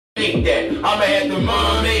think that I'ma have to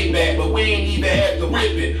mom made back, but we ain't even have to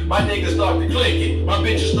whip it. My niggas start to click it, my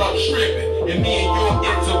bitches start to strip it, and me and your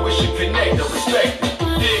intuition connect to respect it.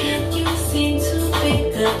 Dig it. You seem to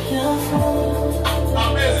pick up your phone.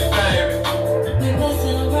 I'm busy, baby. We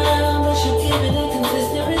messing around, but you giving it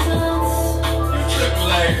consistent results. You triple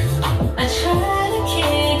lady. I try to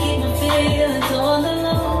keep my feelings on the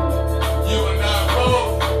low. You and I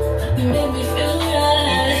both. You make me feel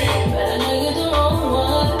right, but I know you're the wrong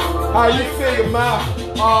one. How you feeling, man?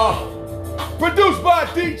 Produced by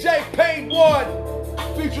DJ Pain One,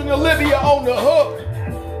 featuring Olivia on the hook.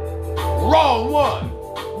 Wrong one.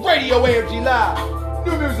 Radio AFG Live.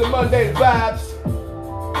 New Music Monday vibes.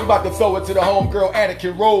 We're about to throw it to the homegirl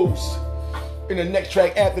Attica Rose in the next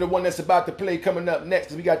track after the one that's about to play coming up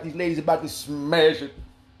next. We got these ladies about to smash it.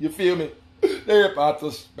 You feel me? They're about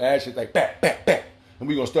to smash it like back, back, back. And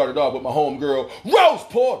we're going to start it off with my homegirl Rose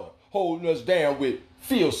Porter holding us down with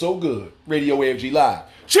Feel So Good. Radio AFG Live.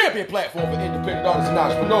 Champion platform for independent artists and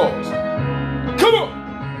entrepreneurs. Come on!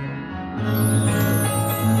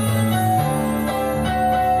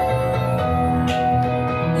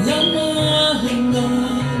 La, la, la, la, la,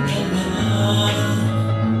 la.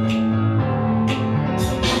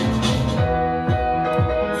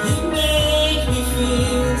 You make me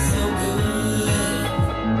feel so good.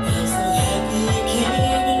 I'm so happy you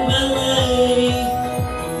came in my life.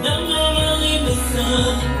 I'm not really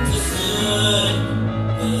misunderstood,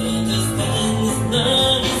 but understand this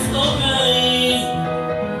love is alright.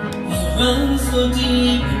 It runs so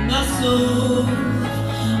deep in my soul.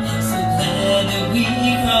 I'm so glad that we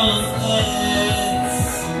crossed paths.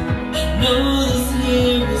 I know this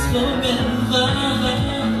here is forever,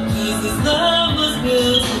 'cause this love was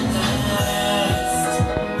built to last.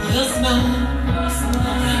 Your smile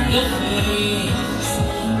and your face,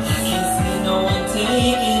 I can't see no one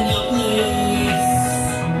taking your place.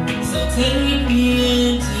 So take me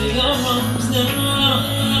into your arms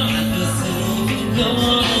now. I feel safe in your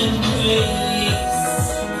embrace.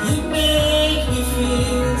 You make me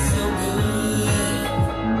feel so good.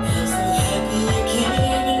 I'm so happy you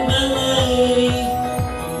came in my life.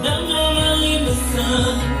 I'm not really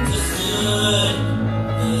misunderstood,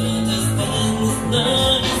 but understand this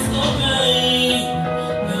love is alright.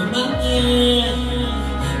 You're my man,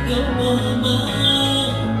 I'm your woman.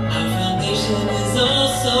 Our foundation is oh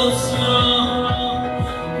so strong.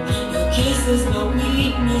 Your kiss is no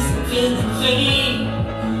weakness, I'm feeling free.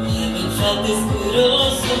 Haven't felt this good oh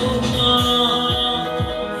so long.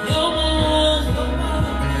 You're mine,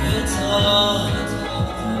 you're tall.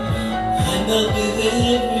 I'm up with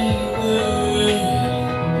every word.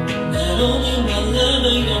 Not only my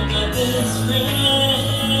lover, you're my best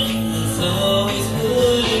friend. It's always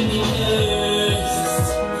putting me first.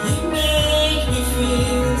 You make me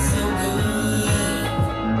feel so good.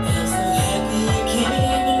 I'm so happy you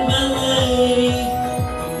came in my life.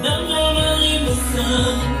 I'm not really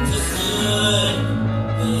misunderstood,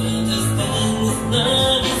 but understand this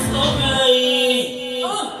love is alright.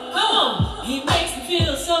 Come on. He makes me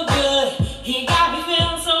feel so good. He got me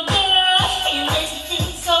feeling so good. He makes me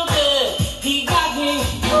feel so good. He got me.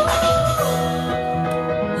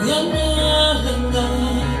 La la la la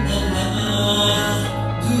la la.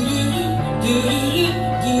 Do do do do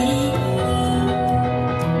do.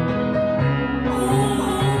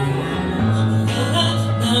 La la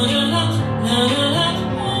la la la la.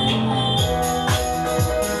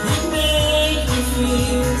 You make me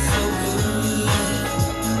feel so good.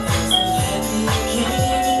 I'm so happy you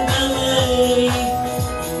came in my life.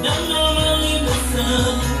 I'm not really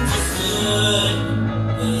misunderstood,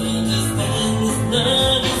 but understand this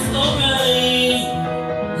love is alright.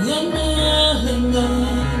 La la la la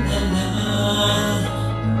la la.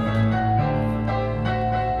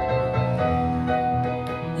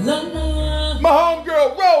 La la. My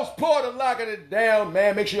homegirl Rose Porter locking it down,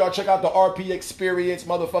 man. Make sure y'all check out the RP Experience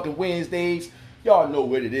motherfucking Wednesdays. Y'all know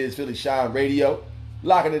what it is, Philly Shine Radio.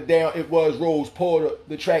 Locking it down, it was Rose Porter,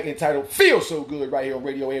 the track entitled Feel So Good right here on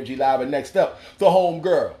Radio AFG Live. And next up, the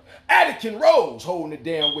homegirl, Attica Rose, holding it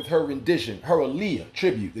down with her rendition, her Aaliyah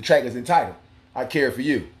tribute. The track is entitled I Care For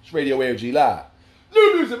You. It's Radio AFG Live.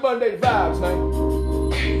 New Music Monday vibes,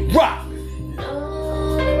 man. Rock!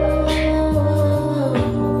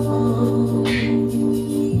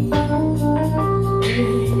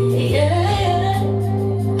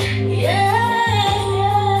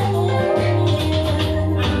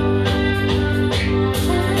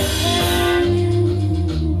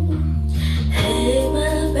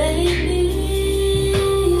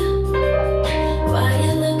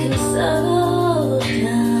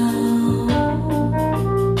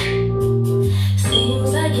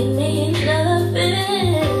 Seems like you need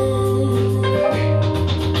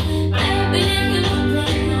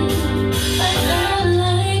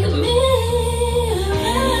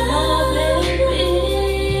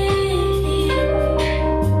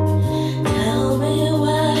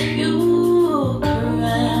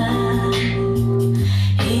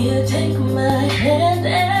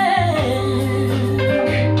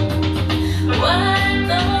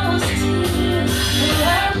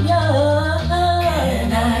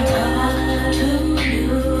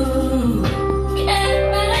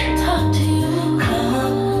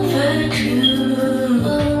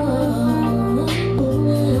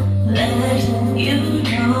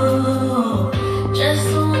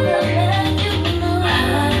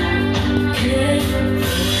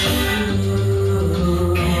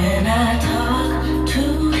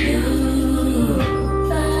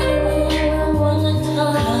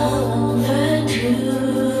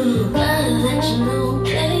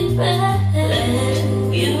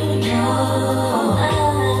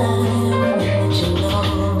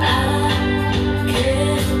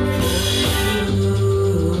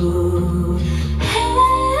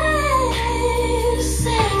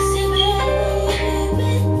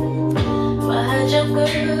your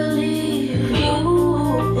girl leave you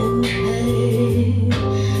in pain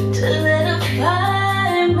to let a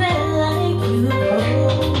fine man like you go?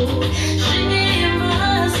 She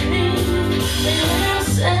must be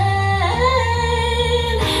insane.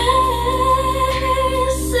 Hey,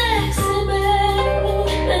 sexy baby,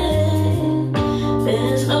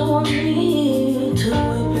 there's no need to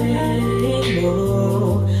be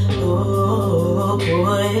no. Oh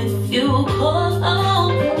boy, if you call on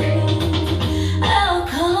me, I'll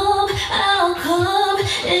come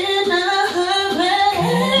in a hurry.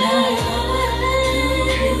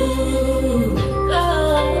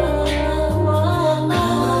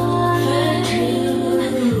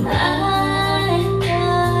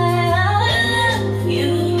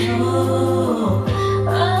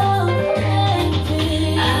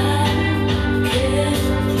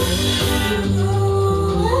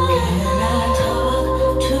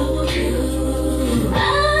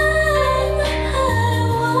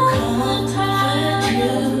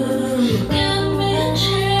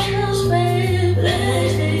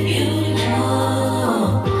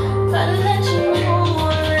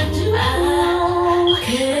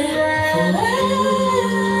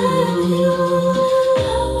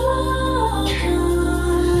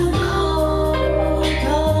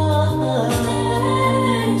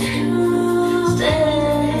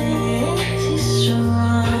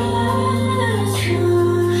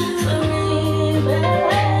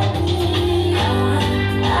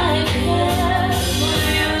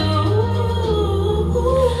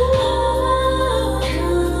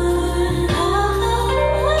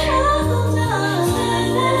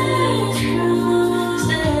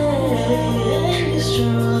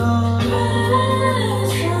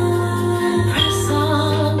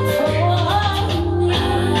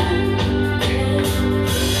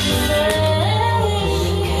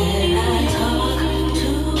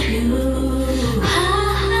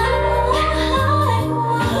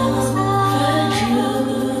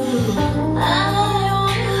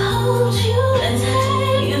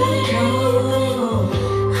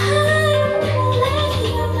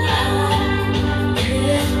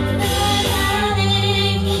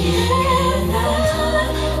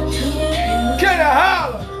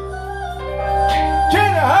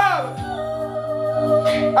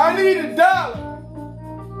 I need $1.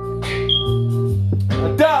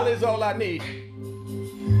 $1 is all I need.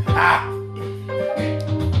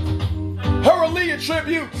 Hurley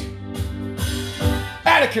tribute.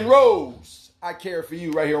 Anakin Rose. I Care For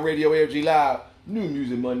You right here on Radio AFG Live. New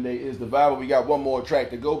Music Monday is the vibe. We got one more track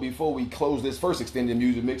to go before we close this first extended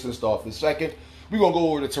music mix and start the second. We're going to go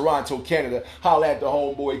over to Toronto, Canada. Holla at the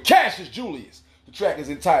homeboy Cassius Julius. The track is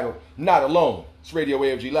entitled Not Alone. It's Radio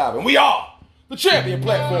AFG Live. And we are the champion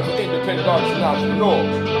platform for independent artists and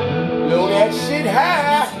entrepreneurs. Blow that shit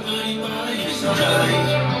high.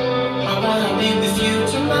 I wanna be with you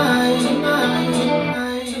tonight.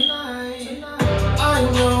 I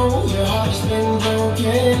know your heart has been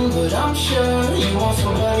broken, but I'm sure you want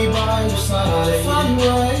somebody by your side. If I'm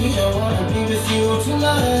right, I wanna be with you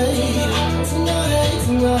tonight.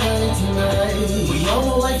 We all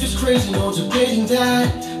know life is crazy, no debating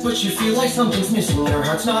that. But you feel like something's missing, your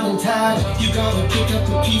heart's not intact. You gotta pick up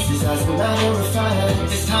the pieces as a matter of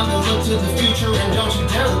fact. It's time to look to the future and don't you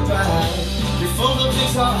dare look back. You're full of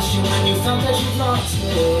exhaustion when you felt that you've lost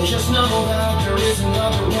it. Just know that there is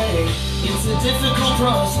another way. It's a difficult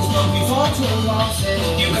process, but we've all lost it.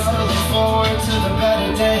 You gotta look forward to the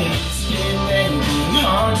better days. It may be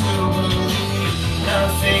hard to believe.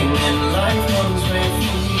 Nothing in life comes with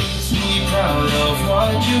ease. Be proud of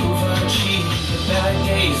what you've achieved. The bad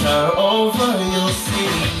days are over, you'll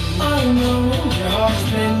see. I know your heart's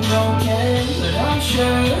been broken, but I'm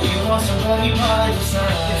sure you want somebody by your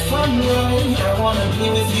side. If I'm right, I wanna be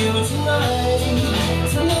with you tonight.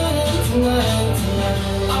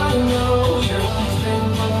 I know your heart's been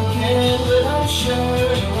broken, but I'm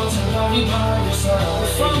sure you want somebody by your side.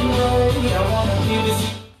 If I'm right, I wanna be with you.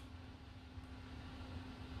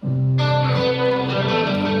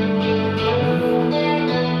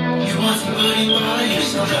 You want somebody by your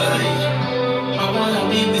side. I wanna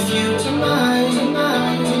be with you tonight.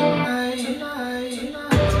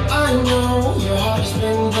 I know your heart's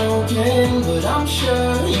been broken, but I'm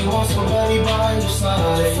sure you want somebody by your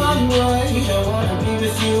side. If I'm right, I wanna be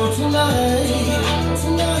with you tonight.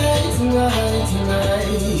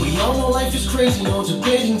 We all know life is crazy, no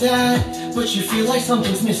debating that. But you feel like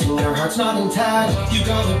something's missing, your heart's not intact. You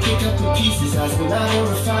gotta pick up the pieces as a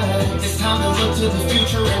matter of fact. It's time to look to the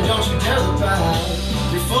future and don't you dare look back.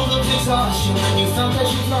 You're full of exhaustion when you found that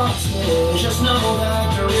you've lost it. Just know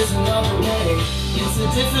that there is another way. It's a a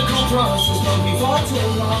difficult process, but we've all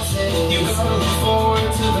lost it. You gotta look forward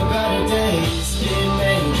to the better days. It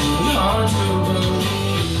may be hard to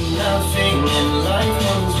believe nothing in life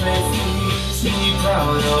comes with ease. Be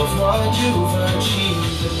proud of what you've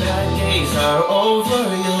achieved. The bad days are over,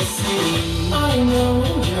 you'll see. I know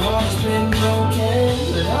your heart's been broken,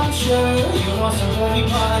 but I'm sure you want somebody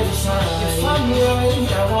by your side. If I'm right,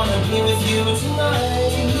 I wanna be with you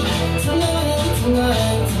tonight.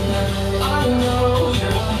 Tonight. I know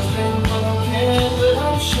your heart's been broken, but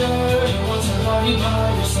I'm sure you want somebody by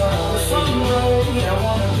your side. If I'm right, I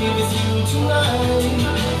wanna be with you tonight.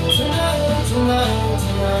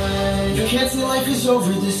 You can't say life is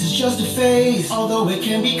over, this is just a phase. Although it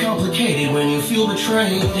can be complicated when you feel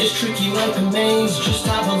betrayed. It's tricky like a maze, just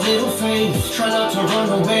have a little faith. Try not to run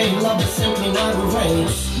away, love is simply not a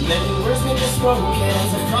race. Many words may be spoken,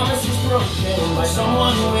 the promise is broken by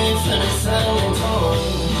someone with an unsettling tone.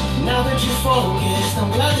 Now that you're focused,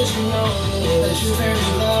 I'm glad that you know that you're very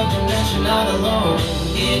loved and that you're not alone.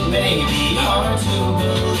 It may be hard to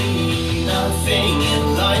believe nothing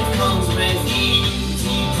in life comes with ease.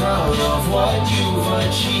 Be proud of what you've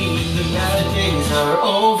achieved. The bad days are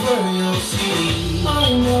over, you'll see.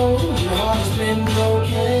 I know your heart's been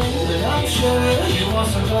broken, but I'm sure you want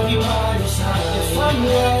somebody by your side. If I'm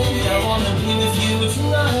right, I wanna be with you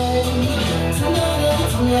tonight.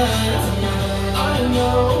 I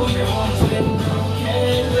know your heart's been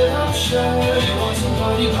broken, but I'm sure you want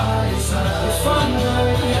somebody by your side. If I'm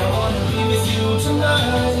right, I wanna be with you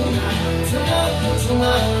tonight.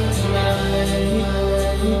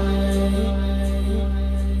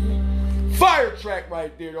 Fire track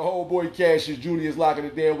right there. The whole boy Cassius Julius locking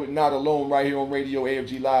it down with Not Alone right here on Radio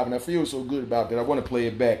AFG Live, and I feel so good about that. I want to play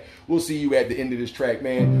it back. We'll see you at the end of this track,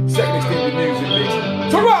 man. Second extended music mix.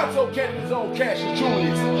 Toronto, Canada's own Cassius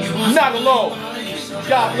Julius. Not Alone.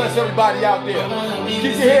 God bless everybody out there. Keep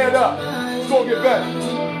your head up. It's going to get better.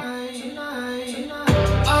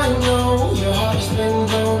 I know your heart's been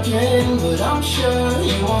broken, but I'm sure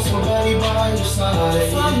you want somebody by your side.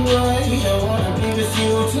 If I'm right, I wanna be with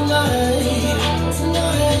you tonight.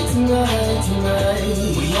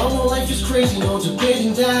 We all know life is crazy, no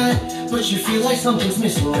debating that. But you feel like something's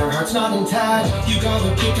missing, your heart's not intact. You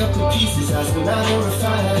gotta pick up the pieces as a matter of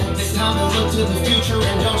fact. It's time to look to the future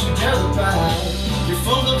and don't you dare look back. You're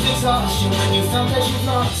full of exhaustion when you felt that you've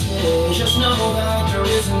lost it. Just know that there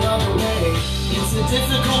is another way. It's a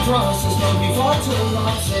difficult process, but we've all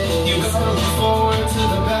lost it. You gotta look forward to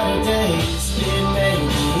the better days. It may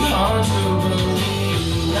be hard to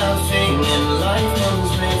believe nothing in life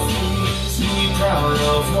comes with ease. Be proud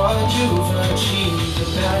of what you've achieved. The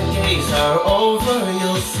bad days are over,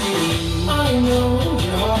 you'll see. I know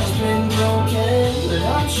your heart's been broken, but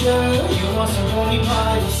I'm sure you want somebody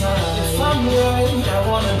by your side. If I'm right, I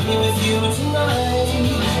wanna be with you tonight.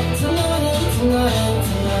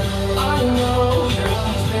 I know your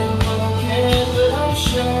heart's been broken, but I'm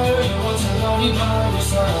sure you want somebody by your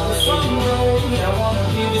side. If I'm right, I wanna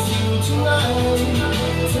be with you tonight.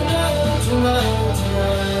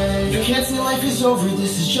 You can't say life is over,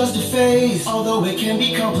 this is just a phase. Although it can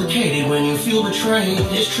be complicated when you feel betrayed.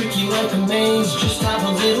 It's tricky like a maze, just have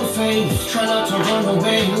a little faith. Try not to run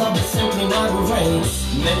away, love is simply not a race.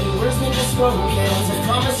 Many words may be spoken, the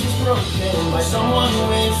promise is broken by someone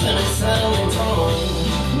with an unsettling tone.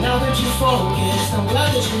 Now that you're focused, I'm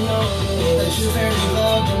glad that you know that you're very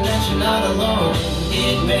loved and that you're not alone.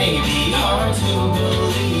 It may be hard to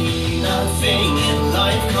believe nothing in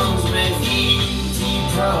life comes with ease. Be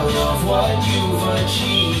proud of what you've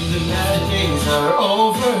achieved. The bad days are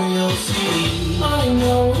over, you'll see. I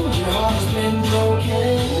know your heart's been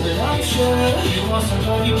broken, but I'm sure you want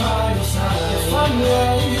somebody by your side. If I'm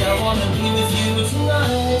right, I wanna be with you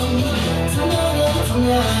tonight.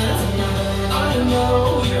 I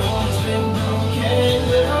know your heart's been broken,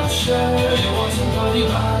 but I'm sure you want somebody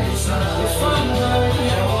by your side. If I'm right,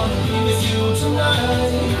 I wanna be with you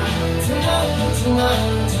tonight.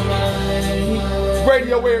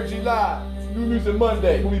 Radio AFG Live. New Music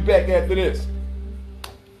Monday. We'll be back after this.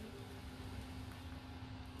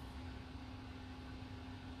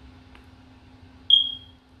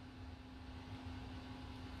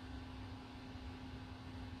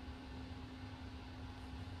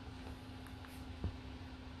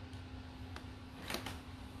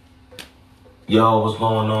 Yo, what's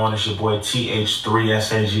going on? It's your boy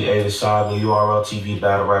TH3SNGA, the Saga, URL TV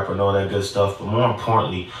battle rapper, and all that good stuff. But more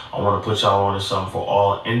importantly, I want to put y'all on to something for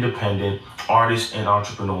all independent artists and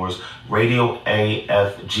entrepreneurs. Radio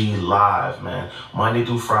AFG Live, man. Monday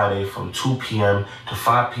through Friday from 2 p.m. to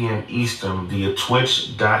 5 p.m. Eastern via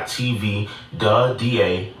twitch.tv,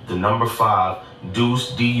 DA, the number 5,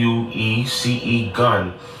 Deuce, DUECE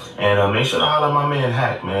Gun. And make sure to holler at my man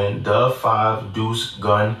Hack, man.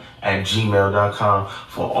 The5deucegun@gmail.com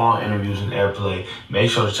for all interviews and airplay.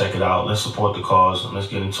 Make sure to check it out. Let's support the cause. Let's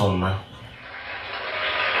get into it, man.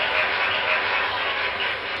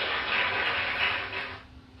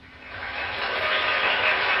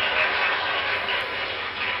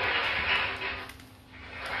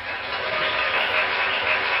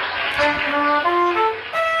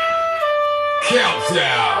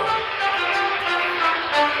 Countdown.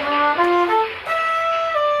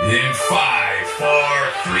 In 5,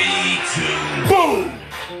 4, 3, 2, boom!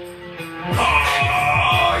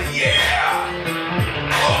 Oh, yeah!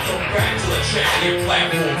 Welcome back to the champion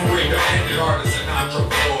platform for independent artists and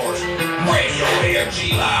entrepreneurs, Radio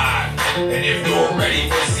AFG Live. And if you're ready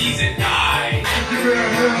for season 9, give me a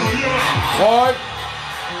hell yeah! What? I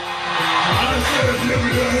said give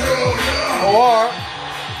me a hell yeah! Or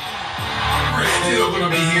we're still gonna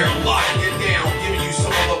be here locking it down, giving you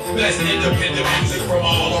some of the best independent music from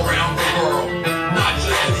all around the world. Not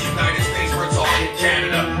just in the United States, we're talking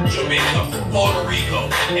Canada, Jamaica, Puerto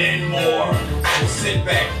Rico, and more. So sit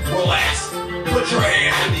back, relax, put your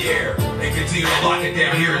hands in the air, and continue to lock it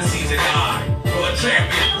down here in season 9 for the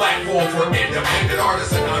champion platform for independent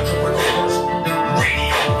artists and entrepreneurs,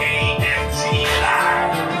 Radio AFG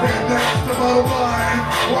Live. And that's the bottom line.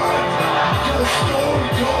 What? Just Stone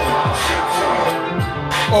Cold Simpson.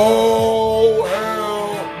 oh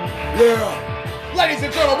hell yeah! Ladies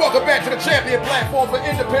and gentlemen, welcome back to the champion platform for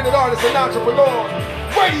independent artists and entrepreneurs,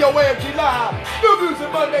 Radio AFG Live. New music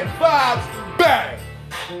Monday vibes, bang!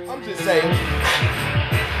 I'm just saying,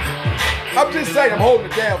 I'm holding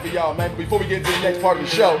it down for y'all, man. But before we get into the next part of the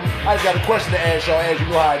show, I just got a question to ask y'all, as you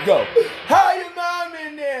know how it go. How your mom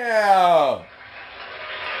in there?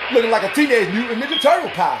 Looking like a teenage mutant ninja turtle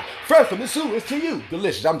pie. Fresh from the zoo, it's to you.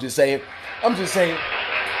 Delicious. I'm just saying.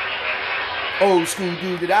 Old school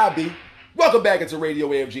dude that I be. Welcome back into Radio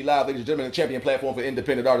AFG Live, ladies and gentlemen, the champion platform for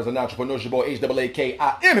independent artists and entrepreneurs. Your boy HAAK.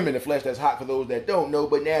 I am him in the flesh. That's hot for those that don't know,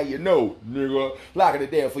 but now you know, nigga. Locking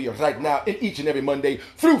it down for you right now, in each and every Monday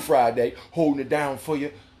through Friday, holding it down for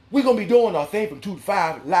you. We're going to be doing our thing from 2 to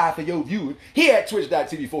 5 live for your viewing here at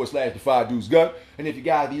twitch.tv/the5deucegun. And if you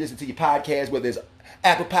guys be listening to your podcast, whether it's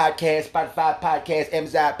Apple Podcasts, Spotify Podcasts,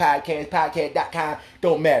 Amazon Podcasts, Podcast.com,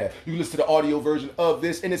 don't matter. You can listen to the audio version of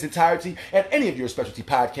this in its entirety at any of your specialty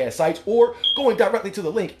podcast sites, or going directly to the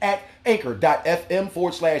link at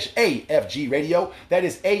anchor.fm/AFG radio. That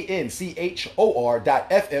is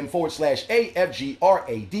ANCHOR.FM/AFG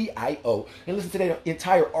RADIO. And listen to the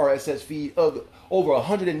entire RSS feed of over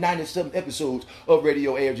 197 episodes of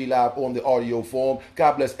Radio AFG Live on the audio form.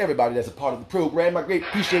 God bless everybody that's a part of the program. I greatly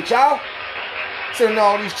appreciate y'all sending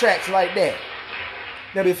all these tracks like that.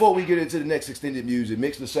 Now, before we get into the next extended music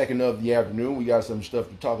mix, the second of the afternoon, we got some stuff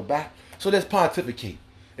to talk about. So let's pontificate.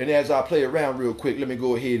 And as I play around real quick, let me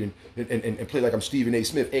go ahead and play like I'm Stephen A.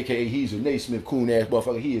 Smith, a.k.a. he's a Naismith, coon-ass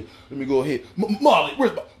motherfucker here. Let me go ahead. Molly,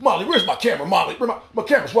 where's my camera, Molly? My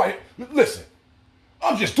camera's right here. Listen,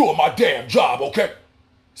 I'm just doing my damn job, okay?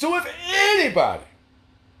 So if anybody,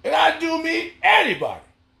 and I do mean anybody,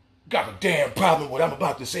 got a damn problem with what I'm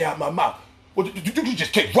about to say out my mouth, well, you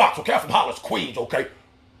just kick rocks, okay? I'm from Hollis, Queens, okay?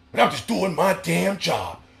 And I'm just doing my damn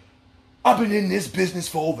job. I've been in this business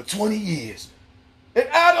for over 20 years. And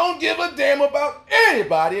I don't give a damn about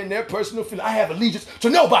anybody and their personal feelings. I have allegiance to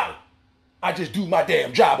nobody. I just do my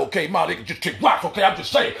damn job, okay? Ma, they can just kick rocks, okay? I'm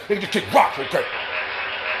just saying, they can just kick rocks, okay?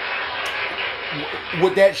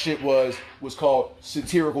 What that shit was called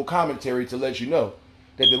satirical commentary, to let you know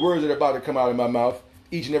that the words that are about to come out of my mouth,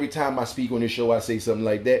 each and every time I speak on this show, I say something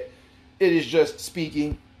like that. It is just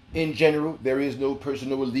speaking in general. There is no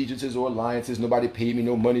personal allegiances or alliances. Nobody paid me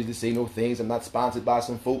no money to say no things. I'm not sponsored by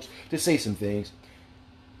some folks to say some things.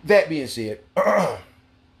 That being said, I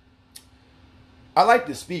like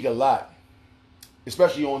to speak a lot,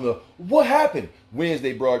 especially on the What Happened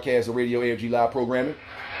Wednesday broadcast of Radio AFG Live programming.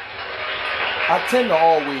 I tend to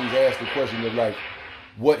always ask the question of like,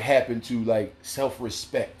 what happened to like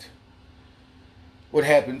self-respect? What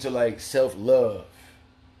happened to like self-love?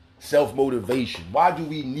 Self-motivation. Why do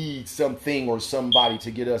we need something or somebody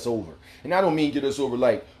to get us over? And I don't mean get us over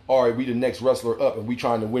like, all right, we the next wrestler up and we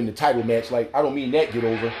trying to win the title match. Like, I don't mean that get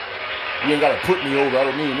over. You ain't got to put me over. I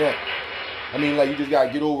don't mean that. I mean, like, you just got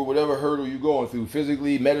to get over whatever hurdle you're going through,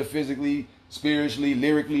 physically, metaphysically, spiritually,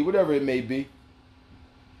 lyrically, whatever it may be.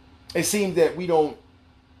 It seems that we don't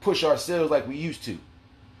push ourselves like we used to.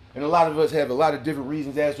 And a lot of us have a lot of different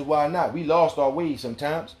reasons as to why not. We lost our way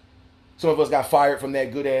sometimes. Some of us got fired from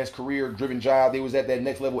that good-ass career-driven job. They was at that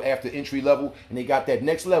next level after entry level, and they got that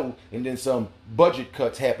next level, and then some budget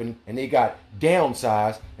cuts happened, and they got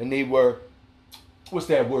downsized, and they were, what's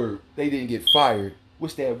that word? They didn't get fired.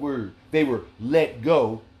 What's that word? They were let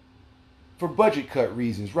go for budget cut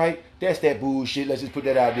reasons, right? That's that bullshit. Let's just put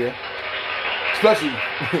that out there. Especially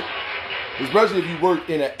if you work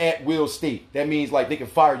in an at-will state. That means like they can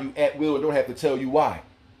fire you at will and don't have to tell you why.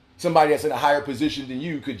 Somebody that's in a higher position than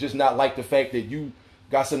you could just not like the fact that you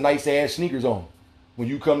got some nice-ass sneakers on when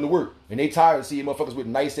you come to work. And they tired of seeing motherfuckers with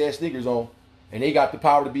nice-ass sneakers on. And they got the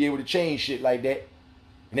power to be able to change shit like that.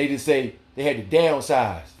 And they just say they had to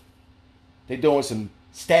downsize. They doing some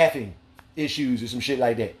staffing issues or some shit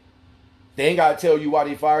like that. They ain't got to tell you why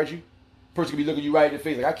they fired you. Person could be looking you right in the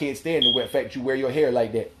face like, I can't stand the fact that you wear your hair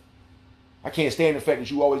like that. I can't stand the fact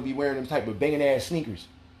that you always be wearing them type of banging ass sneakers.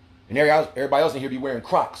 And everybody else in here be wearing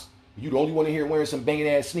Crocs. You the only one in here wearing some banging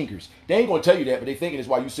ass sneakers. They ain't gonna tell you that, but they thinking it's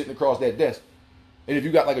while you sitting across that desk. And if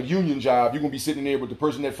you got like a union job, you're gonna be sitting there with the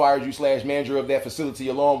person that fired you / manager of that facility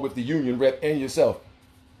along with the union rep and yourself.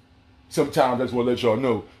 Sometimes that's what I let y'all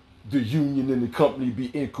know. The union and the company be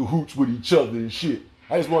in cahoots with each other and shit.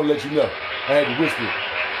 I just want to let you know. I had to whisper it.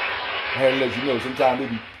 I had to let you know. Sometimes they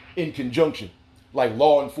be in conjunction. Like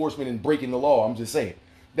law enforcement and breaking the law. I'm just saying.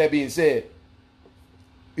 That being said,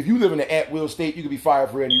 if you live in an at-will state, you can be fired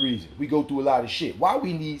for any reason. We go through a lot of shit. Why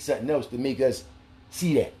we need something else to make us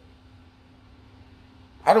see that?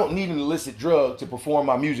 I don't need an illicit drug to perform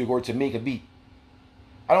my music or to make a beat.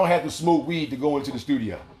 I don't have to smoke weed to go into the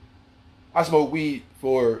studio. I smoke weed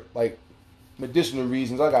for like medicinal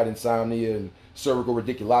reasons. I got insomnia and cervical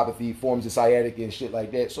radiculopathy, forms of sciatica and shit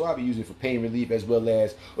like that. So I'll be using it for pain relief as well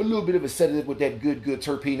as a little bit of a sedative with that good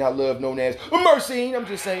terpene I love known as myrcene. I'm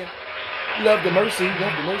just saying. Love the myrcene,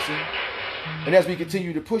 love the myrcene. And as we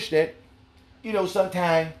continue to push that, you know,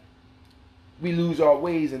 sometimes we lose our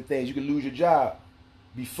ways and things. You can lose your job,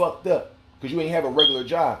 be fucked up because you ain't have a regular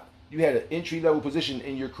job. You had an entry-level position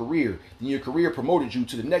in your career. Then your career promoted you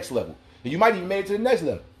to the next level. And you might even made it to the next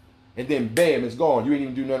level. And then bam, it's gone. You ain't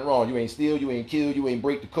even do nothing wrong. You ain't steal, you ain't kill, you ain't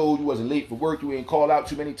break the code, you wasn't late for work, you ain't called out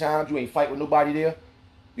too many times, you ain't fight with nobody there.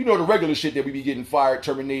 You know the regular shit that we be getting fired,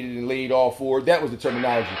 terminated, and laid off for. That was the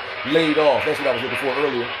terminology. Laid off. That's what I was looking for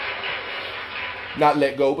earlier. Not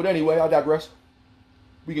let go. But anyway, I digress.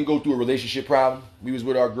 We can go through a relationship problem. We was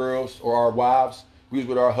with our girls or our wives. We was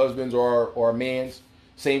with our husbands or our mans.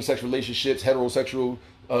 Same-sex relationships, heterosexual,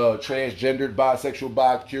 transgendered, bisexual,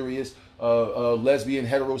 bi-curious, lesbian,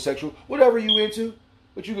 heterosexual, whatever you into.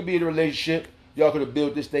 But you could be in a relationship. Y'all could have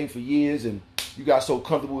built this thing for years and you got so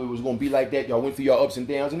comfortable it was going to be like that. Y'all went through your ups and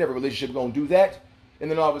downs and every relationship going to do that. And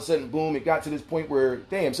then all of a sudden, boom, it got to this point where,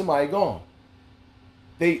 damn, somebody gone.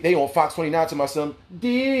 They on Fox 29 to my son,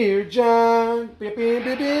 Dear John. I'm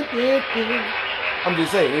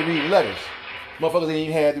just saying, they reading letters. Motherfuckers ain't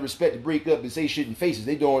even had the respect to break up and say shit in faces.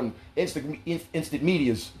 They doing instant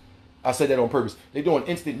medias. I said that on purpose. They doing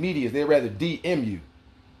instant medias. They'd rather DM you.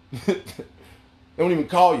 They don't even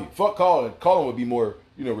call you. Fuck calling. Calling would be more,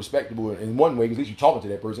 you know, respectable in one way because at least you're talking to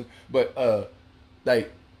that person. But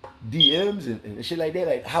like DMs and shit like that,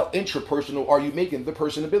 like how intrapersonal are you making the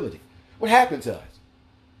personability? What happened to us?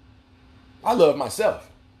 I love myself.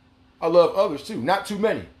 I love others too. Not too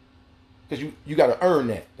many. Because you got to earn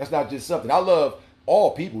that. That's not just something. I love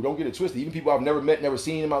all people. Don't get it twisted. Even people I've never met, never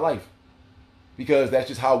seen in my life. Because that's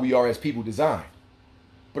just how we are as people designed.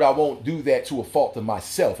 But I won't do that to a fault of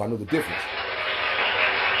myself. I know the difference.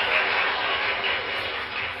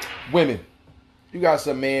 Women, you got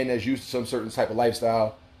some man that's used to some certain type of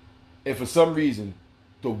lifestyle, and for some reason,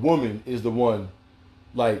 the woman is the one,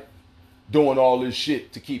 like, doing all this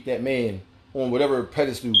shit to keep that man on whatever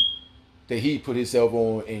pedestal that he put himself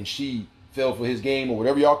on, and she fell for his game or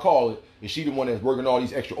whatever y'all call it, and she the one that's working all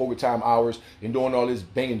these extra overtime hours and doing all this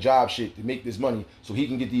banging job shit to make this money so he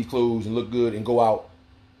can get these clothes and look good and go out,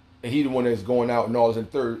 and he the one that's going out and all this, and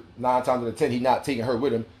third, 9 times out of 10, he not taking her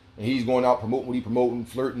with him. And he's going out promoting what he promoting,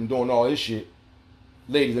 flirting, doing all this shit.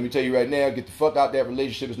 Ladies, let me tell you right now, get the fuck out that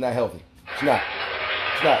relationship. It's not healthy. It's not.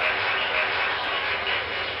 It's not.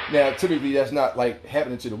 Now, typically that's not like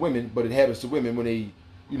happening to the women, but it happens to women when they,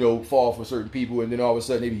 you know, fall for certain people and then all of a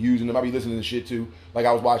sudden they be using them. I be listening to shit too. Like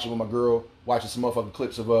I was watching with my girl, watching some motherfucking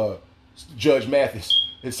clips of Judge Mathis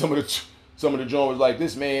and some of Some of the joint was like,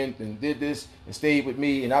 this man and did this and stayed with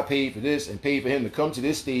me, and I paid for this and paid for him to come to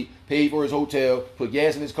this state, paid for his hotel, put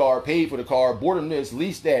gas in his car, paid for the car, bought him this,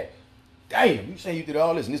 leased that. Damn, you saying you did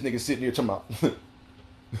all this, and this nigga sitting there talking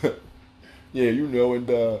about, yeah,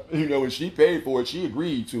 and she paid for it, she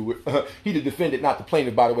agreed to it. He the defendant, not the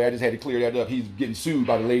plaintiff, by the way. I just had to clear that up. He's getting sued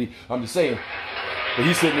by the lady. I'm just saying. But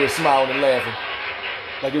he's sitting there smiling and laughing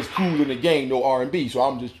like it's cool in the game, no R&B. So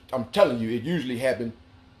I'm telling you, it usually happens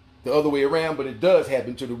the other way around, but it does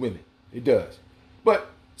happen to the women. It does.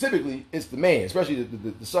 But typically, it's the man, especially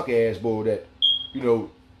the sucker ass boy that,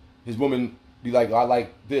 his woman be like, I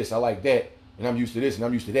like this, I like that, and I'm used to this, and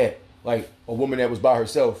I'm used to that. Like a woman that was by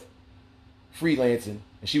herself, freelancing,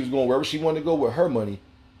 and she was going wherever she wanted to go with her money.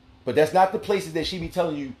 But that's not the places that she be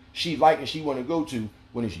telling you she like and she want to go to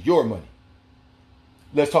when it's your money.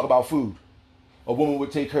 Let's talk about food. A woman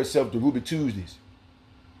would take herself to Ruby Tuesdays.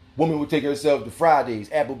 Woman would take herself to Fridays,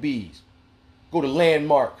 Applebee's. Go to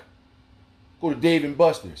Landmark. Go to Dave &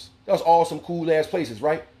 Buster's. That's all some cool ass places,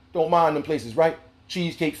 right? Don't mind them places, right?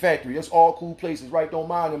 Cheesecake Factory. That's all cool places, right? Don't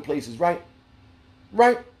mind them places, right?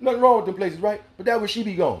 Right? Nothing wrong with them places, right? But that's where she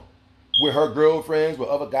be going. With her girlfriends, with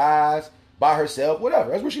other guys, by herself,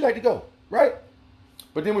 whatever. That's where she like to go, right?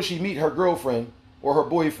 But then when she meet her girlfriend or her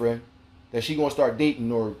boyfriend that she gonna start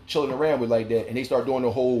dating or chilling around with like that, and they start doing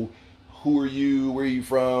the whole who are you, where are you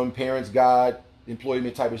from, parents, God,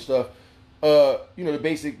 employment type of stuff, the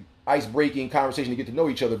basic ice-breaking conversation to get to know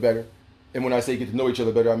each other better. And when I say get to know each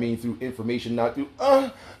other better, I mean through information, not through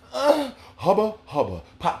hubba,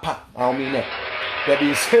 pop, pop. I don't mean that. That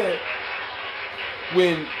being said,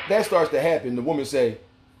 when that starts to happen, the woman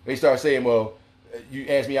they start saying, well, you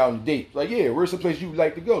asked me out on a date. Like, yeah, where's some place you would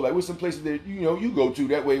like to go? Like, where's some places that, you go to?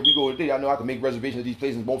 That way, if we go on a date, I know I can make reservations at these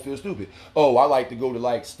places and won't feel stupid. Oh, I like to go to,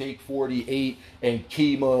 like, Steak 48 and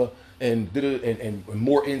Kima and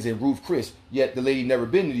Morton's and Ruth Chris. Yet, the lady never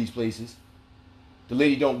been to these places. The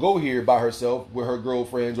lady don't go here by herself with her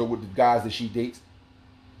girlfriends or with the guys that she dates.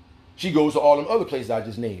 She goes to all them other places I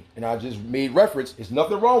just named. And I just made reference. There's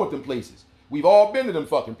nothing wrong with them places. We've all been to them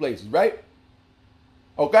fucking places, right?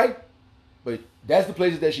 Okay? But that's the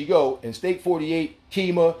places that she go, and Steak 48,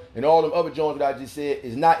 Kima, and all them other joints that I just said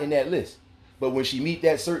is not in that list. But when she meet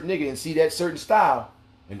that certain nigga and see that certain style,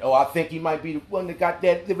 and I think he might be the one that got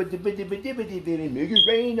that make it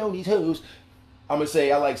rain on these hoes, I'm gonna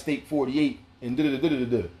say I like Steak 48 and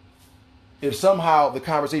da-da-da-da-da-da. If somehow the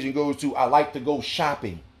conversation goes to I like to go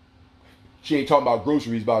shopping, she ain't talking about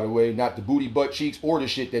groceries, by the way, not the booty, butt cheeks, or the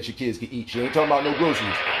shit that your kids can eat. She ain't talking about no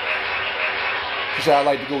groceries. She said, I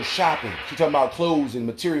like to go shopping. She's talking about clothes and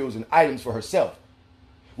materials and items for herself.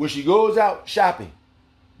 When she goes out shopping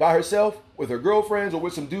by herself, with her girlfriends, or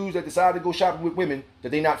with some dudes that decide to go shopping with women that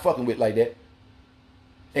they not fucking with like that,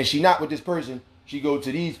 and she not with this person, she go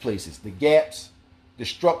to these places. The Gaps, the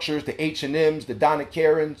Structures, the H&Ms, the Donna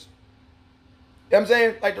Karens. You know what I'm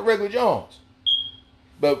saying? Like the regular Jones.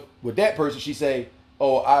 But with that person, she say,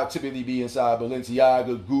 oh, I typically be inside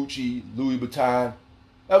Balenciaga, Gucci, Louis Vuitton.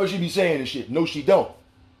 That's what she be saying and shit. No, she don't.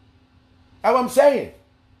 That's what I'm saying.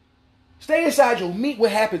 Stay inside your meat.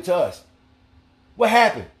 What happened to us? What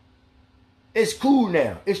happened? It's cool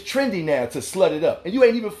now. It's trendy now to slut it up. And you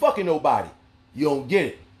ain't even fucking nobody. You don't get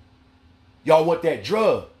it. Y'all want that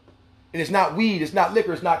drug. And it's not weed. It's not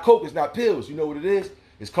liquor. It's not coke. It's not pills. You know what it is?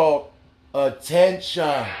 It's called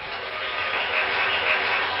attention.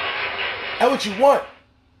 That's what you want.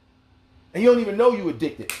 And you don't even know you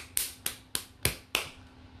addicted.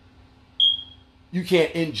 You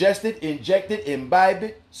can't ingest it, inject it, imbibe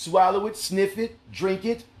it, swallow it, sniff it, drink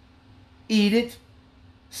it, eat it,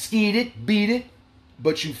 skeet it, beat it,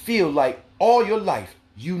 but you feel like all your life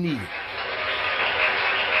you need it.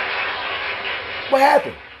 What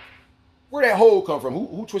happened? Where that hole come from?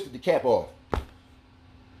 Who twisted the cap off?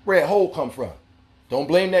 Where that hole come from? Don't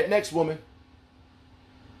blame that next woman.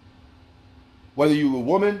 Whether you were a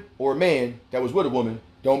woman or a man that was with a woman,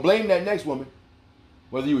 don't blame that next woman.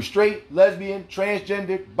 Whether you were straight, lesbian,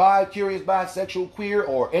 transgender, bi, curious, bisexual, queer,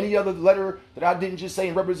 or any other letter that I didn't just say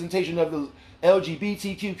in representation of the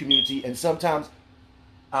LGBTQ community, and sometimes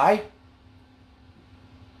I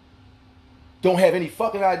don't have any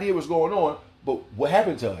fucking idea what's going on, but what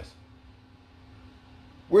happened to us?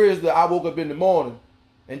 Where's the I woke up in the morning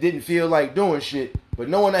and didn't feel like doing shit, but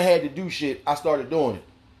knowing I had to do shit, I started doing it.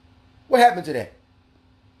 What happened to that?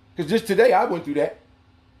 Because just today I went through that.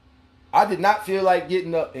 I did not feel like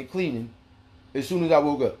getting up and cleaning as soon as I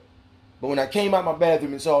woke up. But when I came out my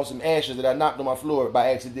bathroom and saw some ashes that I knocked on my floor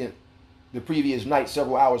by accident the previous night,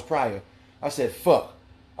 several hours prior, I said, fuck,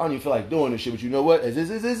 I don't even feel like doing this shit, but you know what? And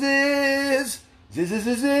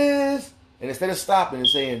instead of stopping and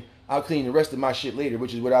saying, I'll clean the rest of my shit later,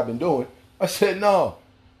 which is what I've been doing. I said, no,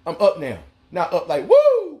 I'm up now. Not up like,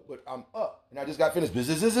 woo, but I'm up. And I just got finished. That's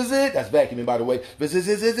vacuuming, by the way.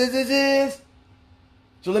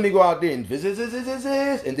 So let me go out there and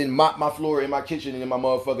and then mop my floor in my kitchen and in my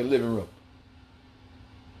motherfucking living room.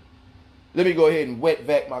 Let me go ahead and wet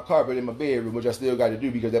vac my carpet in my bedroom, which I still got to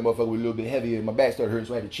do because that motherfucker was a little bit heavier and my back started hurting,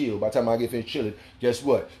 so I had to chill. By the time I get finished chilling, guess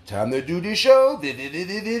what? Time to do this show.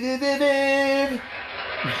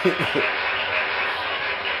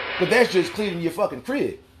 But that's just cleaning your fucking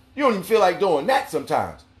crib. You don't even feel like doing that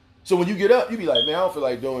sometimes. So when you get up, you be like, man, I don't feel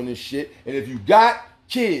like doing this shit. And if you got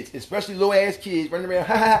kids, especially little ass kids running around,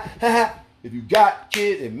 if you got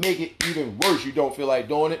kids and make it even worse, you don't feel like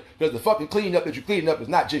doing it. Because the fucking cleanup that you're cleaning up is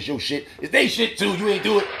not just your shit. It's they shit too. You ain't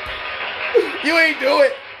do it. You ain't do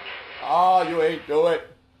it. Oh, you ain't do it.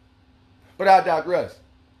 But I digress.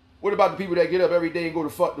 What about the people that get up every day and go to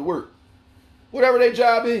fuck to work? Whatever their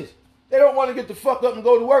job is. They don't want to get the fuck up and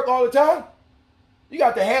go to work all the time. You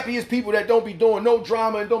got the happiest people that don't be doing no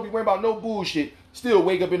drama and don't be worrying about no bullshit. Still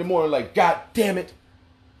wake up in the morning like, God damn it.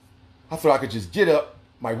 I thought I could just get up.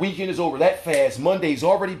 My weekend is over that fast. Monday's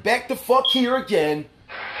already back to fuck here again.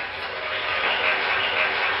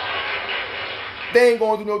 They ain't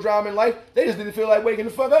going through no drama in life. They just didn't feel like waking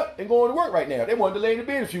the fuck up and going to work right now. They wanted to lay in the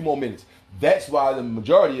bed a few more minutes. That's why the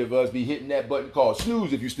majority of us be hitting that button called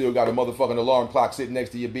snooze if you still got a motherfucking alarm clock sitting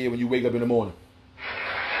next to your bed when you wake up in the morning.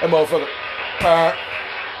 That motherfucker,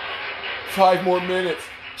 5 more minutes.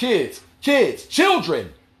 Kids,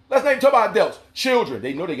 children. Let's not even talk about adults. Children,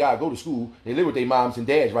 they know they gotta go to school. They live with their moms and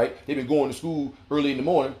dads, right? They've been going to school early in the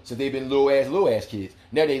morning since they've been little ass kids.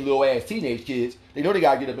 Now they little ass teenage kids. They know they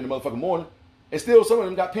gotta get up in the motherfucking morning. And still some of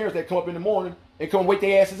them got parents that come up in the morning and come wake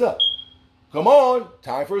their asses up. Come on,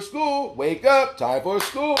 time for school. Wake up, time for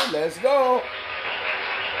school. Let's go.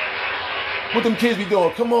 What them kids be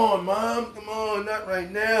doing? Come on, Mom. Come on, not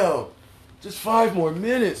right now. Just 5 more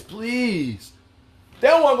minutes, please. They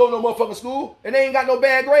don't want to go to no motherfucking school, and they ain't got no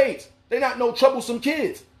bad grades. They not no troublesome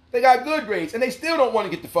kids. They got good grades, and they still don't want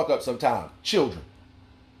to get the fuck up sometimes. Children.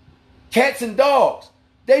 Cats and dogs.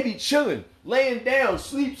 They be chilling, laying down,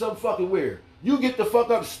 sleep some fucking where. You get the fuck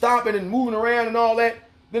up, stomping and moving around and all that.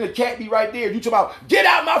 Then the cat be right there. You talk about, get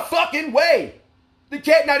out my fucking way. The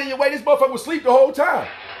cat not in your way. This motherfucker was asleep the whole time.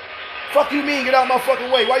 Fuck you mean, get out my fucking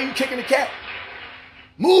way. Why you kicking the cat?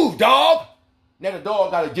 Move, dog. Now the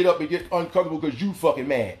dog got to get up and get uncomfortable because you fucking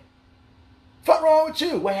mad. Fuck wrong with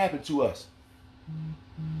you? What happened to us?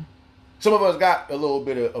 Some of us got a little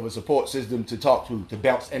bit of a support system to talk to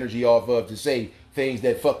bounce energy off of, to say things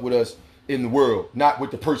that fuck with us in the world. Not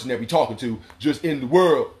with the person that we talking to, just in the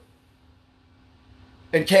world.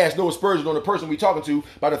 And cast no aspersion on the person we talking to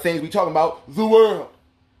by the things we talking about, the world.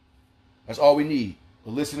 That's all we need. A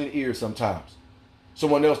listening ear sometimes.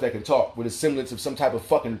 Someone else that can talk with a semblance of some type of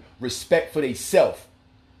fucking respect for theyself.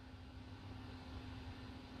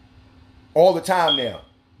 All the time now.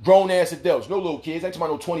 Grown ass adults. No little kids. I ain't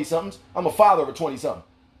talking about no 20-somethings. I'm a father of a 20-something.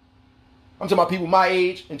 I'm talking about people my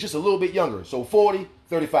age and just a little bit younger. So 40,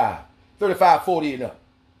 35. 35, 40 and up.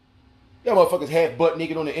 Y'all motherfuckers half butt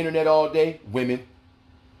naked on the internet all day. Women.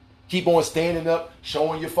 Keep on standing up,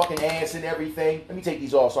 showing your fucking ass and everything. Let me take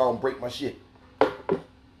these off so I don't break my shit.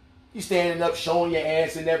 You standing up, showing your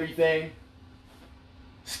ass and everything.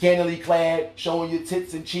 Scantily clad, showing your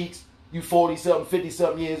tits and cheeks. You 40-something,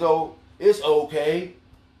 50-something years old. It's okay.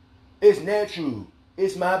 It's natural.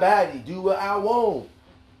 It's my body. Do what I want.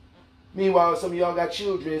 Meanwhile, some of y'all got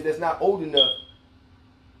children that's not old enough.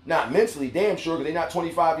 Not mentally, damn sure, because they're not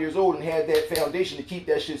 25 years old and had that foundation to keep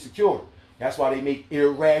that shit secure. That's why they make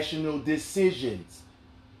irrational decisions.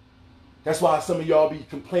 That's why some of y'all be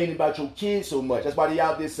complaining about your kids so much. That's why they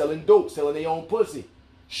out there selling dope, selling their own pussy,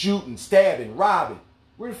 shooting, stabbing, robbing.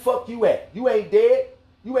 Where the fuck you at? You ain't dead?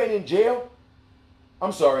 You ain't in jail?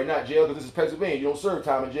 I'm sorry, not jail, because this is Pennsylvania. You don't serve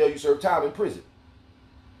time in jail, you serve time in prison.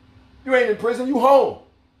 You ain't in prison, you home.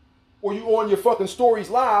 Or you on your fucking stories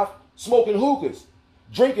live, smoking hookahs,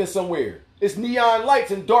 drinking somewhere. It's neon lights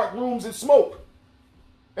and dark rooms and smoke.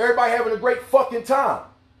 Everybody having a great fucking time.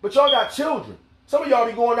 But y'all got children. Some of y'all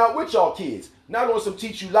be going out with y'all kids. Not on some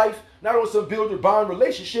teach you life. Not on some build your bond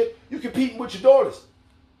relationship. You competing with your daughters.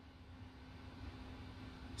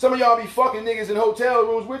 Some of y'all be fucking niggas in hotel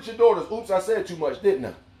rooms with your daughters. Oops, I said too much, didn't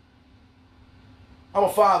I? I'm a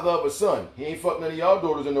father of a son. He ain't fuck none of y'all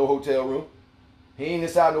daughters in no hotel room. He ain't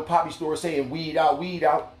inside no poppy store saying weed out, weed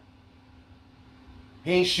out.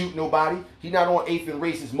 He ain't shoot nobody. He not on 8th and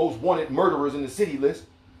Racist most wanted murderers in the city list.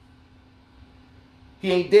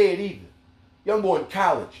 He ain't dead either. Young boy in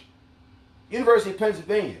college. University of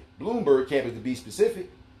Pennsylvania. Bloomberg campus to be specific.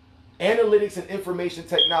 Analytics and information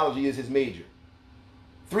technology is his major.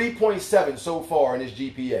 3.7 so far in his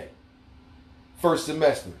GPA. First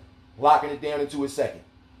semester. Locking it down into his second.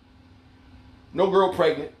 No girl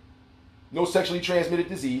pregnant. No sexually transmitted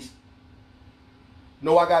disease.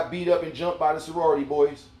 No, I got beat up and jumped by the sorority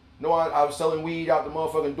boys. No, I was selling weed out the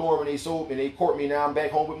motherfucking dorm and they caught me. Now I'm back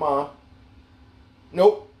home with mom.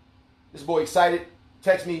 Nope. This boy excited.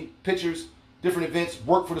 Text me pictures, different events,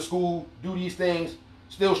 work for the school, do these things,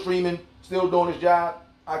 still streaming, still doing his job.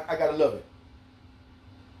 I gotta love it.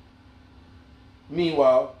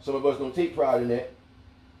 Meanwhile, some of us don't take pride in that.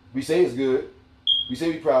 We say it's good. We say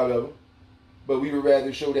we're proud of them. But we would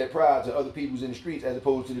rather show that pride to other people who's in the streets as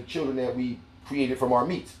opposed to the children that we created from our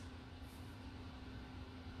meats.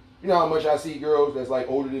 You know how much I see girls that's like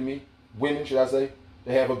older than me, women should I say,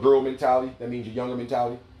 they have a girl mentality, that means a younger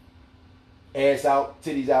mentality. Ass out,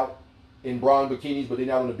 titties out, in brown bikinis, but they're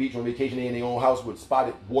not on the beach on vacation, they're in their own house with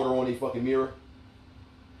spotted water on their fucking mirror.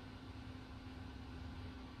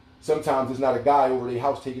 Sometimes it's not a guy over their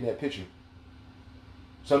house taking that picture.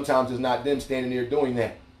 Sometimes it's not them standing there doing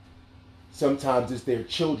that. Sometimes it's their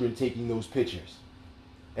children taking those pictures.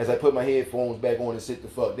 As I put my headphones back on and sit the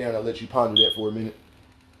fuck down, I'll let you ponder that for a minute.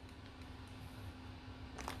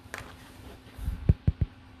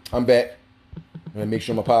 I'm back. I'm going to make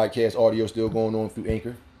sure my podcast audio is still going on through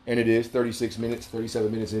Anchor. And it is 36 minutes, 37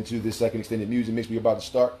 minutes into this second extended music mix we're about to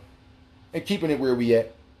start. And keeping it where we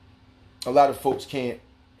at. A lot of folks can't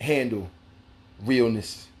handle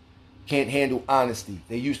realness. Can't handle honesty.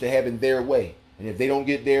 They used to having their way. And if they don't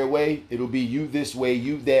get their way, it'll be you this way,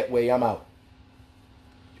 you that way, I'm out.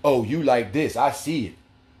 Oh, you like this, I see it.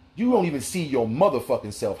 You don't even see your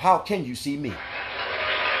motherfucking self. How can you see me?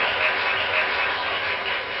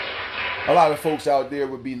 A lot of folks out there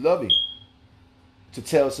would be loving to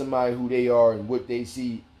tell somebody who they are and what they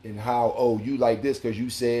see and how, oh, you like this because you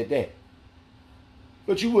said that.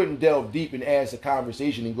 But you wouldn't delve deep and ask a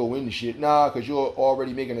conversation and go into shit. Nah, because you're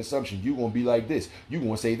already making an assumption. You're going to be like this. You're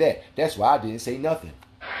going to say that. That's why I didn't say nothing.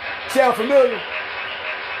 Sound familiar?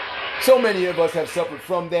 So many of us have suffered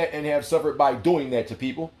from that and have suffered by doing that to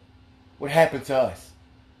people. What happened to us?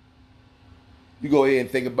 You go ahead and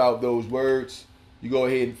think about those words. You go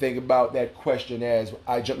ahead and think about that question as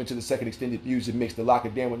I jump into the second extended music mix to lock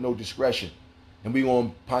it down with no discretion. And we're going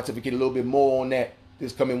to pontificate a little bit more on that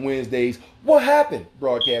this coming Wednesday's What Happened?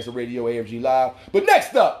 Broadcast of Radio AFG Live. But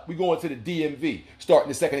next up, we're going to the DMV. Starting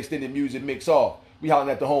the second extended music mix off. We hollering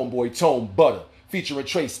at the homeboy Tone Butter. Featuring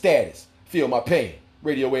Trace Status. Feel My Pain.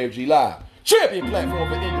 Radio AFG Live. Champion platform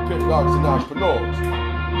for independent artists and entrepreneurs.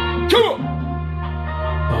 Come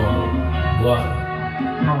on! What?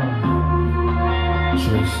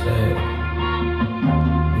 Trace Status.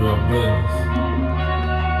 Real business.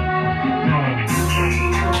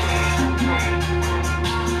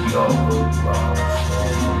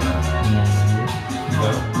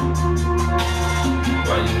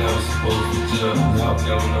 Why you never supposed to judge? Y'all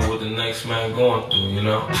never know what the next man going through, you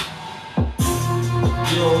know?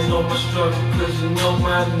 You don't know my struggle cause you know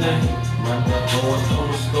my name. Going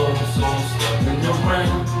through a storm, so I'm stuck in the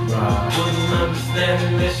rain. Wouldn't understand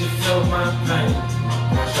unless you felt my pain.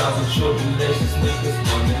 Trials and tribulations, niggas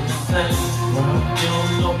one and the same. You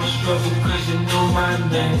don't know my struggle cause you know my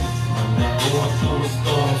name. Going through a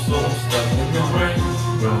storm, so I'm stuck in the rain.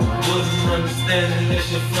 Wouldn't understand unless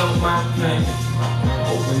you felt my pain.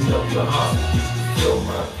 Open up your heart, feel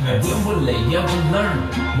my pain. When will they ever learn?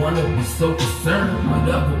 Wanna be so concerned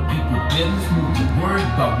with other people's business, move to worry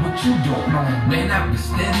about what you doing. Man, I be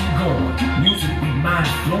steady going. Music be my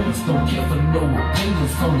influence, don't care for no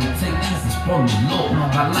opinions, only take answers from the Lord.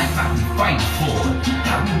 My life I be fighting for it.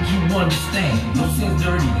 How would you understand? No sense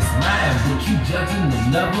dirty is mine, but you judging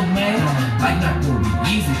another man? Life not gonna be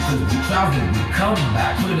easy, cause the trials that we come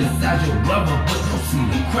by. Criticize your brother, but don't see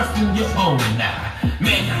the crust in your own eye.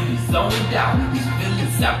 Man, I be zoned out, these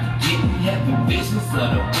feelings I be getting, having visions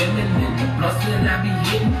of the women and the plus that I be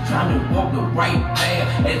hitting, trying to walk the right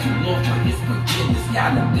path, as you Lord for his forgiveness.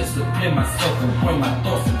 Gotta discipline myself and bring my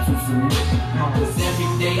thoughts into submission, cause every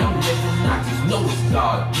day I'm living, I just know it's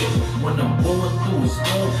God given. When I'm going through a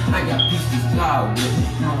storm, I got peace with God with me.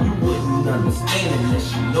 You wouldn't understand unless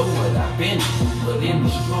you know what I've been through, but in the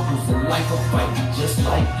struggles of life I'm fighting just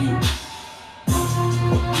like you.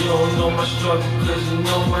 You don't know my struggle cause you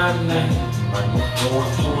know my name.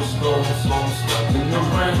 Going through a storm, so I'm stuck in the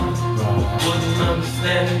rain. Wouldn't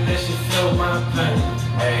understand unless you felt my pain.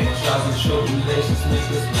 Trials and tribulations,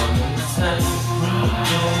 niggas one and the same.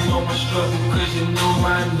 You don't know my struggle cause you know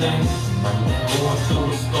my name. Going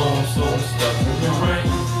through a storm, so I'm stuck in the rain.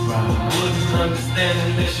 Wouldn't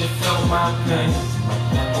understanding that you felt my pain.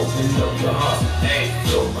 Open up your heart, Hey,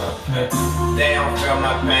 feel my pain. they don't feel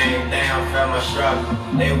my pain, they don't feel my struggle.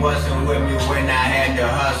 They wasn't with me when I had to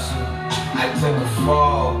hustle. I took a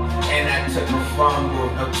fall and I took a fumble.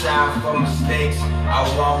 No time for mistakes, I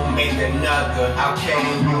won't make another. How can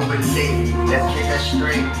you believe? Let's get that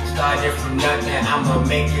straight. Started from nothing, I'ma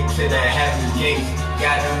make it to the heaven gates.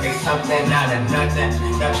 Gotta make something out of nothing.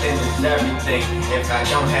 Nothing is everything. If I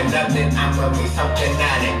don't have nothing, I'ma make something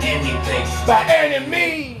out of anything. By any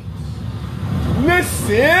means,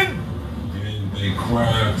 listen. And they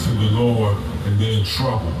cried to the Lord in their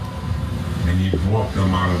trouble, and he brought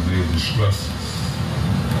them out of their distresses.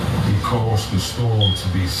 He caused the storm to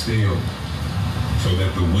be still, so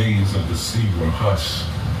that the waves of the sea were hushed.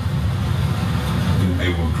 Then they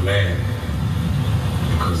were glad,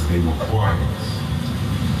 because they were quiet.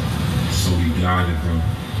 So he guided them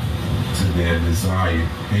to their desired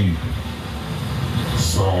haven.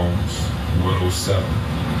 Psalms 107.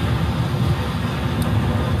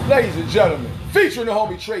 Ladies and gentlemen, featuring the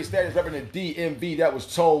homie Trey Status, repping the DMV. That was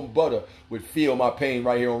Tone Butter with Feel My Pain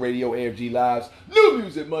right here on Radio AFG Live's New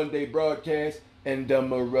Music Monday broadcast. And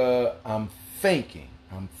I'm thinking.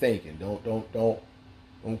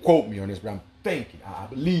 Don't quote me on this, but I'm thinking. I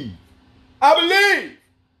believe.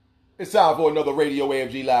 It's time for another Radio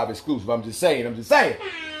AFG Live exclusive. I'm just saying.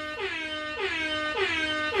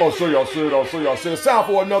 Oh, so y'all said. It's time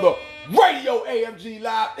for another Radio AFG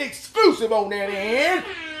Live exclusive on that end.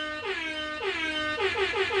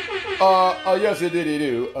 Yes, it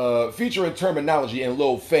do. Featuring terminology and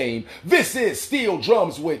low fame. This is Steel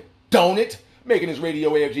Drums with Don't It, making his Radio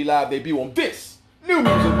AFG Live debut on this New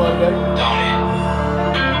Music Monday. Don't it?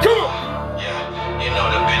 Come on! Yeah, you know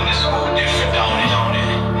the business move different, don't it?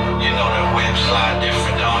 You know the whip slide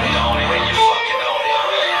different, don't it? When you fucking on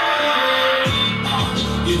it.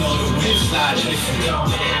 You know the whip slide different,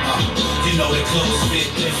 don't it? You know the clothes fit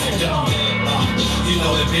different, don't it? You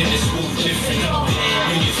know the business move different, don't it?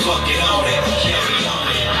 When you fuck it on it, carry on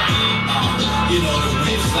it. You know the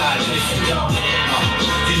whip slide different, don't it?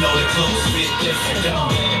 You know the clothes fit different,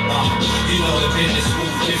 don't it? You know the business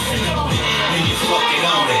move different, don't it? When you fuck it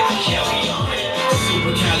on it, carry on it.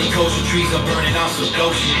 Super Cali coastal trees are burning out some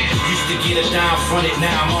dope shit. Used to get a dime fronted,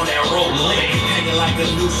 now I'm on that road lit. Hanging like a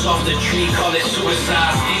noose off the tree, call it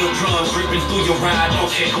suicide. Steel drums ripping through your ride, don't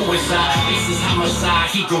care who inside. This is homicide,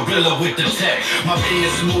 he gorilla with the tech. My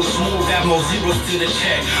business moves smooth, got more zeros to the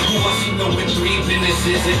check. Who wants to know with 3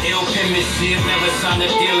 businesses and ill penmanship? Never signed a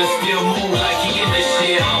deal and still move like he in the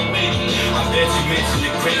shit. Oh baby, I bet you mention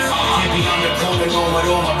the crazy. Can't be on the corner knowing what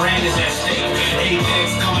all my brand is at stake. Apex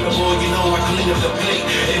Carnival, you know I clean up the plate.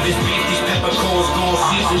 If it's beef, these peppercorns gon'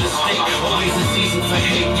 season the steak. Always a season for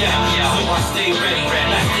hate, yeah. So I stay ready.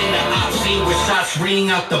 Last in the op scene with shots ring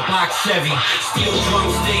out the box Chevy. Steel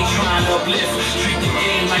drums, stay trying to uplift. Treat the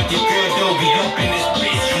game like your girl don't be up in this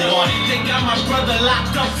bitch. You want it? They got my brother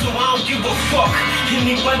locked up, so I don't give a fuck.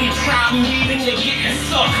 Anybody try me, then they getting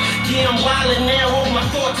sucked. Yeah, I'm wildin' now, all my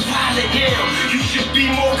thoughts pilot down. You should be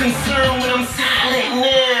more concerned when I'm silent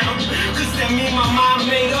now. Cause that mean my mind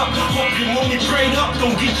made up. Hope you want me prayed up,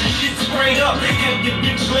 don't get your shit sprayed up. Have your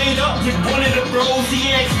bitch laid up with one of the bros.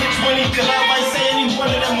 He asked which one he could have. I say any one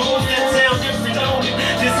of them hoes that sound different, don't it?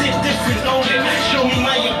 This hit different, don't it? Show me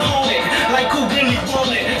my opponent, like who really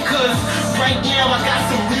want it. Cause right now I got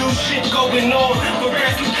some real shit going on. But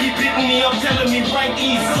rats who keep hitting me up, telling me write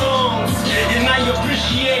these songs. And I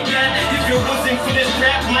appreciate that. If it wasn't for this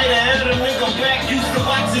rap, might have had a nigga back. Used to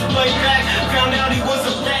watch his play back. Found out he was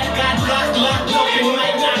a rat. Got locked up and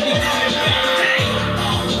might not be coming back.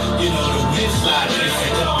 You know the whip slide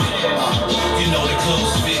different, don't it? You know the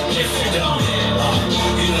clothes fit different, don't it?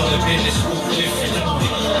 You know the business move different, don't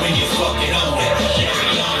it? When you fuck it on it,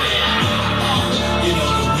 carry on it. You know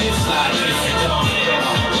the whip slide different, don't it?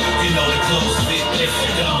 You know the clothes fit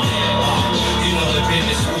different, don't it? You know the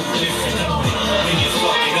business move different, don't it? When you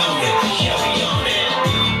fuck it on it, carry on it.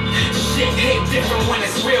 Shit hit different when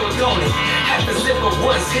it's real, don't it? Half a zip of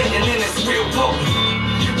one's hitting and it's real potent.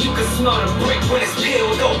 You can smell the brick when it's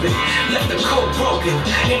peeled open. Left the coat broken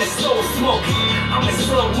and it's so smoking. I'm in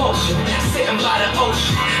slow motion, sitting by the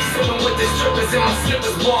ocean. Sipping with the strippers in my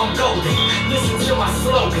slippers, boy, I'm golden. Listen to my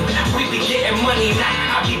slogan, we be getting money, not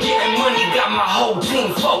I be getting money. Got my whole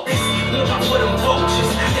team focused. Look out for them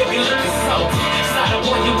vultures, they be looking salty. Slide up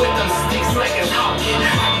on you with them sticks like it's Hawking.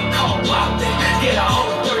 I can call Bobden, get a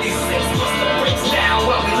whole 36, bust the bricks down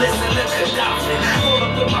while we listen to Gaddafi. Roll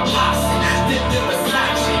up with my posse, dip in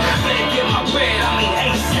Versace. Better get my bread, I mean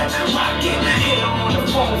ASAP. Rocket, hit him on the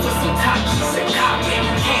phone for some top. She said copy,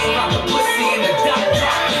 came out the pussy in the dark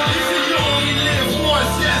drop. You only live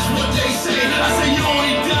once, that's what they say.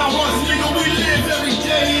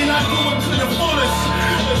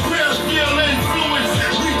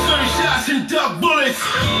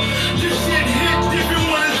 bullets. This shit hit different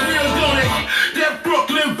when it's real, don't it? That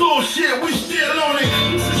Brooklyn bullshit, we still on it.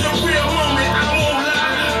 This is a real moment, I won't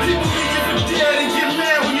lie. People be giving dead and get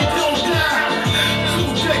mad when you don't die.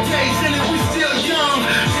 2 decades in it, we still young.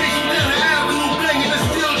 Chasing down the avenue, banging the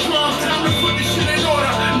steel drums. Time to put this shit in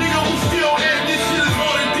order. Nigga, we still at this shit is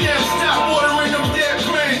more than damn. Stop watering them dead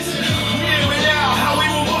brains. We air it out, how we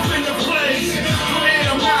move up in the place. From ear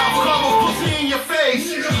to mouth, cover pussy in your face.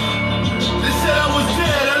 They said I was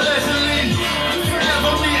dead, allegedly.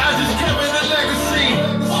 Forever me, I just carry the legacy.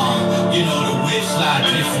 You know the whip slide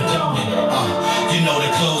different, don't it? You know the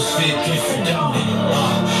clothes fit different, don't it?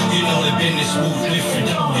 You know the business move different,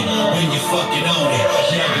 don't it? When you fucking own it,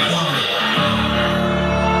 yeah, we own it.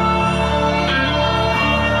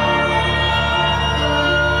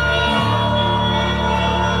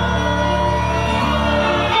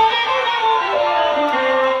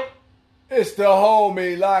 It's the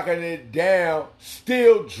homie locking it down.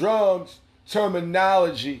 Steel drums,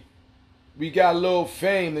 terminology. We got Lil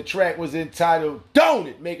Fame. The track was entitled Don't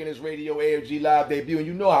It, making his radio AFG live debut. And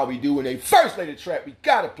you know how we do when they first play the track. We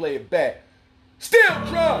gotta play it back. Steel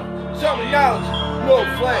drums, terminology, Lil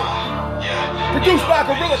Fame. Produced by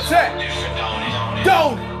Gorilla Tech.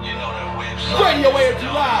 Don't It. Radio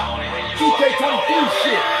AFG live. 2K23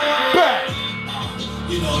 shit. Back.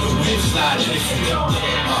 You know the whip slide different, don't it?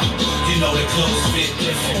 You know the clothes fit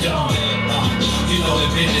different, don't it? You know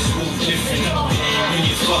the business move different, don't it? When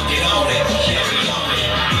you fucking own it, yeah, we own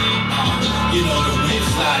it. You know the whip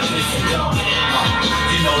slide different, don't it?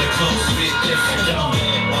 You know the clothes fit different, don't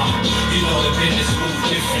it? You know the business move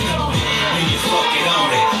different, don't it? When you fucking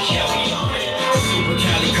own it, yeah, we own it. Super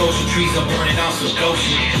Cali coastal trees, I'm burning out some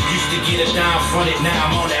Goshen. Used to get it down fronted, now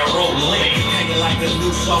I'm on that road lit. Hanging like a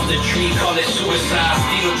noose off the tree, call it suicide.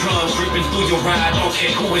 Steel drums dripping through your ride, don't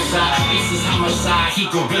care who inside. This is homicide, he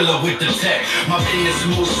gorilla with the tech. My business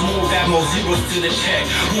moves smooth, add more zeros to the check.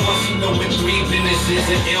 Who wants to know with 3 businesses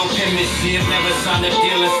and ill penmanship? Never signed a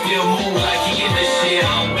deal and still move like he in the shit.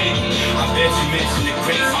 I'm waiting, I bet you mention the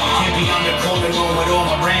crazy. Can't be on the corner room with all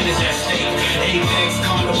my brand is at stake. Apex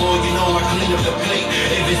Carnival, you know I clean up the plate.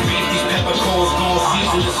 If it's beef, these peppercorns gon'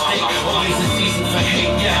 season the steak. Always a season for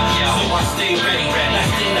hate, yeah. So I stay ready.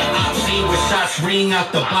 Last in the op scene with shots ring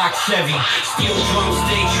out the box Chevy. Steel drums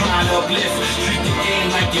stay trying to uplift. Treat the game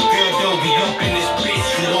like your girl don't be up in this bitch.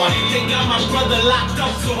 You want it? They got my brother locked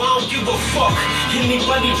up, so I don't give a fuck.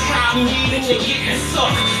 Anybody try me, then they getting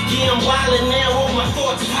sucked. Yeah, I'm wildin' now, all my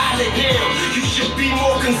thoughts pilot now. You should be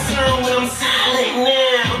more concerned when I'm silent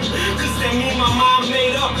now. Cause that mean my mind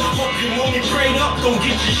made up. Hope you want me prayed up, don't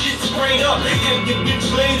get your shit sprayed up. Have your bitch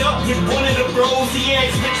laid up with one of the bros. He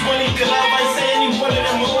asks which one he could have. I say any one of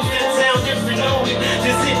them hoes that sound different on it.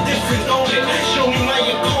 Just hit different on it. Show me my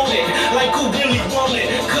opponent, like who really want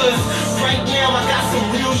it. Cause right now I got some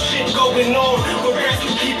real shit going on. But rats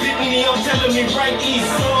who keep hitting me up telling me write these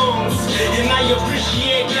songs. And I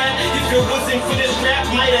appreciate that. If it wasn't for this rap,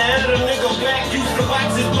 might have had a nigga back. Used to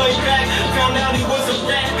watch his play back. Found out he was a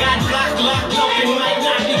rat. Got blocked, locked up, and might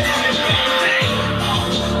not be coming back.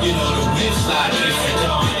 You know the whip slide different,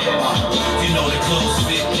 don't it? You know the clothes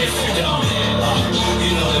fit different, don't it?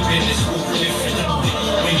 You know the business move different, don't it?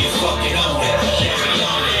 When you fucking own it, yeah, we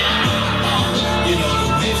own it. You know the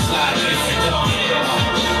whip slide different, don't it?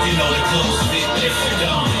 You know the clothes fit different,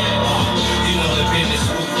 don't it? You know the business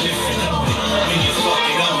move different, don't it? When you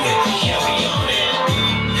fucking own it, yeah, we own it.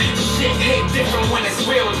 Shit hit different when it's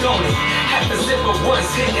real, don't it? Half a zipper once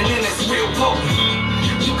hit and then it's real potent.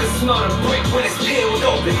 You can smell the brick when it's peeled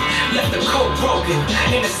open. Left the coat broken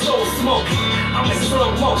and it's so smoking. I'm in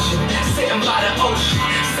slow motion, sitting by the ocean.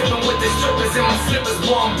 Sipping with the strippers in my slippers,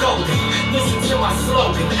 warm golden. Listen to my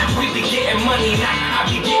slogan, we be getting money, not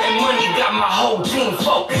I be getting money. Got my whole team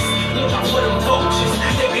focused. Look out for them vultures,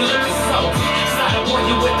 they be looking salty. Slide up on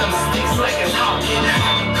you with them sticks like it's hawking. I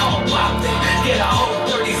can call Bobby, get a whole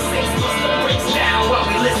 36, bust the bricks down while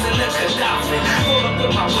we listen to Gaddafi. Roll up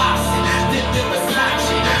with my posse, dip in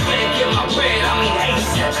Versace. Better get my bread, I mean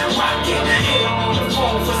ASAP. Rocket, hit him on the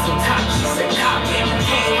phone for some top. She said copy,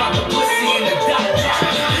 came out the pussy in the dock.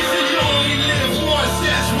 They say you only live once,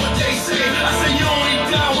 that's what they say. I say you only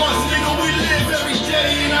die once, nigga, we live every day.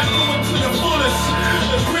 And I do it to the fullest.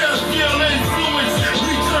 The ground feel influence,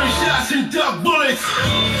 return shots and duck bullets.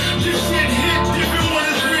 This shit hit different when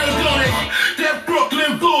it's real, don't it?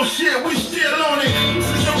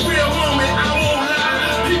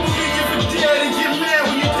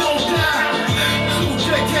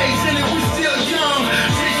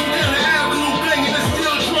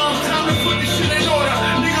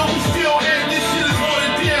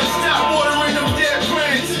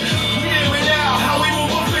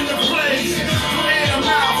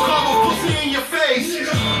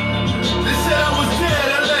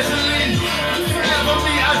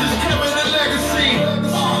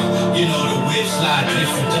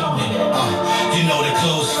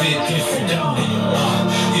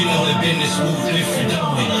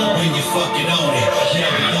 fucking own it.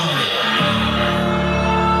 Yeah, we own it.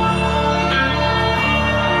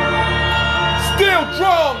 Steel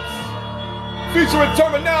drums, featuring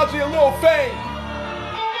terminology and Lil Fame.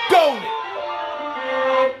 Don't it?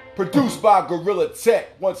 Produced by Gorilla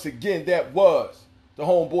Tech. Once again, that was the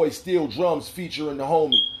homeboy Steel Drums featuring the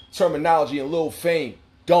homie Terminology and Lil Fame.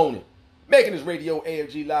 Don't it? Making his radio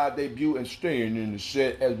AFG live debut and staying in the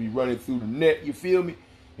set as we run it through the net. You feel me?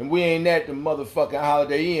 And we ain't at the motherfucking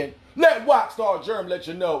Holiday Inn. Let Rockstar Germ let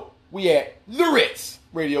you know we at The Ritz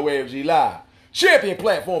Radio AFG Live. Champion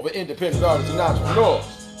platform for independent artists and entrepreneurs.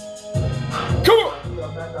 Come on! I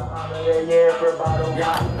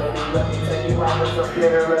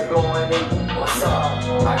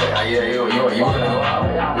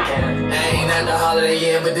ain't at the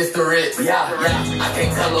Holiday Inn, but this the Ritz. Yeah. I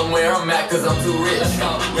can't tell them where I'm at cause I'm too rich.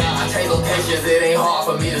 I change locations, it ain't hard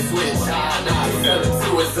for me to switch. It's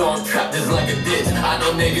 7-2, it's on trap just like a ditch. I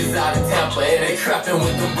know niggas out of Tampa and they trapping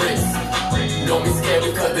with them bricks. Don't be scared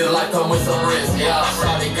because this life come with some risk. Yeah,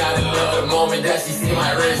 shawty got in love the moment that she see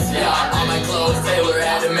my wrist. Yeah, all my clothes tailored,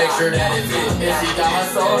 had to make sure that it fit. If she got her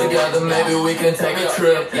soul together, maybe we can take a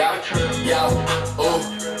trip. Yeah, ooh,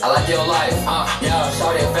 I like your life. Yeah,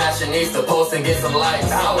 shawty a fashionista, post and get some likes.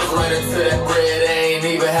 I was running to that bread, they ain't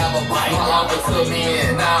even have a bite. My uncle took me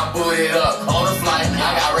in, now I'm booted up on the flight.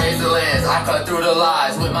 I got razor lens, I cut through the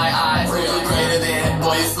lies with my eyes. Real greater than,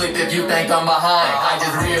 boy you sleep if you think I'm behind. I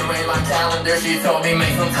just rearranged my calendar, she told me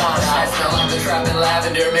make some time. I smell like the trap and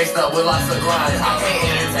lavender mixed up with lots of grind. I can't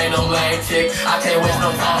entertain no lame chick, I can't waste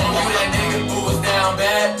no time. You that nigga who was down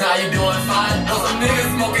bad, now you doing fine. Know some niggas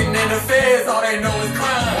smoking in the feds, all they know is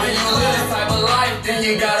crime. When you live this type of life, then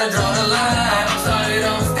you gotta draw the line. I'm sorry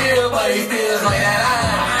don't steal, but he steals like that line.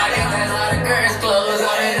 I get that lot of girls clothes,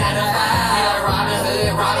 all they 9 to 5. Like Robin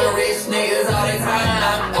Hood, robbing rich niggas all the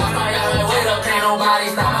time. Once I got my weight up, can't nobody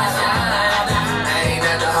stop my shine. I ain't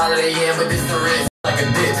at the Holiday Inn, but this the Ritz. Like a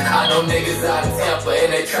ditch, I know niggas out of Tampa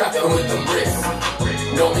and they trapping with them bricks.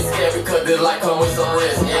 Don't be scared because this life come with some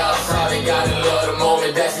risk. Yeah, shawty got in love the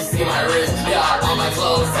moment that she see my wrist. Yeah, all my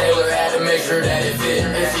clothes tailored, had to make sure that it fit.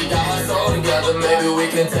 If she got her soul together, maybe we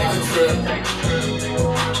can take a trip.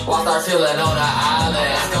 While start chilling on the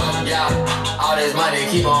island. Yeah, all this money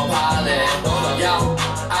keep on piling. Yeah,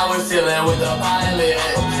 I was chilling with the pilot.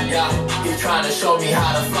 Yeah, he trying to show me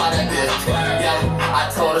how to fly that bitch. Yeah,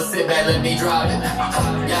 I told her sit back, let me drive it.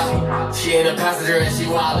 Yeah, she in the passenger and she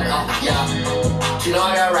wildin'. Yeah, she know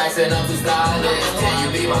I got racks and I'm too stylish. Can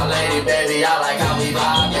you be my lady, baby? I like how we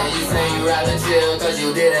vibe. And you say you rather chill cause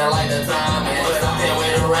you didn't like the timing. But I can't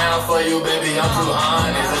wait around for you, baby, I'm too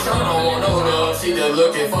honest. And she don't want no love, she just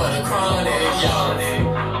looking for the chronic. Yeah,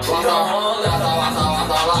 watch our home,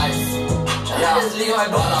 watch our life. Yeah, just leave my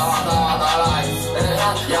butt, watch our life.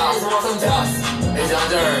 Yeah, just want some dust. It's your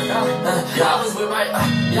turn. Yeah, I was with my,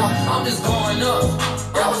 I'm just going up.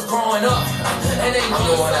 Yeah, I was growing up. And they I'm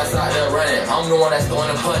the one that's out there running. I'm the one that's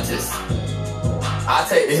throwing the punches. I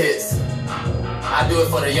take the hits. I do it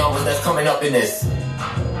for the young ones that's coming up in this.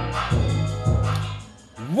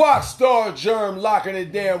 Rockstar Germ locking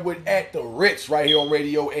it down with At the Ritz right here on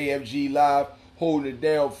Radio AFG Live. Holding it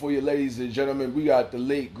down for you, ladies and gentlemen. We got the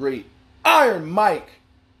late, great Iron Mike,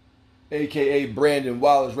 a.k.a. Brandon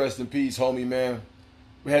Wallace. Rest in peace, homie, man.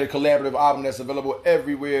 We had a collaborative album that's available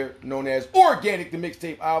everywhere, known as Organic, the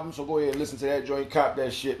mixtape album. So go ahead and listen to that joint. Cop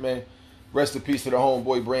that shit, man. Rest in peace to the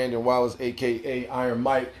homeboy Brandon Wallace, a.k.a. Iron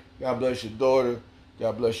Mike. God bless your daughter.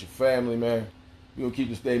 God bless your family, man. We're going to keep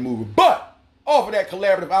this thing moving. But off of that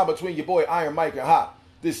collaborative album between your boy Iron Mike and Hop,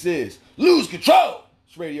 this is Lose Control.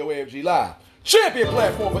 It's Radio AFG Live. Champion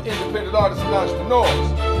platform for independent artists and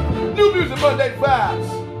entrepreneurs. New Music Monday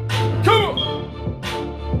vibes. Come on.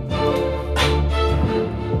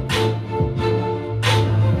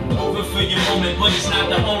 For your moment, but it's not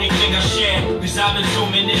the only thing I share. Cause I've been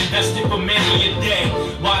zooming and invested for many a day.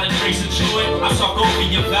 While the drinks are chewing, I talk over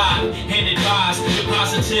your vibe and advise your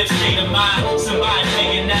positive state of mind. Somebody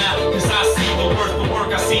hanging out, cause I see the worth of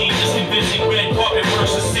work I see. Just convincing red carpet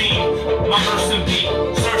works a scene. My verse and beat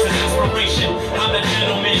serves as inspiration. I'm a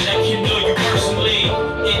gentleman that can know you personally.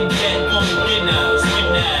 In debt, won't get us,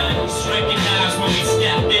 winners. Recognize when we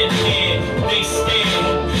step in here. They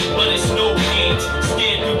stare, but it's no hate.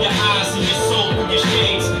 Scared through your eyes and your soul through your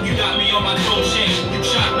shades. You got me on my toe chain. You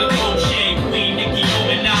chocolate gold chain. Queen Nicki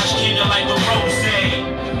Minaj, kinder like a rose.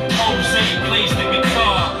 Jose plays the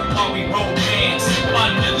guitar while we romance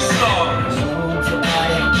under the stars.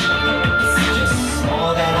 It's just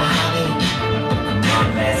all that I have.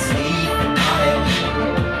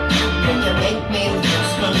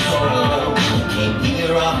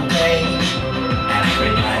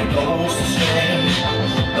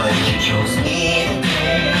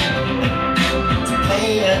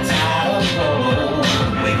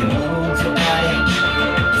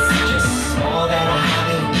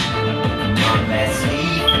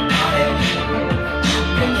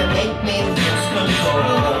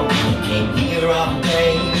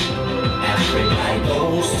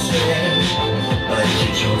 string, but you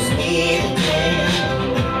chose me today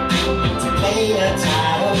to play a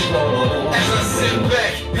title role. As I sit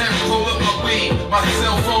back and roll up my weed, my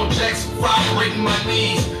cell phone jacks vibrating my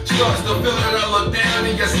knees. Starts to feel it, I look down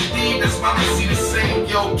and yes indeed, that's mama see the same.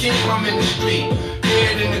 Yo, King, I'm in the street,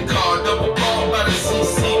 head in the car, double ball by the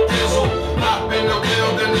CC Pizzle. Hop in the wheel,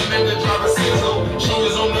 then I'm in the driver's sizzle. She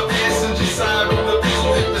was on the passenger side on the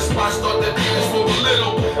pistol, hit the spot, start to dance for a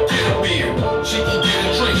little. Get a beer, she can get a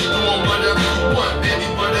drink, doing whatever you want, baby,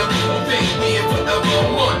 whatever you think, be it forever a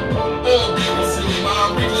month. All beauty, see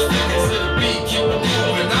my we just flicking to the beat, keep it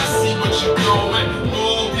moving, I see what you're doing.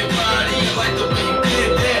 Move your body, I like the way you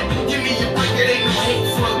did that. Give me your break, it ain't no hate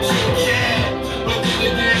for a kitty cat. But then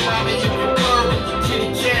again, mommy, you can burn your kitty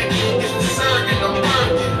cat, it's the surrogate, I'm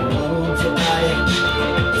working. Move your body,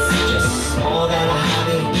 it's just more than a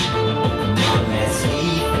hobby. Come on, let's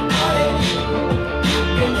leave the party.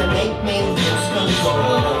 You can make me lose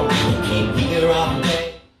control. You came here all day.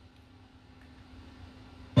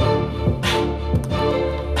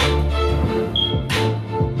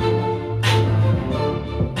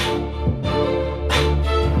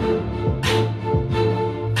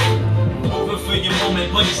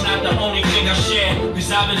 But it's not the only thing I share,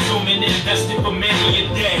 cause I've been zooming and invested for many a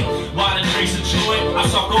day. While the drinks of joy, I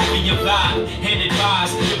talk over your vibe and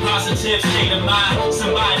advise your positive state of mind.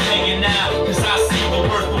 Somebody hanging out, cause I see the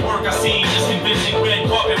worth of work I see. Just convincing red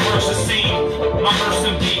carpet versus scene. My verse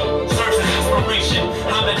in deep, search as inspiration.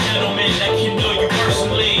 I'm a gentleman that can know you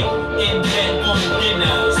personally. In that won't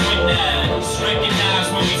recognize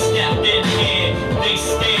when we step in here. They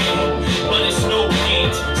stare, but it's no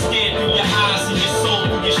hate. Stare through your eyes and your soul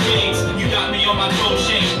through your shades. You got me on my toe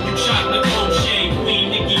shade, you chocolate cold shade. Queen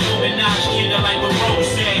Nicki Minaj, kid, I like a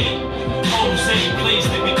rose. Jose plays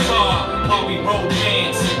the guitar while we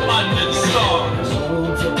romance under the stars.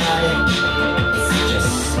 Move your body, it's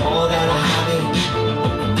just more than a hobby.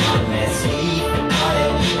 Come on, let's leave the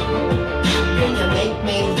party. You can make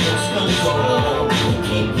me lose control. You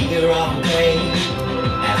came here all day.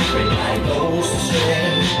 Every night goes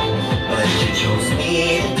astray, but you chose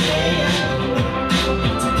me today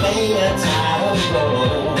to play a title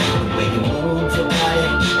role. When you move your body,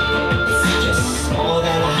 it's just more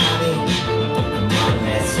than a hobby. Come on,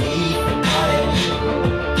 let's leave the party.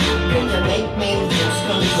 You can make me lose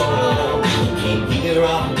control. You came here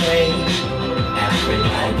all day. Every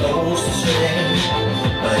night goes astray,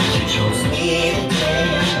 but you chose me today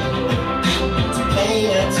to play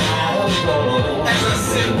a title role. As I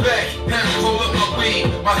sit back and roll up my weed,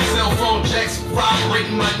 my cell phone jacks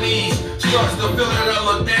vibrating my knees. Starts to feel it, I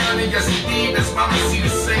look down and yes indeed, that's mama see the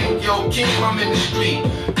same. Yo, King, I'm in the street,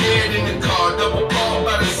 head in the car, double ball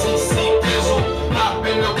by the CC Pizzle. Hop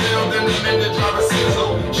in the wheel, then I'm in the driver's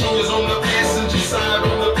sizzle. She was on the passenger side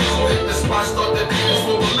on the pistol, hit the spot, start to dance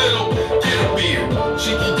for a little. Get a beer,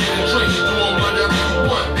 she can get a drink, doing whatever you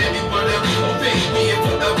want, baby, whatever you think, be it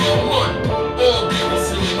forever a month. All beauty,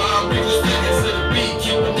 see my we just flicking to the beat,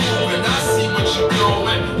 keep it moving, I see what you're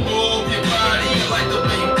doing. Move your body, I like the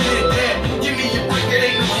way you did that. Give me your break, it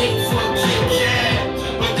ain't no hate for a kitty cat.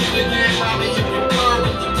 But then again, mommy, you can burn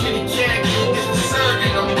your kitty cat, it's the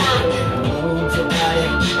surrogate, I'm working. Move your body,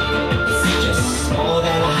 it's just more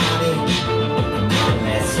than a hobby. Come on,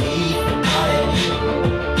 let's leave the party.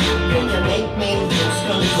 You can make me lose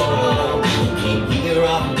control. You came here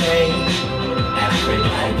all day. Every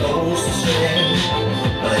night goes astray,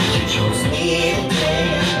 but you chose me today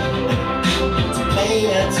to play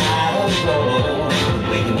a title role.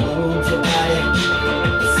 When you move your body,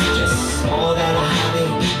 it's just more than a hobby.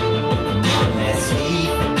 Come on, let's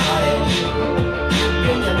leave the party.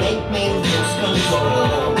 You can make me lose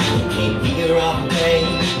control. You came here all day.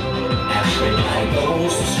 Every night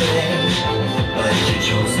goes astray, but you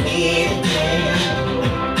chose me today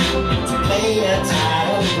to play a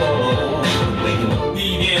title role. When you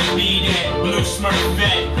Be that, blue smurf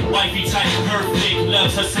vet, wifey type perfect,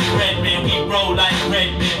 loves her some red man. We roll like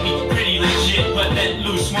red men, we pretty legit, but let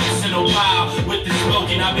loose once in a while. With the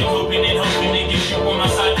smoking, I've been hoping and hoping to get you on my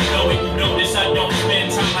side to know it. You notice I don't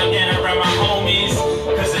spend time like that around my homies,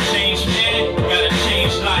 cause a changed man, gotta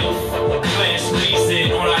change life. Glass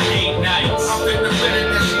reason on our date nights. I'm in the minute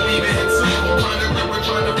that she leaving it too. I'm trying to grip her,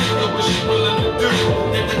 trying to figure what she willing to do.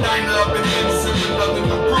 Hit the diner up and then sipping nothing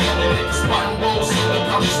to brew. And hit the spot and roll something,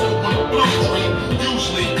 I'm smoking a blue dream.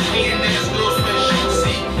 Usually, me and ass girls spend shoot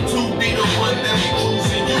see. Two be the one that we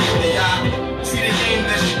cruising. Usually I see the game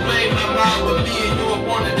that she played my mind, but me and you up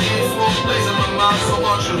on the dance floor blazing my mind. So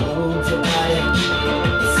much you move your body,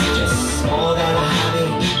 it's just more than a hobby.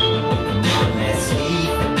 Come on, let's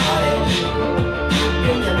leave the party.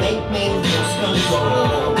 You can make me lose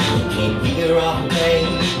control. You came here all day.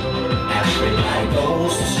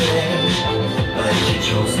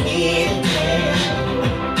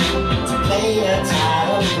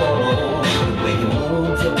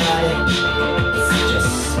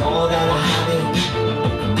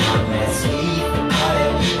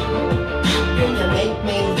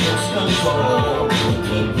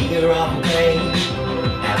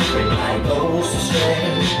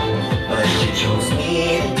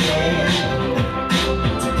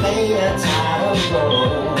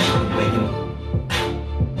 control.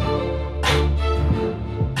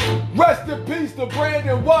 Rest in peace to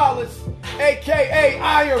Brandon Wallace, aka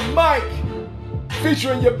Iron Mike,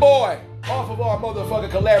 featuring your boy off of our motherfucking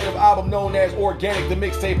collaborative album known as Organic, the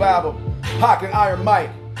mixtape album. Pac and Iron Mike.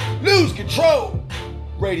 Lose control.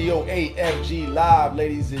 Radio AFG live,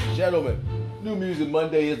 ladies and gentlemen. New Music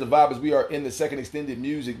Monday is the vibe as we are in the second extended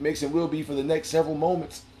music mix and will be for the next several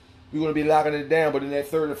moments. We're going to be locking it down, but in that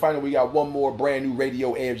third and final, we got one more brand new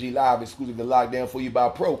Radio AFG live exclusive to lock down for you by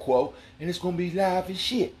ProQuo, and it's going to be live as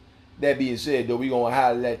shit. That being said, though, we're going to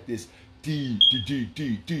highlight this D,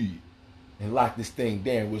 and lock this thing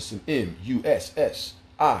down with some MUSSICCC.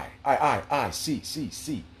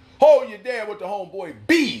 Hold you down with the homeboy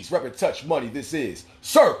B's, repping Touch Money. This is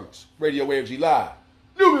Circles, Radio AFG Live.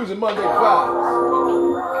 New Music Monday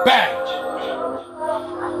vibes. Badge.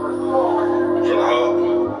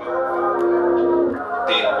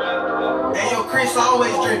 Hey, yo, Chris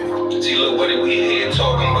always dripping. See, look, what we here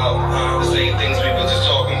talking about? The same things we was just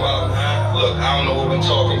talking about. Look, I don't know what we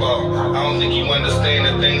talking about. I don't think you understand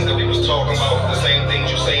the things that we was talking about. The same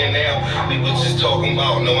things you saying now, we was just talking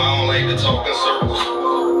about. No, I don't like to talk in circles.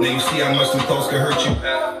 Now you see how much some thoughts can hurt you.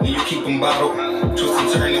 And you keep them bottled. Twist and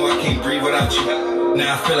turn, no, I can't breathe without you.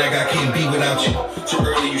 Now I feel like I can't be without you. Too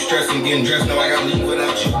early, you stressing, getting dressed, no, I gotta leave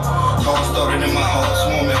without you. Call started in my house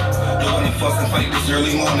moment. Don't wanna fuss and fight this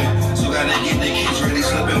early morning. So gotta get the kids ready,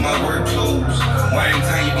 slip in my work clothes. Why every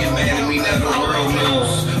time you get mad at me, now the world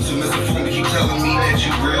knows. So Mr. Phone keep telling me that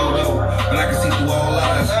you real though. But I can see through all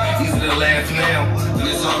lies. Easy to laugh now, but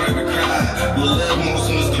it's harder to cry. We'll live more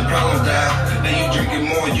soon as the problems die. Now you drinking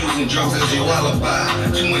more, using drugs as your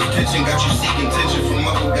alibi. Too much tension got you seeking attention from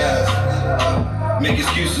other guys. Make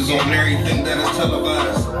excuses on everything that is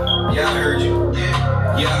televised. Yeah, I heard you.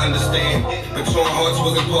 Yeah, I understand. But your hearts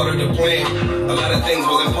wasn't part of the plan. A lot of things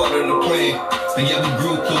wasn't part of the plan. And yeah, we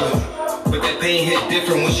grew through it. But that pain hit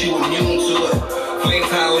different once you immune to it. Flames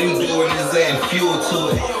how you doing is adding fuel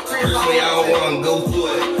to it. Personally, I don't wanna go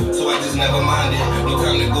through it. So I just never mind it. No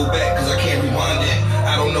time to go back, cause I can't rewind it.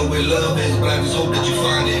 I don't know where love is, but I just hope that you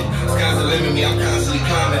find it. Sky's the limit, me, I'm constantly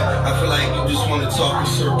climbing. I feel like you just wanna talk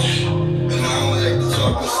in circles. And I don't like to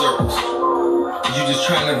talk in circles. You just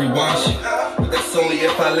trying to rewind shit. But that's only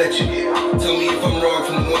if I let you. Tell me if I'm wrong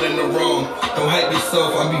from the one in the wrong. Don't hype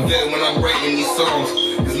yourself, I'll be there when I'm writing these songs.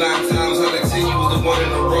 Cause 9 times out of 10 you was the one in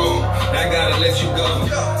the wrong. I gotta let you go,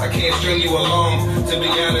 I can't string you along. To be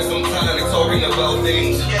honest, I'm tired of talking about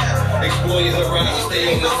things. Explore your horizon, stay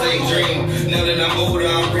on the same dream. Now that I'm older,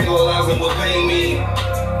 I'm realizing what pain means.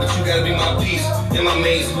 But you gotta be my peace and my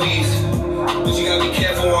main squeeze. But you gotta be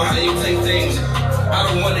careful on how you take things. I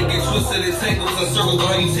don't want to get twisted in tangles and circles on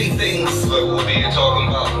how you see things. Look, we'll be here talking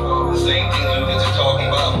about the same things we were just talking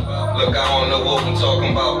about. Look, I don't know what we're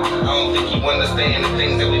talking about. I don't think you understand the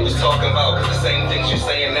things that we was talking about. Cause the same things you're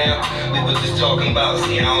saying now, we were just talking about.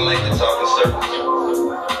 See, I don't like to talk in circles.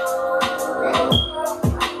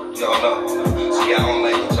 No. See, I don't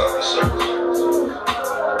like to talk in circles.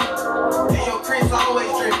 Hey, yo, Chris always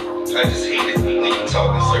dripping. I just hate it when you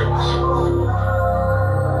talk in circles.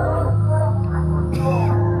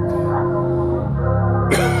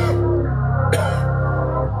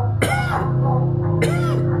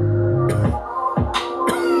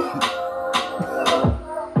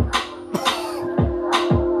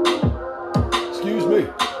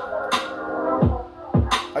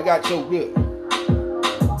 Got so good.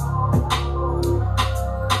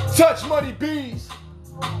 Touch Money Bees.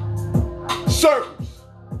 Circles.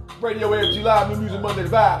 Radio AFG Live, New Music Monday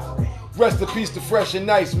vibes. Rest in peace to Fresh and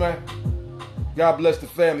Nice, man. God bless the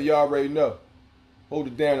family, you already know. Hold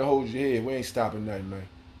it down and hold your head. We ain't stopping nothing, man.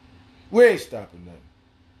 We ain't stopping nothing.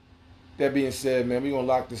 That being said, man, we gonna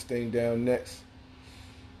lock this thing down next.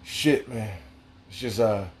 Shit, man. It's just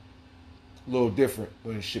a little different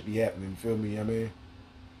when shit be happening, you feel me? I mean,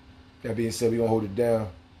 that being said, we gonna hold it down.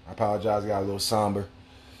 I apologize, got a little somber.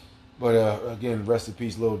 But again, rest in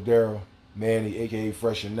peace, little Daryl, Manny, aka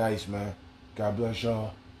Fresh and Nice, man. God bless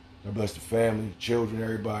y'all. God bless the family, children,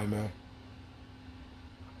 everybody, man.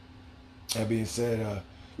 That being said,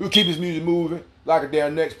 we'll keep this music moving. Lock it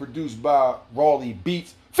down next, produced by Raleigh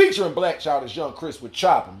Beats, featuring Black Childish Young Chris with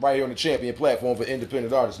Choppin', right here on the Champion platform for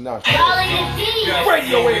independent artists. Now, Radio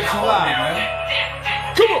AFG Live,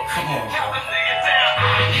 man. Come on.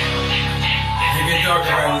 It get dark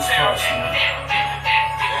around this parts, man.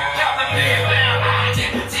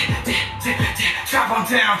 Chop them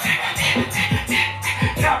down.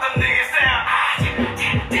 Chop them niggas down.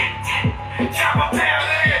 Chop them down,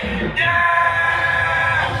 nigga.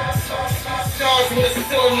 Yeah. Stars with the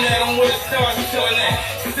silver net. I'm with the stars until that.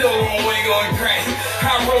 Still on way going crazy.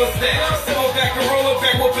 How roll is that? Still back around.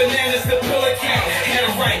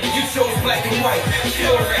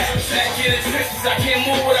 in the trenches, I can't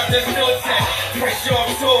move without that still attack. Pressure off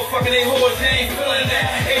toe, fucking they hoes, they ain't feeling that.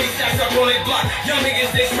 80 shots up on they block, young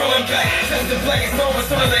niggas, they drilling back. Since the black is over,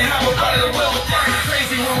 soon as they hop up out of the wheel.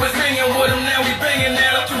 Crazy, we was hanging with them, now we banging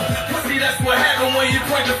at them. Pussy, that's what happened when you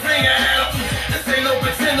point the finger at them. This ain't no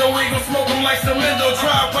pretender, we gon' smoke them like cemento.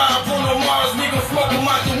 Drive by Bruno Mars, we gon' smoke them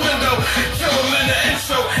out the window. Kill them in the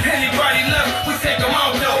intro, anybody left, we take them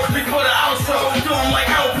out though. Before the outro, do them like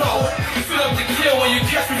outlaw. Shoot up the kill, when you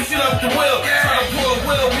catch me, shoot up the wheel. Try to pull a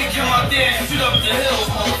wheel, we come out there and shoot up the hills,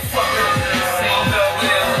 motherfucker.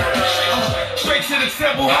 Straight to the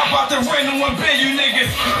temple, how about the random one bend you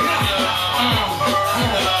niggas?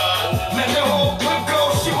 Let the whole clip go,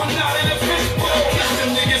 she was not in the fishbowl. Catch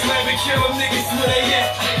them niggas, let me kill them niggas where they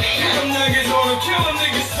at. Kill them niggas on them, kill them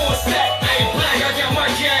niggas for a stack. Hey, black, I got my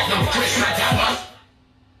cat. No, Chris, I got my.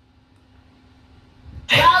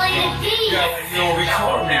 Raleigh the D. Yeah, you don't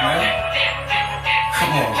record me, man.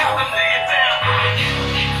 Come on, bro.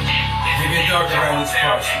 It get dark around this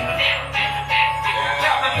part,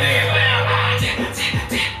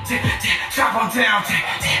 chop them down.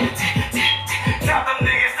 Chop them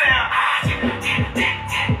niggas down.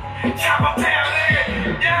 Chop them down,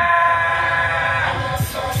 nigga. Yeah.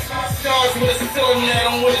 Stars with a cylinder net,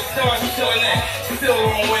 I'm with the stars chilling at. Still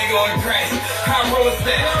on way going crazy. High roller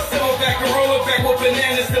stack. Silverback and roller back with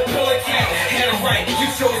bananas, the pillar cat. Had it right, you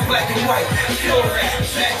chose black and white. Killer rat.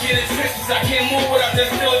 Back in the trenches, I can't move without that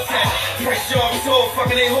still attack. Pressure off toe,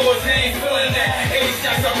 fucking they hoes, they ain't feeling that. 80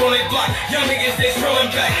 shots up on they block, young niggas, they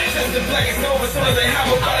drilling back. Since the black is over, soon as they hop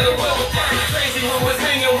up out of the wheel. Crazy, we was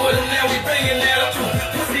hanging with them, now we banging at them.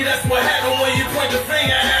 Pussy, that's what happened when you point the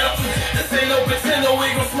finger at them. This ain't no pretender, we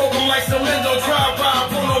gon' smoke them like cemento. Drive by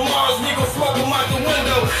Bruno Mars, we gon' smoke them out the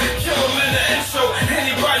window. Kill them in the intro,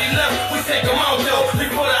 anybody left, we take them out though.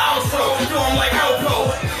 Before the outro, do them like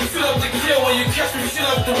outlaw. Shoot up the kill, when you catch me, shoot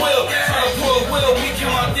up the wheel. Try to pull a wheel, we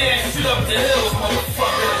come out there and shoot up the hills,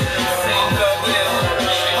 motherfucker.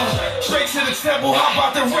 Straight to the temple, how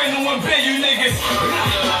about the random one bend you niggas?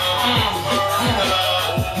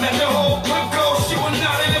 Let the whole clip go, she was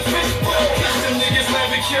not in the fishbowl. Catch them niggas,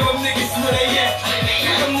 let me kill them niggas where they at.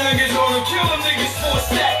 Kill them niggas on them, kill them niggas for a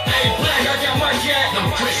stack. Hey, black, I got my cat.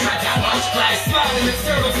 No, Chris, I got my splash. Sliding the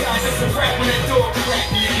turtle guys, it's a rap when that door crack.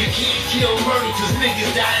 Nigga can't kill murder cause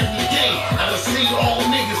niggas die every day. I done seen all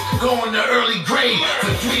niggas going to early grave.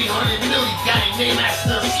 For 300 million, got a name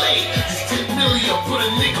after a slave. This 10 million put a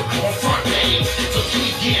nigga on front page. So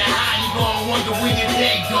keep getting high, you gon' wonder when your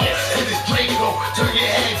day go. And this Draco, turn your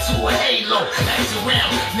head to a halo. Ask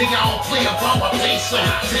around, nigga, I don't play about my peso.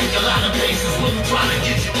 Take a lot of bases when you tryna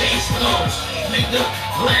get your base closed. Nigga,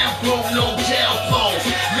 Lambo, no jail clothes.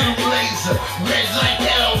 Little laser, red like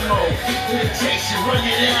Elmo. Irritation, run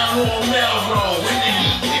you down on Melrose. When the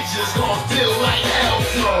heat hits you, it's gon' feel like hell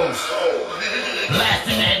throws.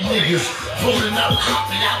 Laughing at niggas, pulling up,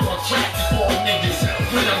 hopping out on traffic for niggas.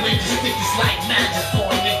 When I wave the stickers like magic for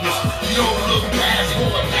niggas. You don't look past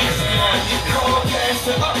for a passing on niggas. Call a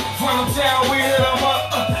pastor up, run them down, we hit them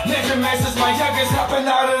up. Ninja Masters, my youngest hopping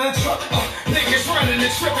out of the truck. Niggas running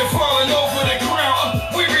and tripping, falling over the ground.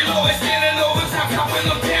 We reloading, standing over top, chopping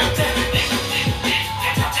them down.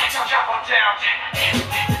 Chop them down.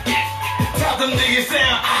 Chop them niggas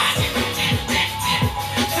down.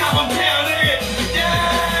 Chop them down, nigga.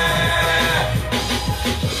 Yeah.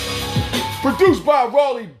 Produced by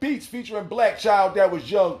Raleigh Beats featuring Black Child, that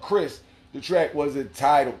was Young Chris. The track was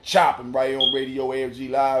entitled Chopping right on Radio AFG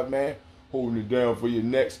Live, man. Holding it down for you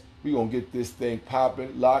next. We gonna get this thing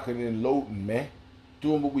popping, locking and loading, man.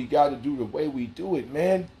 Doing what we gotta do the way we do it,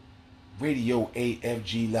 man. Radio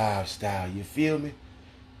AFG Live style, you feel me?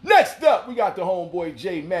 Next up, we got the homeboy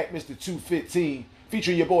J Mac, Mr. 215,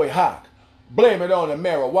 featuring your boy Hawk. Blame it on the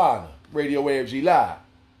marijuana. Radio AFG Live.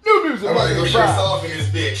 New music. I'm about to go shut off in this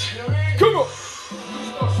bitch. Come on.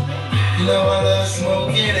 You know I love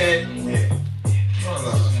smoking it. I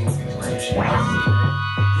love smoking it.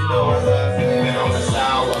 You know I love blame it on the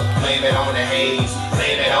sour, blame it on the haze,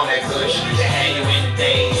 blame it on that kush to hang you in the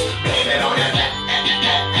days, blame it on that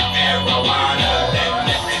marijuana,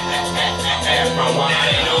 marijuana.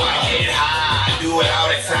 They know I get high, I do it all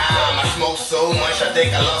the time. I smoke so much I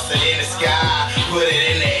think I lost it in the sky. Put it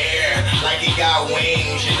in the air like it got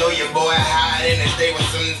wings. You know your boy hiding and stay with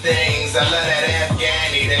some things. I love that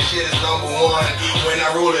Afghani, that shit is #1. When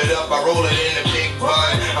I roll it up, I roll it in the big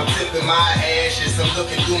bun. I'm tipping my ashes, I'm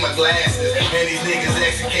looking through my glasses. And these niggas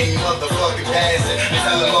asking, can you motherfucking pass it?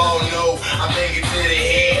 Tell them all no, I'm banging to the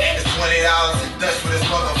head. It's $20 in Dutch for this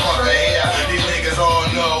motherfucker here. These niggas all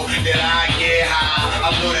know that I get high.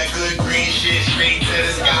 I blow that good green shit straight to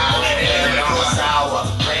the sky. And blame it on the sour,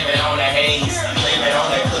 blame it on the haze, blame it on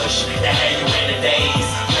that kush, that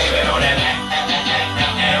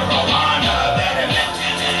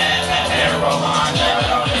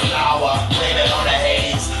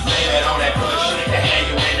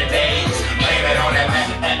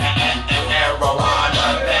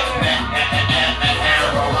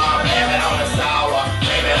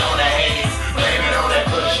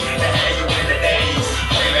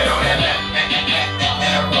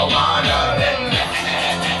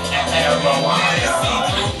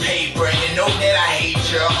See-through paper, you know that I hate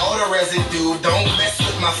you. All the residue, don't mess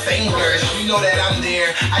with my fingers. You know that I'm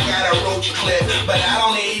there. I got a roach clip, but I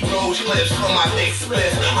don't need roach clips for my big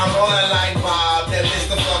split. I'm rolling like Bob, that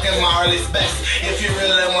Mr. fucking Marley's best. If you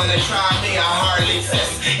really wanna try me, I hardly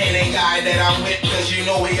test any guy that I'm with, cause you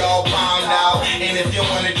know we all bombed out. And if you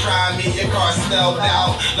wanna try me, your car's spelled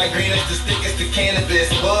out like green is the stickers to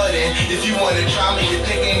cannabis bud. And if you wanna try me, you're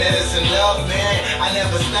thinking that it's enough, man. I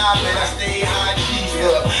never stop and I stay high cheese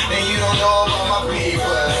up. And you don't know about my people.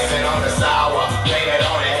 Blame it on the sour, blame it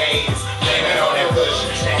on the haze, blame it on that push,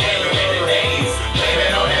 and hang you in the days, blame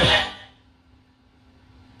it on that.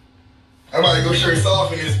 I'm about to go shirts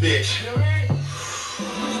off in this bitch.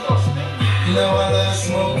 You know I love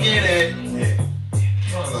smoking it. You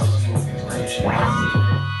know I love smoking it.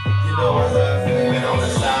 You know I love blame it on the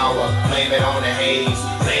sour, blame it on the haze,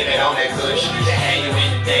 blame it on that kush, to hang you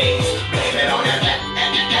in the days, blame it on that marijuana.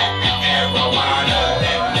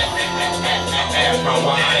 You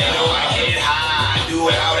know I get high, do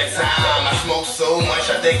it all the time. I smoke so much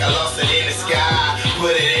I think I lost it in the sky.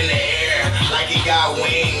 Put it in the air like it got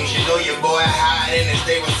wings. You know your boy hide in and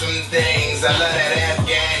stay with some things. I love that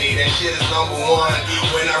Afghani, that shit is number one.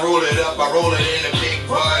 When I roll it up, I roll it in a big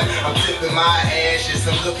bud. I'm tipping my ashes,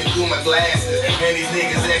 I'm looking through my glasses. Man, these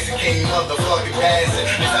niggas asking, can you motherfucking pass it?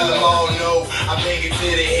 Tell them all no, I bang it to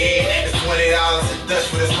the head. It's $20 a Dutch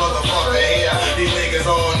for this motherfucker here. These niggas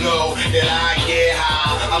all know that I get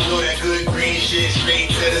high. I blow that good green shit straight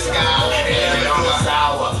to the sky. And blame it on the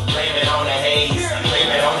sour, blame it on the haze, blame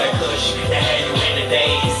it on that kush, that had you in the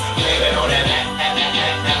days. Blame it on that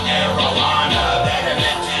marijuana,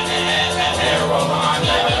 marijuana.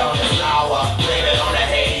 Blame it on the sour, blame it on the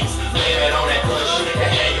haze, blame it on that kush, that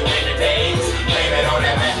had you in the days. Blame it on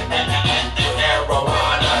that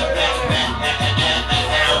marijuana,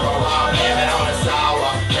 marijuana. Blame it on the sour,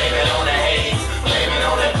 blame it on the haze, blame it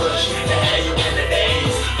on that kush, that had you in the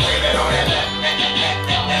days. Blame it on that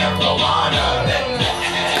marijuana,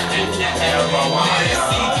 marijuana.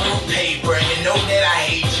 See-through paper, you know that I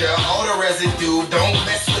hate you. All the residue, don't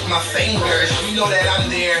mess with my fingers. You know that I'm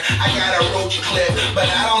there. I got a roach clip, but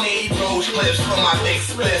I don't need roach clips for my big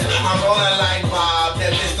split. I'm rolling like Bob,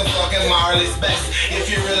 that Mr. fucking Marley's best. If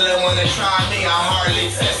you really wanna try me, I hardly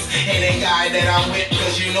test any guy that I'm with,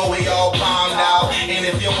 cause you know we all bombed out. And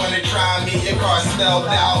if you wanna try me, your car's spelled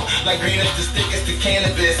out like green is the stickers to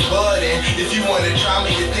cannabis bud. And if you wanna try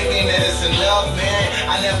me, you're thinking that it's enough, man.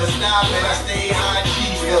 I never stop and I stay high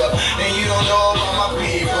cheese up. And you don't know about my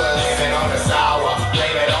people. Blame it on the sour,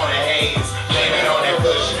 blame it on the haze, blame it on that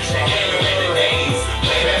push, that hang you in the days.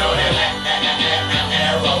 Blame it on that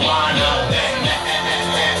marijuana,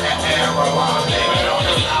 marijuana. Blame it on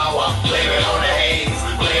the sour, blame it on the haze,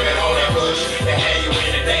 blame it on that push, that hang you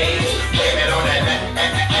in the days. Blame it on that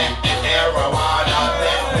marijuana,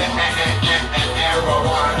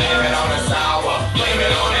 marijuana. Blame it on the sour, blame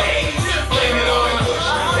it on the haze, blame it on that push,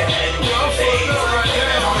 that hang you in the days. Blame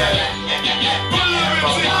it on that marijuana.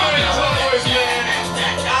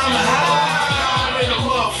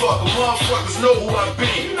 Motherfuckers know who I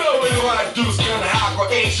be. Know who I do, gonna hawk or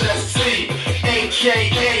HSC, AKA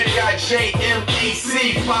got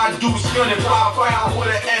JMEC. Five deuce gunning 5 with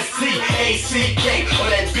an SC, ACK or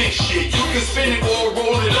that big shit. You can spin it or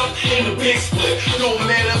roll it up in the big split. Don't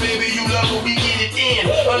matter, baby, you love when we get it in.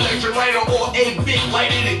 Electric lighter or a big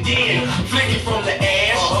light it again. Flick it from the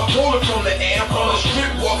ash, roll it from the air, on the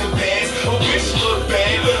strip walking past. A bitch look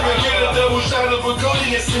bad. I get a double shot of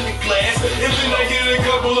Bacardi and in the glass. And then I get a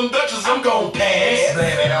couple of Dutches, I'm gon' pass.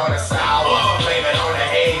 Blame it on the sour, blame it on the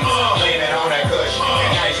haze, blame it on that kush,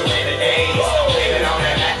 and night you in the days. Blame it on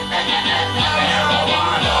that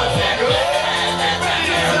marijuana, marijuana.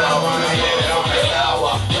 Blame it on the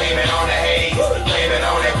sour, blame it on the haze, blame it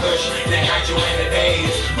on that kush, and night you in the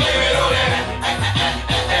days. Blame it on that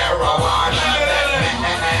marijuana,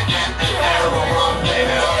 marijuana. Blame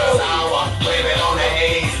it on the sour, blame it on the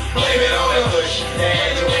haze, blame it on the kush, and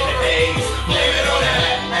night you in the days. Blame it on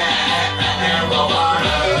that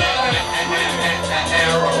marijuana,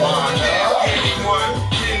 marijuana. Anyone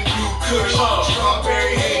can do kush,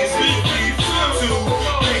 strawberry haze, beef too.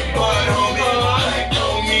 Big bud, homie, like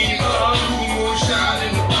don't mean blue moonshine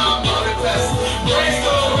in the palm of the best.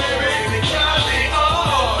 Brainstorm, baby, the Cali,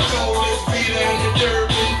 coldest beat in the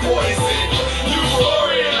Durban poison.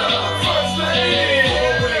 Euphoria, first lady,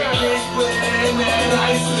 and that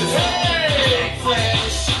ISIS. Hey,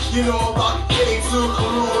 flash, you know about the K2,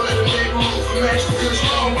 Peru, and the neighborhood for Magic Kush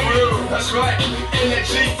on Peru. That's right, in that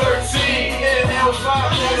G13, and L5,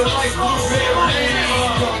 like blueberry.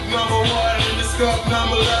 Skunk #1 and the skunk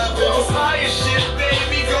 #11. It's higher shit,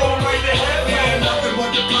 baby, going right to heaven. Nothing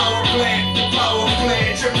but the power plant.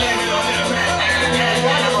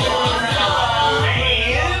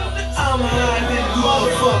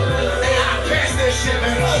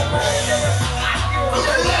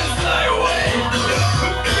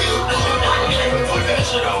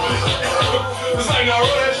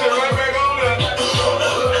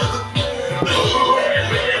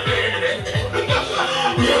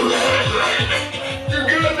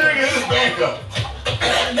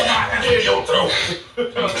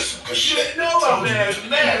 Shit, no, I'm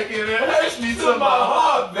asthmatic and it hurts me to my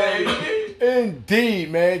heart, baby.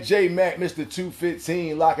 Indeed, man. J Mac, Mr.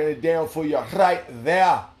 215, locking it down for you right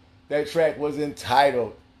there. That track was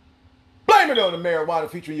entitled Blame It on the Marijuana,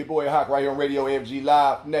 featuring your boy Hawk right here on Radio AFG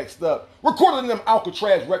Live. Next up, recorded in them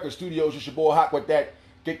Alcatraz Record Studios. It's your boy Hawk with that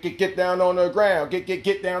get down on the ground,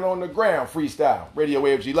 get down on the ground freestyle. Radio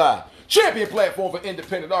AFG Live, champion platform for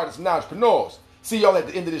independent artists and entrepreneurs. See y'all at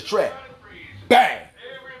the end of this track. Bang!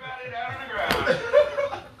 Everybody down on the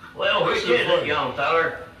ground. Well, which is it, young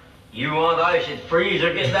feller? You want ice, it freeze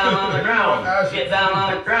or get down on the ground. Get down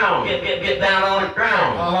on the ground. Get down on the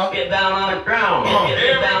ground. Get down on the ground. Get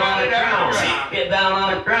down on the ground. Get down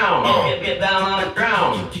on the ground. Get down on the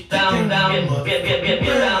ground. Down, down, get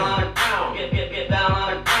down on the ground. Get down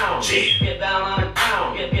on the ground. Get down on the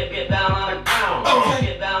ground. Get down on the ground.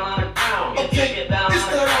 Get down on the ground. Get down on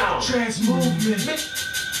the ground. Trans movement.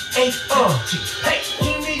 Hey,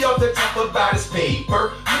 keep me off the top about his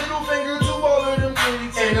paper. Middle finger to all of them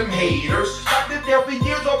critics and them haters. Locked it down for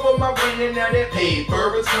years off of my brain and now that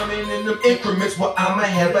paper is coming in them increments. Well, I'ma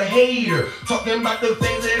have a hater talking about the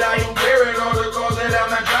things that I am wearing, all the cars that I'm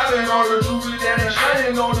not driving, all the jewelry that I'm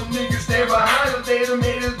shining, all them niggas stand behind them. They them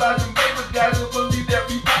haters by them papers, guys will believe that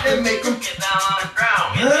we can make them get down on the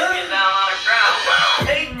ground. Get down on the ground.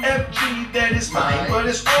 AFG, that is mine, but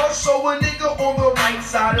it's also a nigga on the right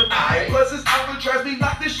side of I. Plus it's Alcatraz, we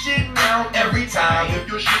lock this shit down every time. If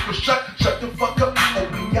your shit was shut the fuck up,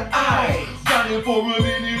 open your eyes. Signing for a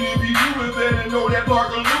minute, if you do it, better know that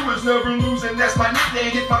Parker Lewis never losing. That's my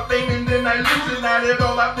nickname, hit my fame and then I lose it. Not at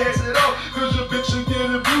all, I pass it off, cause your bitch should get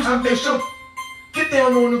abused. I make sure get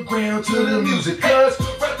down on the ground to the music, cuz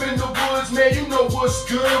rapping the woods, man, you know what's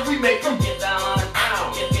good. We make them get down on the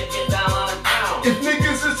ground. Get down on the ground. If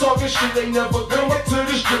niggas is talking shit, they never come up to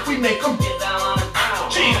the strip. We make them get down on the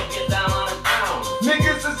ground. Get down on the ground.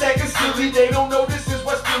 Niggas is acting silly, they don't know this is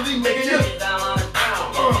what's really making you get down on the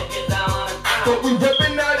ground. Get down on the ground. But we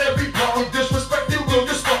ripping out every part. We disrespect it, we'll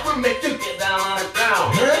just fuck with making get down on the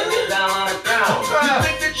ground. Get down on the ground. You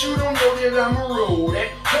think that you don't know that I'm a road that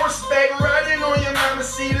horseback riding on your mama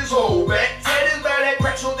seat is whole back. Tatted by that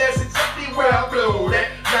crack, so that's exactly where I blow that.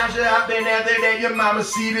 Naja, I've been after that, your mama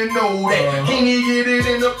see to know that. King you get it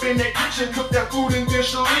in up in that kitchen, cook that food and then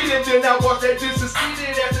she'll eat it. Then I watch that dish and eat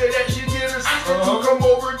it. After that, she get her sister to come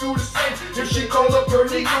over and do the same. If she call up her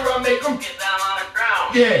nigga, I make them get down on the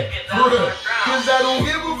ground. Yeah, get down on the ground. Cause I don't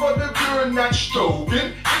give a fuck if you're not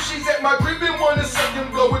stroking. If she's at my crib and want a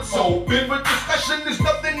second blow, it's open. But discussion is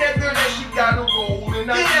nothing after that, she gotta roll. And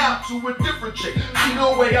I get out to a different chick, you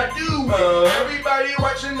know way I do it. Everybody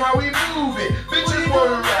watching how we move it. Bitches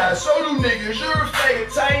wanna ride, so do niggas. You're a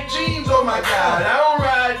faggot, tight jeans, oh my god. I don't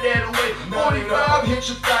ride that way. 45 hit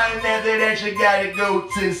your thigh, and after that you gotta go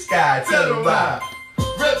to the sky. Tell them why.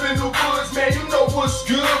 Reppin' the woods, man, you know what's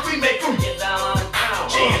good. We make them get down on the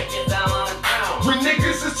ground. Get down on the ground. When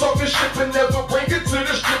niggas is talking shit but never bring it to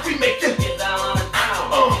the strip, we make them get down on the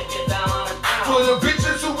ground. Get down on the ground. For the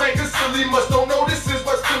bitches who make us silly must don't know this is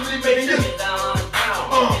what's really making you get down on the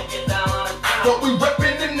ground. Get down on the ground. But we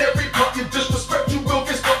reppin' in every part. You disrespect, you will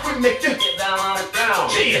get stuck. We make you get down on the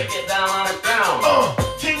ground. Get down on the ground.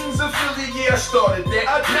 Kings of Philly, yeah, I started that.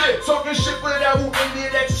 I did talking shit, but I won't end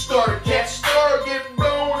it at you started. Cat star get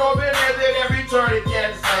blown off and after that retarded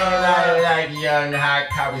cat saying I like young Hawk,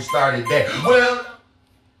 how we started that. Well,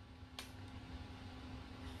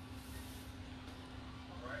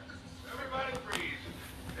 Everybody freeze.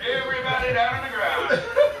 Everybody down on the ground.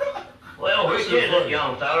 Well, which is it,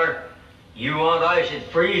 young feller? You want ice, it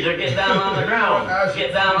freeze or get down on the ground.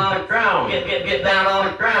 Get down on the ground. Get down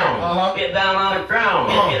on the ground. Get down on the ground.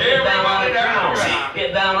 Get down on the ground.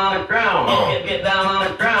 Get down on the ground. Get down on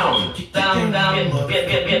the ground. Down, down, get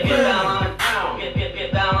down on the ground.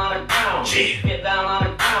 Get down on the ground. Get down on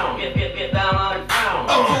the ground. Get down on the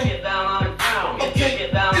ground. Get down on the ground.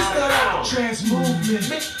 Get down on the ground. Trans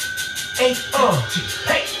movement.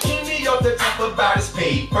 Hey, keep me off the top about his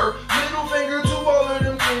paper. Middle finger to all of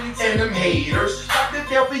them critics and them haters. Locked it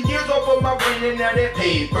down for years off of my brain and now that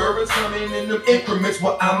paper is coming in them increments.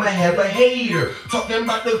 Well, I'ma have a hater talking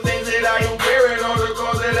about the things that I am wearing, all the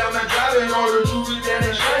cars that I'm not driving, all the jewelry that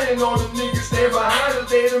I'm shining, all them niggas stand behind us.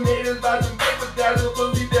 They them haters by them papers, guys will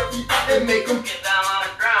believe that we can make them get down on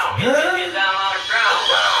the ground. Get down on the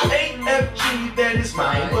ground. AFG, that is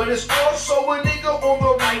mine, but it's also a nigga on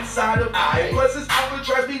the right side of I. Plus it's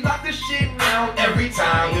Alcatraz, we lock this shit down every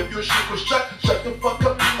time. If your shit was shut the fuck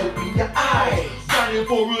up, open your eyes. Signing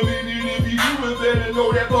for a minute, if you do it, better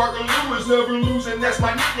know that Parker Lewis never losing. That's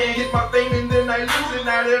my nickname, hit my fame and then I lose it.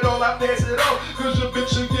 Not at all, I pass it off, cause your bitch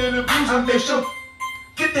should get abused. I make sure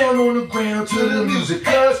get get down on the ground to the music.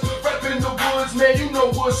 Cause rapping the woods, man, you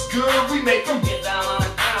know what's good. We make them Get down on the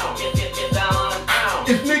ground, get down on the ground.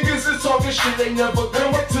 If niggas is talking shit, they never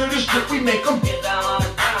come up to the strip. We make them Get down on the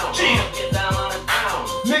ground, get down on the ground.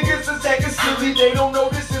 Niggas is acting silly, they don't know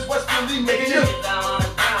this is what's really making you. Get down on the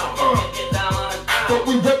ground, get down on the ground. But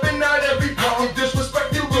we ripping out every part. We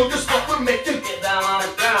disrespect you, real just what we make you. Get down on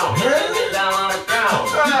the ground, get down on the ground.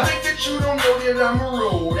 You think that you don't know that I'm a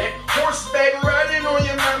roll. That horseback riding on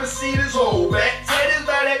your mama seat is old back. Tatted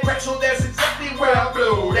by that crack, so that's exactly where I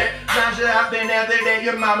blow that. Naja, I've been after that,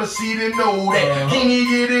 your mama see and know that. Can you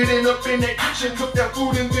get it in up in that kitchen, cook that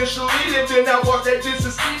food and then she'll eat it. Then I walk that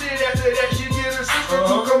distance, eat it. After that, she get her sister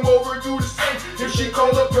to come over do the same. If she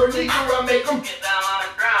call up her nigga, I make them get down on the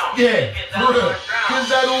ground. Yeah, get down on the ground.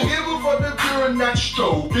 cause I don't give a fuck if you're not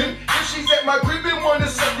stroking. If she's at my crib and want a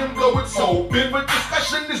second blow, it's open. But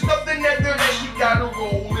discussion is nothing after that, she gotta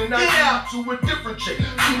roll. And I get out to a different chick,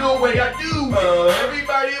 see the way I do it.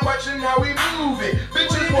 Everybody watching how we move it.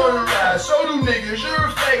 Bitches wanna ride, so do niggas. You're a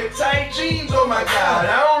fag of tight jeans, oh my god.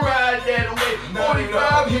 I don't ride that way.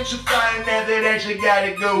 45 hit you fine, after that you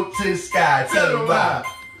gotta go to the sky. Tell them why.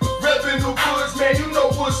 Reppin' the woods, man, you know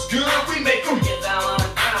what's good. We make them Get down on the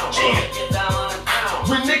ground, get down on the ground.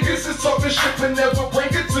 when niggas is talking shit but never bring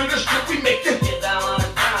it to the strip, we make it. Get down on the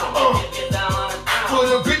ground, get down on the ground. For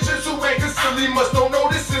the bitches who actin' silly must don't know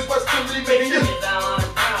this is what's really making you. Get down on the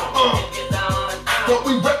ground, get down on the ground. But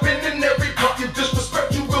we reppin' in every part, you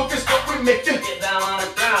disrespect, you will get stuck, we make it. Get down on the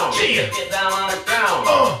ground, get down on the ground.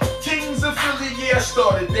 Kings of Philly, yeah, I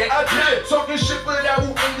started that. I did talking shit, but I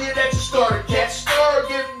will end it at you started. Cat star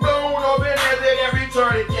get blown off and after that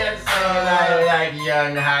retarded cat saying like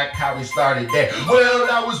young hot how we started that. Well,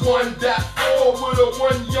 I was 1.4 with a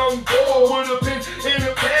one young boy with a pen and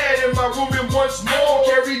a pad in my room and once more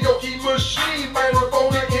karaoke machine,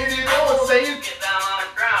 microphone and hit it on saying Get down on the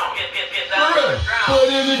ground, get down on the ground. but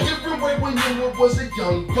in a different way when you was a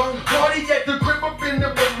young gun. Party at the crib up in the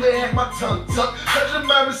basement, had my tongue tucked. Cause your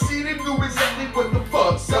mama see and knew exactly what the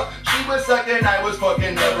fuck's up. She was sucking, I was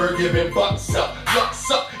fucking never giving bucks up. Lucks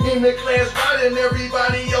up in the class riding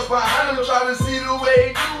everybody else behind them. Trying to see the way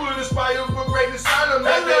they do it, aspire for greatness on them.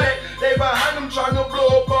 After that, they behind them trying to blow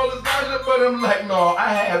up all his mind. But I'm like, no, I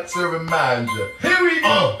have to remind you. Here we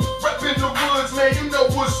go. Reppin' the woods, man, you know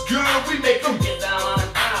what's good. We make them Get down on the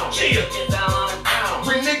ground, get down on the ground.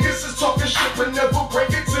 when niggas is talking shit but never break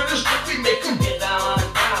it to the strip, we make them Get down on the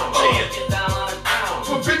ground, get down on the ground.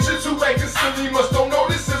 for bitches who actin' silly must don't know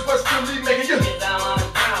this is what's really making you. Get down on the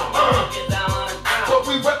ground, get down on the ground. But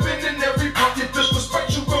we reppin' in every part, you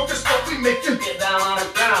disrespect, you will get stuck, we make you. Get down on the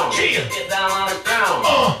ground, get down on the ground.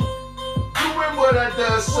 Doing what I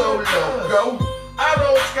does so low, go. I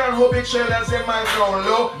always got whole big shells in my zone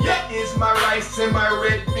low. That is my rice and my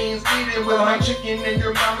red beans, eating with my chicken and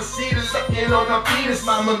your mama cedar sucking on my penis.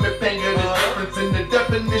 Mama me finger the difference in the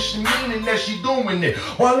definition, meaning that she doing it.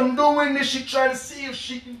 While I'm doing this, she trying to see if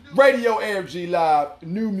she can do it. Radio AFG Live,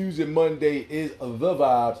 New Music Monday is the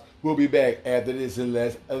vibes. We'll be back after this in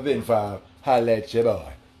less than 5. Holla at your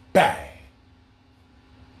boy. Bang.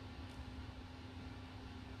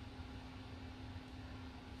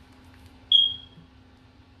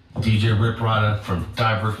 DJ Rip Rider from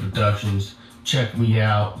Diverse Productions. Check me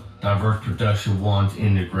out. Diverse Production 1's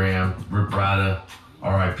Instagram. Rip Rider,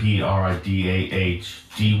 RIPRIDAH,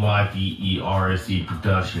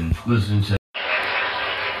 Production. Listen to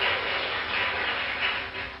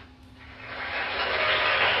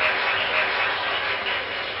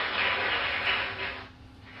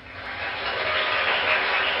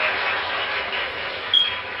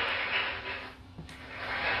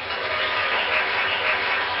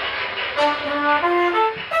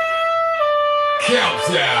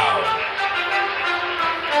Countdown.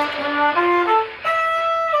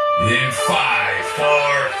 In 5,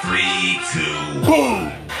 4, 3, 2,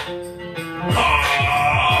 boom.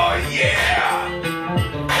 Oh yeah.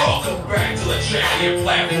 Welcome back to the champion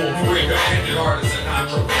platform for independent artists and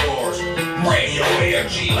entrepreneurs, Radio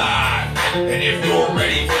AFG Live. And if you're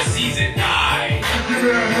ready for season 9, give me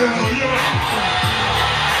a hell yeah.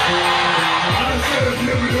 I said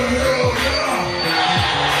give me a hell yeah.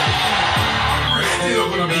 Still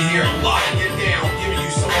gonna be here locking it down, giving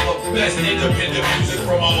you some of the best independent music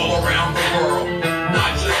from all around the world.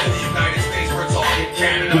 Not just in the United States, we're talking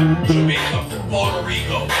Canada, Jamaica, Puerto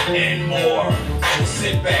Rico, and more. So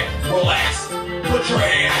sit back, relax, put your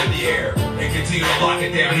hands in the air, and continue to lock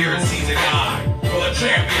it down here in season 9 for the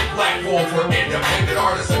champion platform for independent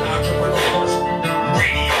artists and entrepreneurs.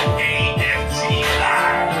 Radio AFG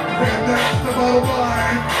Live. And that's the bottom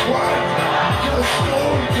line. What? Just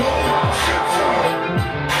Stone Cold shit show.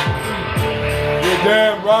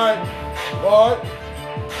 Damn right. All right?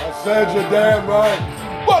 I said you're damn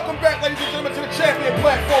right. Welcome back, ladies and gentlemen, to the champion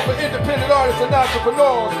platform for independent artists and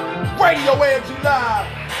entrepreneurs. Radio AFG Live.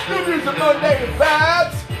 New Music Monday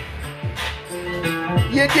vibes.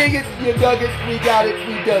 You dig it, you dug it, we got it,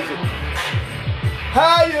 we does it.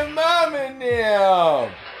 How your mama now?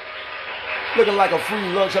 Looking like a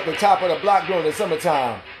free lunch up the top of the block during the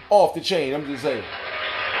summertime. Off the chain, I'm just saying.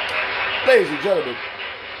 Ladies and gentlemen,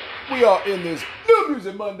 we are in this New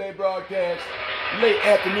Music Monday broadcast. Late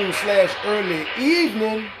afternoon / early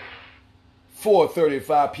evening.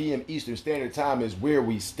 4:35 p.m. Eastern Standard Time is where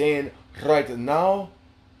we stand right now.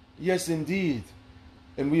 Yes, indeed.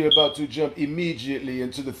 And we are about to jump immediately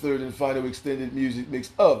into the third and final extended music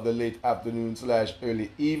mix of the late afternoon /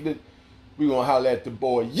 early evening. We're going to holler at the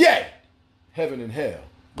boy, yeah! Heaven and Hell.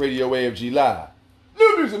 Radio AFG Live.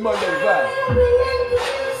 New Music Monday Live.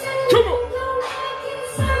 Come on!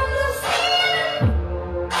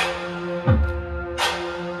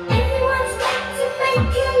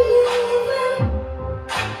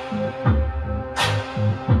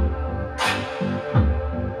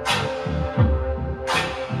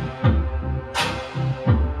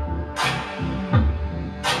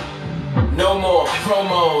 No more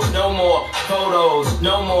promos, no more photos,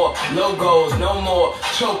 no more logos, no more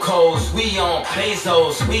chocos. We on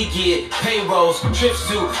Bezos, we get payrolls, trips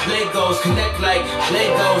to Legos, connect like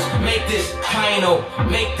Legos. Make this final,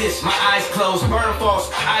 make this my eyes closed. Burn false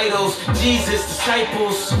idols, Jesus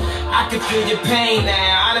disciples. I can feel your pain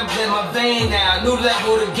now, I done bled my vein now. New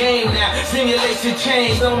level of the game now, simulation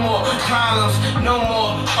change. No more problems, no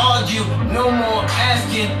more argue, no more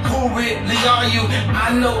asking who really are you.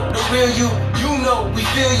 I know the real you. You know we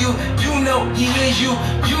feel you, you know he is you,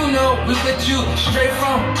 you know we with you. Straight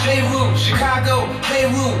from Beirut, Chicago,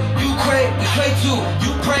 Beirut, Ukraine, we play too,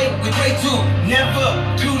 you pray, we pray too. Never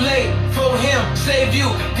too late for him, save you.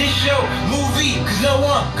 This show, movie, cause no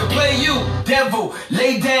one can play you. Devil,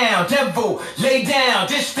 lay down,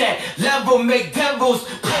 this that level, make devils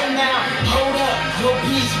pray now. Hold up, no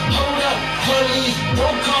peace, hold up, police,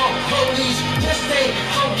 don't call police, just stay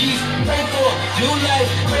focused, pray for new life,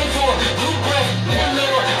 pray for new breath,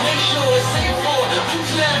 landlord, make sure it's safe for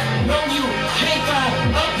who's left. No, you can't find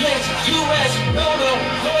a place, US, no,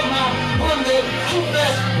 Lord, my woman, who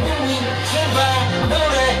best when we survive, know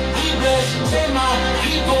that we bless, say my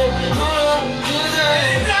people, hold up, let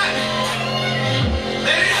it up,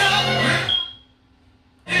 let it up,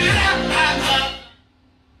 let it up.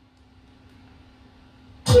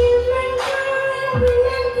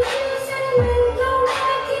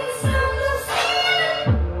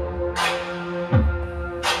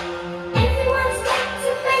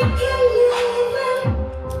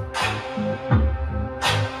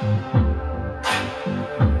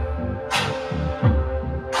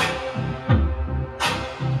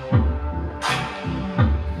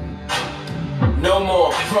 No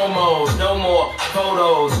more promos, no more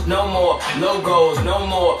photos, no more logos, no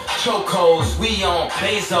more chocos. We on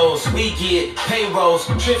Bezos, we get payrolls,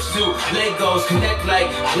 trips to Legos, connect like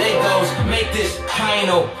Legos. Make this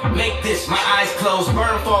final, make this my eyes closed.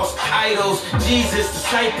 Burn false idols, Jesus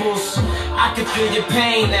disciples. I can feel your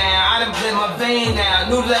pain now, I done bled my vein now.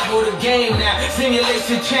 New level of the game now,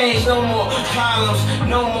 simulation change. No more problems,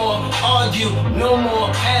 no more argue, no more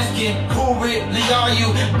asking who really are you.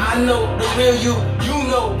 I know the real you, you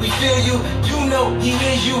know we feel you, you know he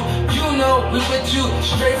is you, you know we with you.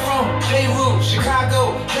 Straight from Beirut,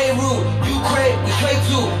 Chicago, Beirut, Ukraine, we play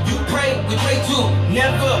too, you pray, we pray too.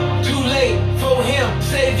 Never too late for him,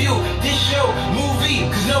 save you. This show, movie,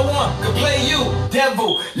 cause no one can play you.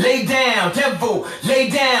 Devil, lay down,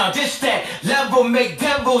 this that level, make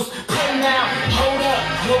devils pray now. Hold up,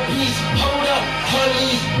 no peace, hold up,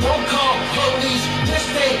 police, don't call police, just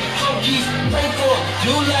stay focused, pray for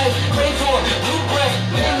new life, pray for new breath,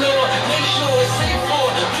 landlord, make sure it's safe for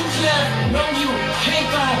who's left. No, you can't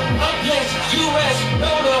find a place, US,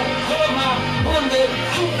 no, Lord, my woman,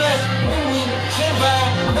 who best when we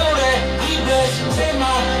survive, know that we bless, say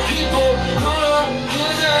my people, hold up,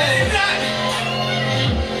 let it up,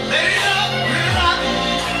 let it up, let it up,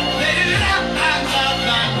 let it up,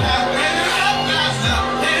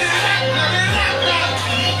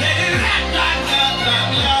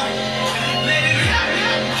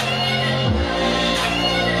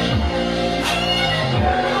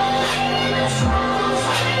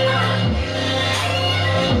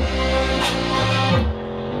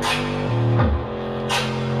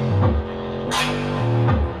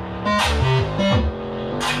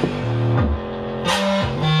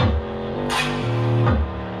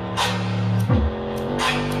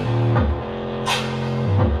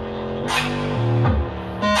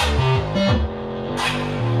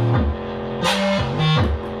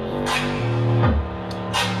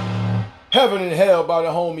 Heaven and Hell by the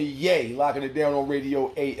homie Ye, locking it down on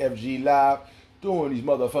radio AFG Live. Doing these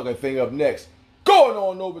motherfucking thing up next. Going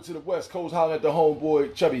on over to the West Coast, hollering at the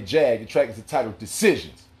homeboy Chubby Jag. The track is entitled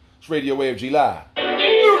Decisions. It's radio AFG Live.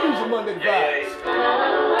 New Music Monday vibes.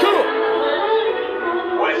 Come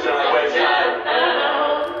on. West side.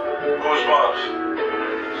 Goosebumps.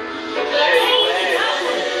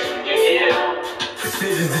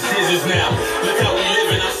 Decisions now. Look how we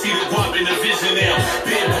living, I see the guap in the vision now.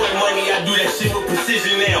 Big boy money, I do that shit with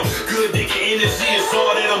precision now. Good dick and energy is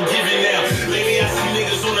all that I'm giving now. Lately I see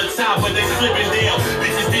niggas on the top, but they slipping down.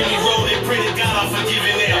 Bitches did me wrong, they pray to God I'm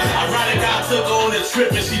forgiving now. Ironic, I took her on a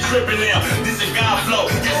trip and she tripping now. This is God flow,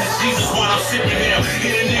 this is Jesus while I'm sipping now.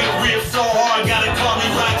 Hit a nigga rib so hard, gotta call me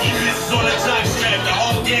Rocky. This is on the jock strap, the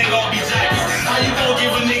whole gang all be jockeys. How you gon'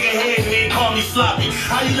 give a nigga head and then call me sloppy?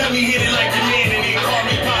 How you let me hit it like your man and then call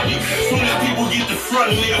me Poppy? Soon as people get the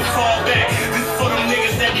front, nigga fall back. This is for them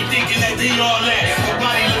niggas that be thinking that they all that. The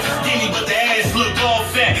body looks skinny, but the ass look all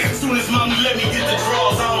fat. Soon as mommy let me get the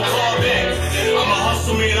draws, I don't call back. I'm a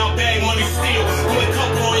hustle man, I'll bag money still. Put a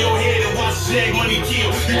couple on your head and watch Jag money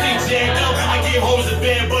kill. You think jagged up? I give hoes a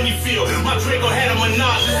Bad Bunny feel. My Draco had a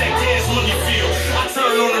menage, it's that Cash Money feel. I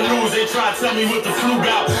turn on the news, they try to tell me what the flu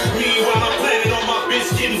got. Meanwhile, I'm planning on my bitch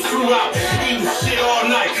getting flew out. Eating shit all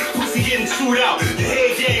night, pussy getting chewed out. The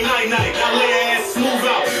head game night, I lay her ass smooth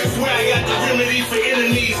out. Swear I got the remedy for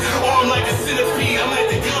enemies. Arm like a centipede, I'm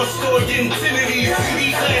at the gun store getting 10 of these.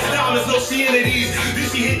 E-class diamonds, no she into these. Then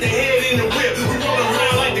she hit the head in the whip, we rollin'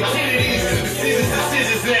 around like the Kennedys.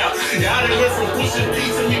 Decisions now. Yeah, I done went from pushing P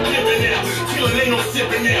to me pimping now. Killing ain't no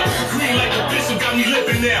sipping now. Green like the bishop got me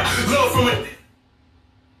lipping now. Love from a...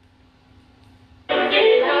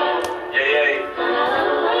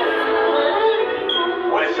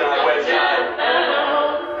 West side.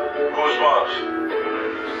 Goosebumps.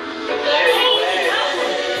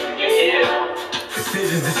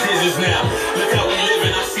 Decisions now. Look how we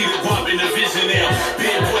living, I see the guap in the vision now.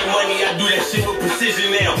 Big boy money, I do that shit with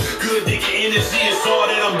precision now. Good dick and energy is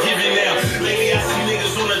all that I'm giving now. Lately I see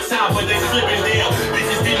niggas on the top, but they slipping down.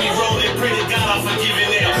 Bitches did me wrong, they pray to God I'm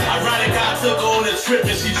forgiving now. Ironic, I took her on a trip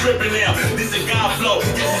and she tripping now. This is God flow,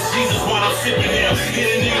 this is Jesus while I'm sipping now.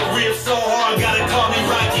 Hit a nigga rib so hard, gotta call me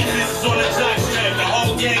Rocky. This is on the jock strap, the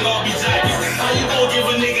whole gang all be jockeys. How you gon' give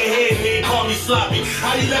a nigga head and then call me sloppy?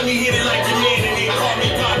 How you let me hit it like your man and then call me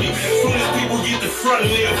Poppy? Soon as people get the front,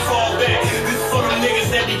 nigga fall back. This is for them niggas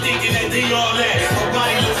that be thinking that they all that. Her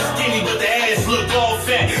body looks skinny, but the ass look all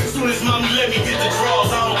fat. Soon as mommy let me get the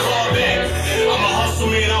draws, I don't call back. I'm a hustle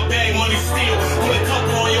man, I'll bag money still. Put a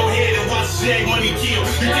couple on your head and watch Jag money kill.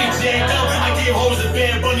 You think jagged up? I give hoes a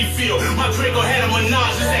Bad Bunny feel. My Draco had a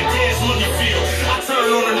menage, it's that Cash Money feel. I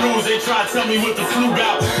turn on the news, they try to tell me what the flu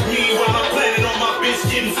got. Meanwhile, I'm planning on my bitch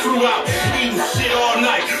getting flew out. Eating shit all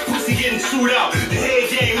night, pussy getting chewed out. The head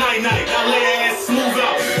game night, I lay her ass smooth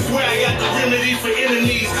out. Swear I got the remedy for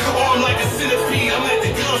enemies. Arm like a centipede, I'm at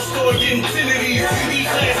the gun store getting 10 of these.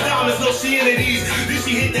 E-class diamonds, no she into these. Then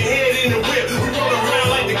she hit the head in the whip, we roll around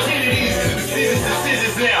like the Kennedys.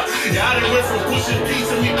 Decisions now. Yeah, I done went from pushing P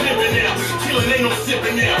to me pimping now. Killing ain't no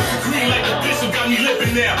sipping now. Green like the bishop got me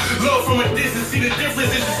lipping now. Love from a distance, see the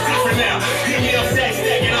difference, this is different now. Hit me up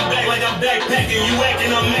stacking, I'm back like I'm backpacking. You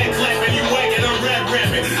acting, I'm mad clapping. You whacking, I'm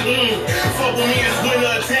rapping. Fuck with me, it's when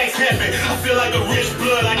the attacks happen. I feel like a rich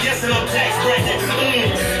blood, I guess that I'm tax bracket.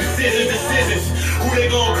 Decisions. Who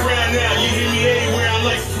they gon' crown now? You hear me anywhere, I'm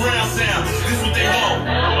like surround sound. This what they want.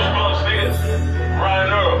 Goosebumps, nigga.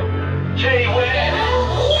 Ryan Earl. J-Wag.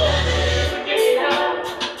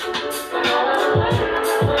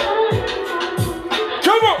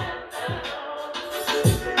 Come on.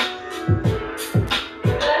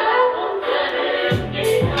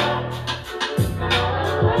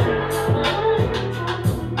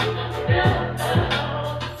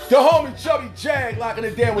 The homie Chubby Jag locking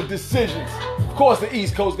it down with Decisions. Of course, the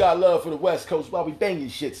East Coast got love for the West Coast while we banging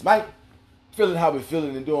shits, mate. Feeling how we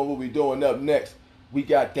feeling and doing what we doing. Up next, we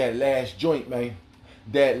got that last joint, man.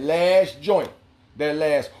 That last joint. That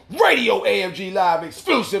last radio AFG Live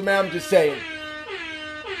exclusive, man. I'm just saying.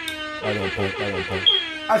 Right on point.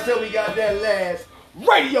 I said we got that last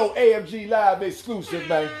radio AFG Live exclusive,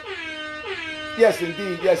 man. Yes,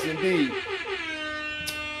 indeed.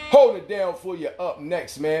 Holding it down for you up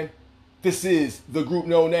next, man. This is the group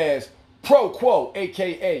known as Pro Quo,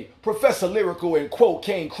 a.k.a. Professor Lyrical and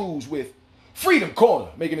Cocaine Cruise with Freedom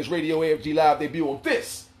Corner, making his radio AFG Live debut on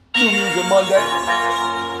this New Music Monday.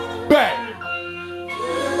 Bang!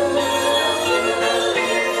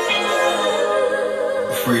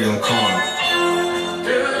 Freedom Corner.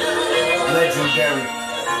 Legendary.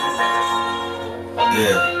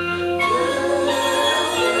 Yeah.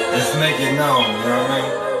 This Let's make it known, you know what I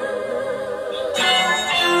mean?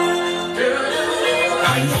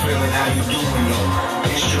 How you feeling, how you doing, though?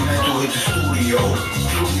 Instrumental hit the studio.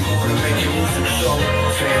 Wanna make your music so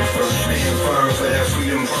fan first, stand firm for that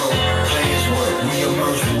freedom pro. Players work, we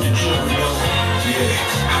immerse with the jury, yo. Yeah,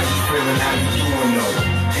 how you feeling, how you doing, though?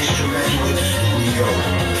 Instrumental hit the studio.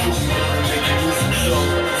 Wanna make your music so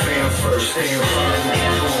fan first, stand firm with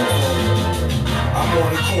the jury. I'm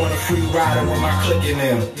on the corner, free riding with my clique in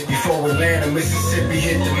them. Before Atlanta, Mississippi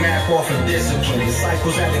hit the map off of discipline.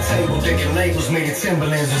 Disciples at the table, thinking labels made it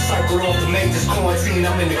Timberlands. Recycled off the majors, quarantine,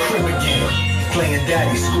 I'm in the crib again. Playing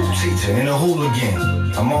daddy, school teacher, and a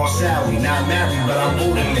hooligan. I'm all salary, not married, but I'm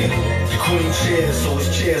booting it. The queen cheers, so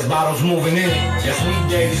it's cheers, bottles moving in. That's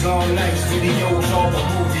weekdays, long nights, videos, all the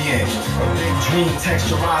movie in. A big dream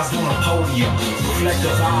texturized on a podium.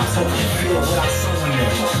 Reflective eyes, hope you feel what I saw in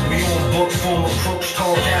them. We on books, former crooks,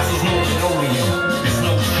 tall castles, no linoleum. There's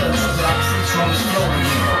no church, but I preach on this flow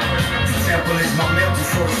again. The temple is my mental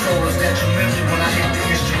for the soul is detrimental when I hit the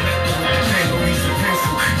instrumental with the pen, or use a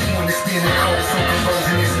pencil. You understand the code, so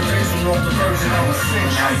conversion is a pencil, no conversion, I'm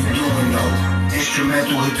essential. How you doing, though?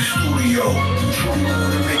 Instrumental hit the studio. Truly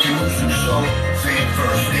wanna make your music so fan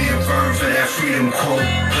first, stand firm for that freedom quote.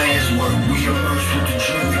 Plans work, we immerse with the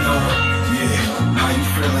jury, yo. Yeah, how you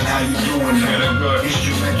feeling, how you doing, though?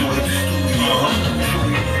 Instrumental hit the studio.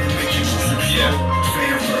 Truly wanna make your music so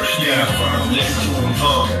fan first, stand firm with the jury.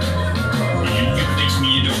 You place me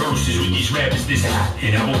in the verses with these rappers this hot,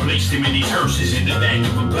 and I will place them in these hearses in the back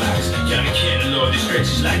of a box. Got a catalog that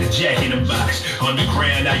stretches like a jack in a box.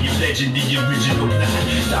 Underground, I am legend, the original plot.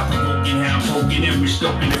 Stop promoting how I'm poking and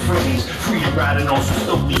restoking the frames. Free riding on some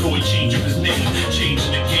stuff before he changed his name.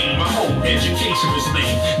 Changing the game, my whole education was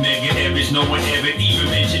lame. Mega average, no one ever even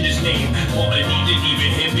mentioned his name. All I needed, even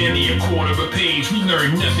him, barely a quarter of a page. We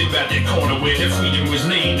learned nothing about that corner where that freedom was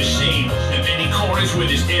named. The shame of many corners with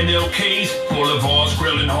his MLKs. Boulevards,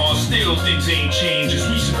 grilling hard, still things ain't changed. Is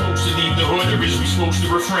we supposed to leave the hood or is we supposed to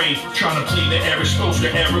refrain? Trying to play the average supposed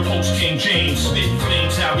to era post King James. Spitting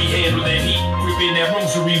flames, how we handle that heat. Ripping that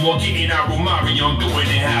rosary while getting our Romari. I'm doing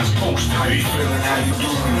it how it's supposed to be. How you feeling, how you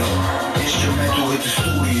doing, though? Instrumental hit the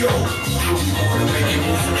studio. Truly wanna make your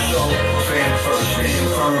music so fan first, stand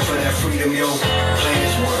firm for that freedom, yo.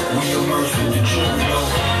 Plans work, we immerse with the jury, yo.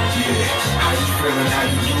 Yeah, how you feeling, how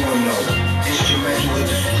you doing, though? Instrumental hit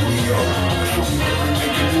the studio. Truly wanna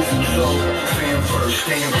make your music so fan first,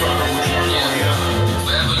 stand firm with the jury, yo.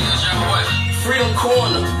 Freedom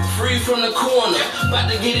corner, free from the corner. About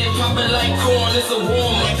to get it poppin' like corn, it's a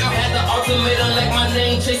warmer. Had the ultimatum like my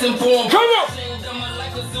name, chasing form. Come on!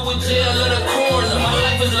 With jail in the corner. My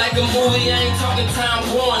life is like a movie, I ain't talking Time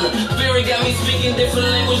Warner. Barry got me speaking different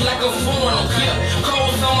language like a foreigner. Yeah, cold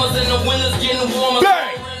summers and the winters getting warmer.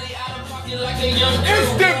 Bang! Really out of pocket like a young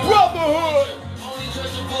Instant brotherhood! Only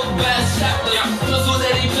judge a book by its chapter. Pistols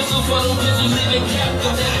at these pistols for them pistols leaving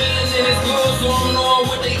captive. That feeling in his good, so I'm knowing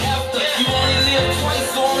what they after. You only live twice,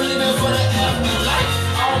 so I'm living for the afterlife.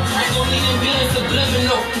 All Christ don't need to be in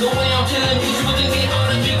subliminal. The way I'm killing people, you think they ought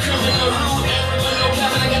to be criminal.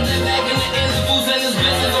 I got that back in the interviews and this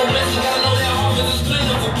business on blessing. Gotta know that harvest is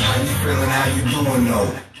plentiful. How you feeling, how you doing,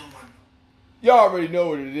 though? Y'all already know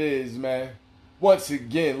what it is, man. Once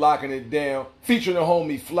again, locking it down. Featuring the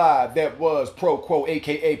homie Fly, that was Pro Quo,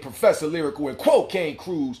 a.k.a. Professor Lyrical and Cocaine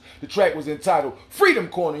Cruise. The track was entitled Freedom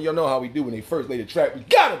Corner. Y'all know how we do when they first lay the track. We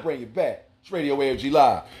gotta bring it back. It's Radio AFG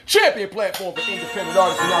Live. Champion platform for independent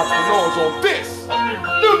artists and entrepreneurs on this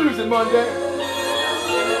New Music Monday.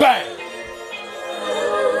 Bang!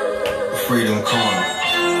 Freedom Corner.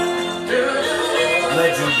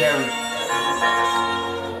 Legendary.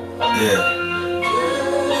 Yeah.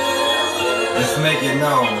 Let's make it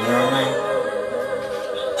known, you know what I mean?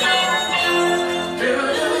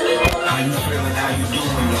 How you feeling, how you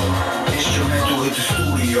doing, though? Instrumental hit the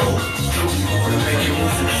studio. Truly wanna make your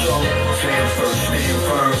music so fan first, stand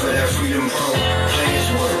firm for that freedom pro. Plans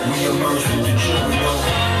work, we immerse with the jury, yo.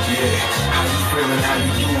 Yeah, how you feeling, how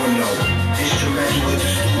you doing, though? Instrumental hit the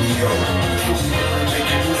studio. Truly wanna make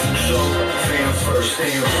your music so fan first,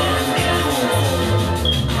 stand firm with the jury.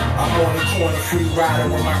 I'm on the corner, free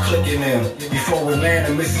riding with my clique in them. Before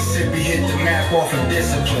Atlanta, Mississippi hit the map off of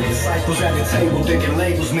discipline. Disciples at the table, thinking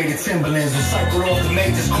labels made it Timberlands. Recycled off the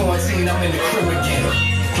majors, quarantine, I'm in the crib again.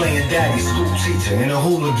 Playing daddy, school teacher, and a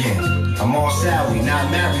hooligan. I'm all salary,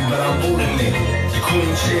 not married, but I'm booting it. The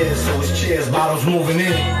queen cheers, so it's cheers, bottles moving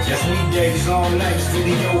in. That's weekdays, long nights,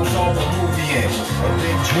 videos, all the movie in. A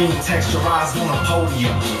big dream texturized on a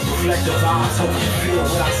podium. Reflective eyes, hope you feel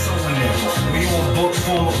what I saw in them. We on books,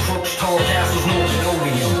 former crooks, tall castles, no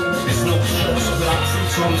linoleum. There's no church, but I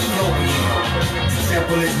preach on the slogan.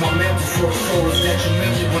 sample is my mental for the soul is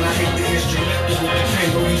detrimental. When I hit the instrumental with the pen,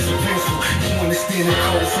 go use a pencil. You understand the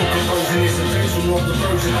code, so conversion is essential. On the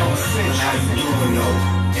version, I'm essential. How you doing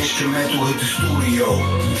though? Instrumental hit the studio.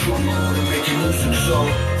 Truly more than making music, so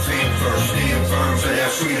fan first, stand firm for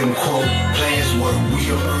that freedom quote. Plans work, we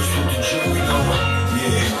immerse with the jury, know.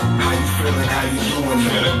 Yeah, how you feeling, how you doing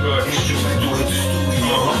though? Instrumental hit the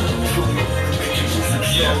studio. Truly more than making music,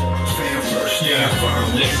 so fan first, stand firm.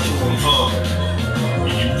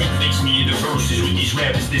 You replace me in the verses with these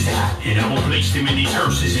rappers this hot, and I will place them in these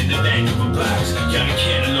hearses in the back of a box. Got a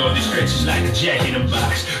catalog that stretches like a jack in a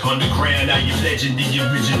box. Underground, I am legend, the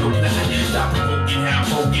original line. Stop provoking, how I'm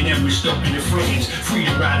poking, and we're stoking the friends.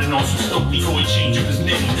 Freedom riding on some stoke before he changed his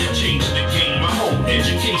name. Changing the game, my whole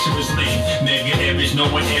education was lame. Mega average, no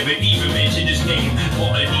one ever even mentioned his name.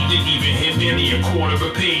 Wanna even him, barely a quarter of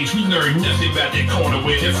a page. We learned nothing about that corner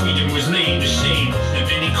where the freedom was laid to shame. The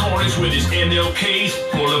many corners with his MLKs.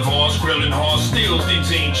 Boulevards, grilling hard, still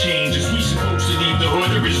things ain't changed. Is we supposed to leave the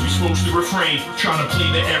hood or is we supposed to refrain? Trying to play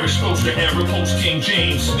the era, supposed to era post King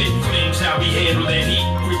James. Spit flames, how we handle that heat.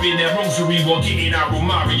 Gripping that rosary while getting our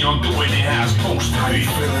Romari on doing it how it's supposed to be. How you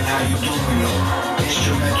feeling, how you doing though?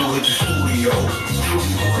 Instrumental hit the studio.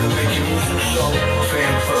 Truly more than making music, so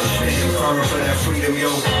fan first, stand firm for that freedom,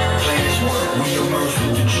 yo. Plans work, we immerse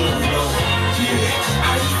with the jury, yo. Yeah,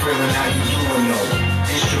 how you feeling, how you doing though?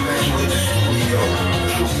 Instrumental hit the studio.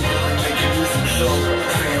 Truly more than making music, so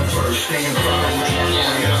fan first, stand firm with the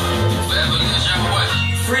jury, yo.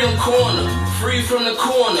 Freedom corner, free from the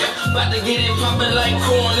corner. About to get it poppin' like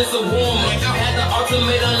corn, it's a warmer. Had the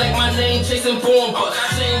ultimatum like my name, chasing bomber.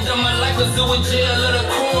 Changed up my life, cause it was jail of the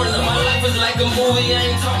corner. My life is like a movie,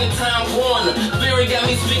 I ain't talking Time Warner. Spirit got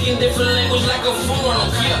me speaking different language like a foreigner.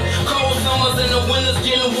 Yeah, cold summers and the winters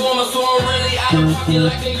getting warmer, so I'm really out of pocket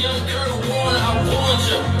like a young Kurt Warner. I warned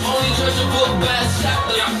you, only judge a book by its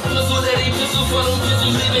chapter. Pistol that he pistol for them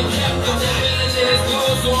pistols leaving captive. That villain in his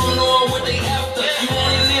clothes, so I'm knowing what they after. You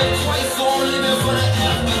only live twice, so I'm living for the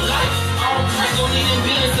afterlife. All Christ don't need him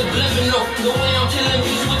being subliminal. The way I'm killing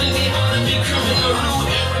peace with them, they ought to be criminal. Lou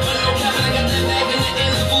Aaron, but no capping, I got that bag in the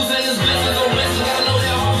intervals and his blessings on blessings. Gotta know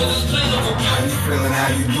that harvest is plentiful. How you feeling,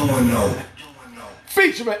 how you doing though?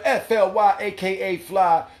 Featuring FLY, aka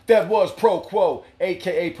Fly, that was Pro Quo,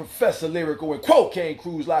 aka Professor Lyrical, and Cocaine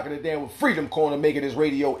Cruz locking it down with Freedom Corner, making his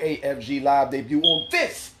radio AFG live debut on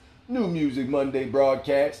this New Music Monday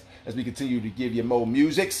broadcast. As we continue to give you more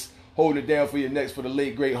musics, holding it down for you next for the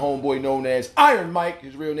late great homeboy known as Iron Mike.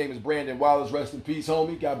 His real name is Brandon Wallace. Rest in peace,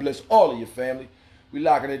 homie. God bless all of your family. We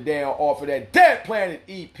locking it down off of that Dead Planet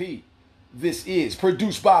EP. This is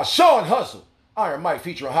produced by Sean Hustle. Iron Mike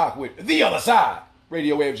featuring Hawk with The Other Side.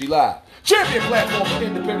 Radio AFG Live. Champion platform for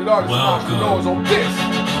independent artists and entrepreneurs on this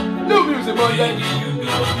New Music Monday.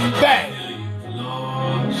 Bang!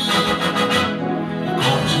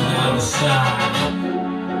 Go to the other side.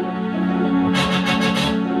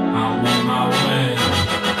 I'm on my way.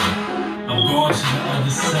 I'm going to the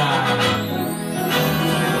other side.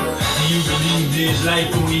 Do you believe there's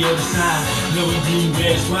life on the other side? No green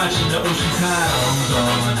grass watching the ocean tide. Hold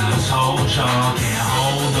on, I told y'all, can't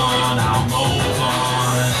hold on, I'll move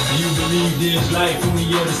on. Do you believe there's life on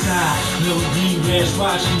the other side? No green grass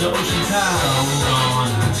watching the ocean tide. Hold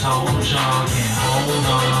on, I told y'all, can't hold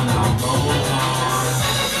on, I'll move on.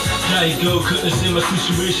 Like go, couldn't see my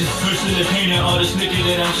situation. Personally painting all this liquor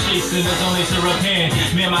that I'm chasing is only to repent.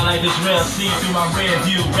 Man, my life is real, see through my rear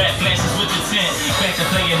view. Rat glasses with the tent, back to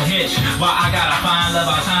playing hitch. While I gotta find love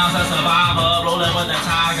our times a survivor. Rolling with the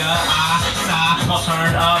tiger, I sigh. All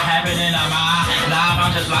turned up, happening on my life.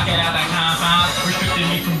 I'm just locking out the confines, restricting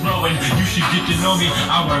me from growing. You should get to know me.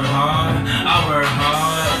 I work hard, I work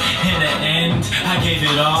hard. In the end, I gave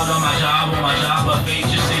it all on my job, but fate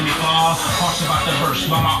just see me fall. Harsh about the verse,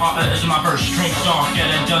 while my art is my verse. Drink dark, get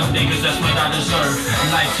it done, niggas, that's what I deserve.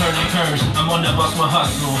 Life turning curves, I'm on the bus with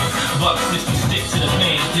hustle. Buck 60, stick to the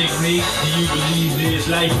man, dig me. Do you believe there's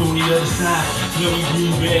life on the other side? Blowing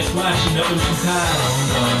green grass, watching the ocean tide.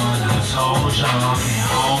 Hold on, I told y'all, can't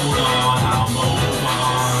hold on, I'll move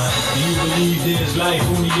on. Do you believe there's life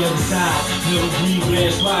on the other side? Blowing green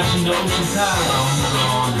grass, watching the ocean tide. Hold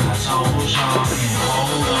on, I told y'all, can't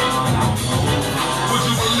hold on, I'll move on. Would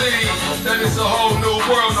you believe that it's a whole new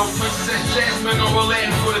world? No Princess Jasmine or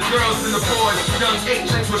Aladdin for the girls and the boys. Young H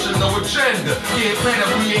ain't pushing no agenda. Yeah, planet,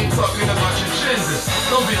 we ain't talking about your genders.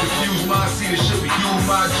 Don't be confused, ma. I see this shit with you,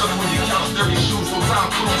 ma. Jump when you couch dirty shoes, no Tom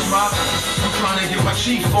Cruise, ma. I'm trying to get my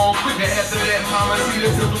chief on quicker after that, mama. See the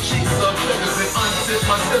simple cheeks up, flickers and unzip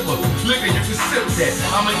my zipper. Liquor, you can sip that.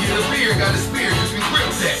 I'ma get a beer, got a spear, you can grip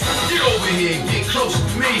that. Get over here, get close to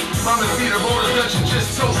me. Mama see the roller Dutch and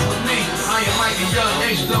just toast with me. I Iron Mike and Young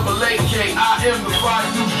H-double-A-K. I am the fried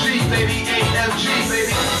douche G, baby, AFG, baby.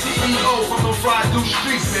 CEO from the fried douche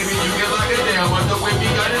streets, baby. You get like it down, but the way we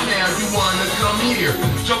got it now, you wanna come here.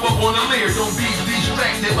 Jump up on the leer, don't be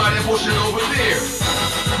distracted by that bullshit over there.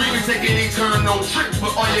 We can take an eternal trip,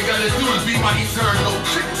 but all you gotta do is be my eternal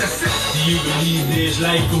chick, that's it. Do you believe there's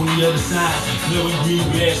life on the other side? Blowing green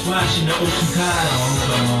grass, watching the ocean tide.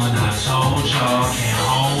 Hold on, I told y'all, can't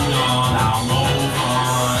hold on, I'll move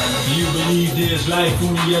on. Do you believe there's life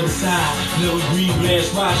on the other side? Blowing green grass,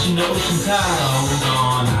 watching the ocean tide. Hold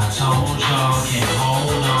on, I told y'all, can't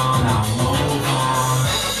hold on, I'll move on.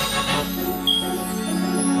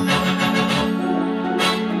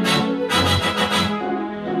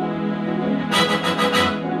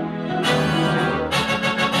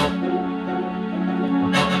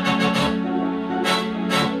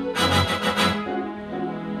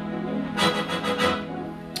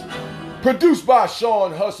 Produced by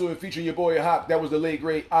Sean Hustle and featuring your boy Hawk. That was the late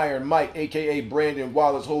great Iron Mike, aka Brandon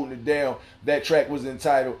Wallace, holding it down. That track was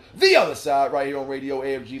entitled The Other Side, right here on Radio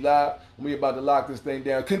AFG Live. We're about to lock this thing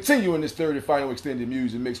down. Continuing this third and final extended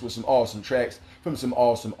music mixed with some awesome tracks from some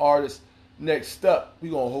awesome artists. Next up, we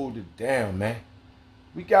gonna hold it down, man.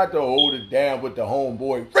 We got to hold it down with the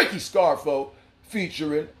homeboy Ricky Scarfo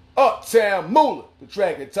featuring Uptown Moolah. The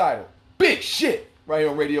track entitled Big Shit, right here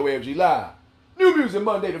on Radio AFG Live. New music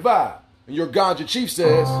Monday to Vibe. And your ganja chief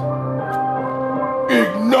says,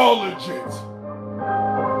 acknowledge it.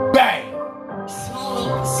 Bang. Okay,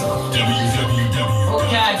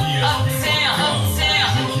 uptown.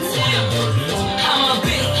 I'm a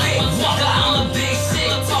big walker, I'm a big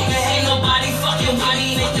shit talker. Ain't nobody fucking with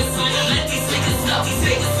me, niggas. Let these niggas know.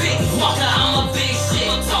 Big walker, I'm a big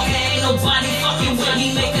shit talker. Ain't nobody fucking with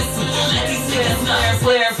me, niggas. Let these niggas know.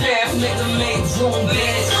 Flare path, nigga made room,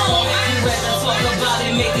 bitch. You rather talk about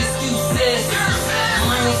it, make excuses.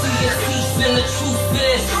 Running through your teeth and the truth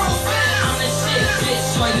is, I'm the shit, bitch.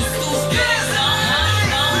 Why you stupid?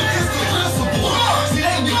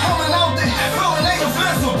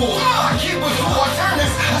 I keep it cool, I turn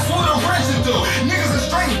this, that's what a wrench will do. Niggas are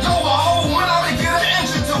straight dough, I hold when I get an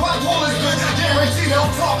engine to. I pull this good, guarantee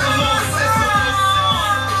they'll talk a little sense.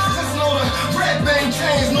 Just know the rap bang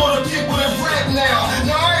change, know the people that rap now.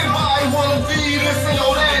 Now everybody wanna be this and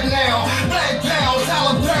know that now. Black Pound,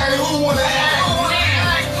 Tyler Perry, who wanna act?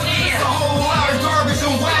 It's a whole lot of garbage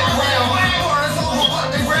and whack round. Part is over,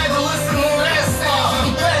 but they rather listen to that sound.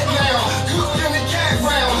 I'm back now, cooked in the cat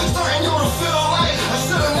round. Starting you to feel like I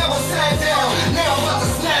should've never sat down. Now I'm about to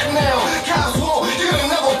snap now. Cops won't, you done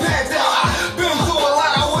never packed out. I've been through a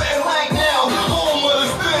lot I wouldn't like now. Home of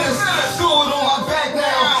this business, do it on my back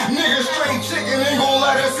now. Niggas straight chicken ain't gon'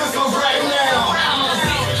 let us sister right now. I'm a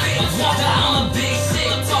big walker, I'm a big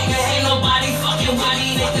shit talker. Ain't nobody fucking with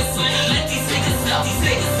me, niggas. Let these niggas know.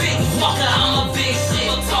 Big walker, I'm a big shit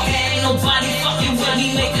talker. Ain't nobody fucking with me,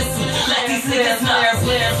 niggas. Let these niggas know.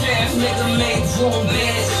 Flare path, nigga made room,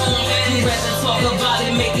 bitch. You rather talk about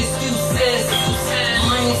it, make excuses.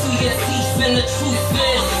 Running through your teeth and the truth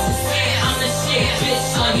is, I'm the shit,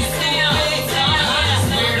 bitch. Are you stupid?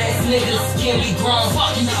 Weird ass niggas can't be grown.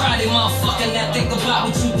 Fuck you, try it, motherfucker. Now think about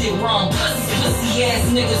what you did wrong. Pussy ass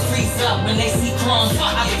niggas freeze up when they see chrome.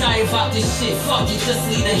 I die about this shit. Fuck it, just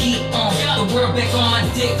leave the heat on. The world back on my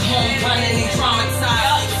dick, home running and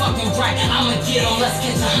traumatized. Fucking right, I'ma get on. Let's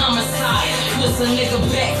get to homicide. Twist a nigga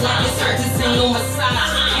back like it's hurt. This ain't no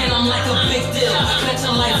massage, and I'm like a big deal. Bet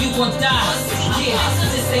your life you gon' die. Yeah,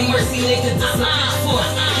 this ain't mercy, nigga. This a pitchfork.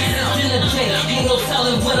 Dinner day, ain't no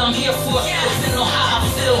telling what I'm here for. Depending on how I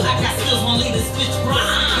feel, I got skills, won't leave this bitch broke.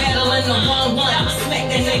 Battling the wrong one, smack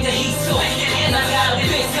that nigga, he smoke. And I got a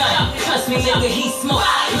big gun, trust me nigga, he smoke.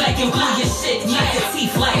 Black and blue your shit, knock your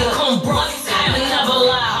teeth like a comb broke. I never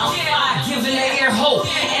lie, I'm fire, giving the air hope.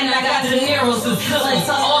 And I got the Neros who killing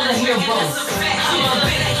to all the heroes. I'm a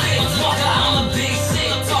big walker, I'm a big shit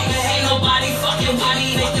talker. Ain't nobody fucking with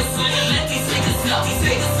me, niggas. Let these niggas know.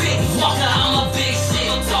 Big walker, I'm a big shit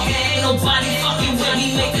talker. Ain't nobody fucking with me,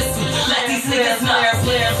 niggas. Let these niggas know.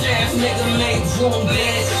 Flare path, nigga make room,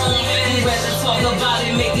 bitch. You rather talk about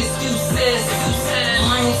it, make excuses.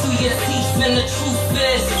 Running through your teeth and the truth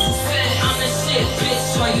is, I'm the shit,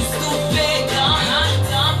 bitch. Are you stupid?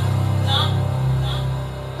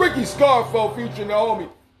 Ricky Scarfo featuring the homie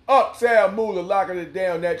Uptown Moolah locking it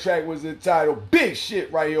down. That track was entitled Big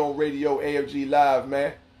Shit right here on Radio AFG Live,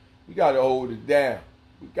 man. We got to hold it down.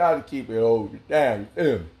 We got to keep it hold it down. You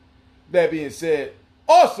feel me? That being said,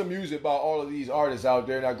 awesome music by all of these artists out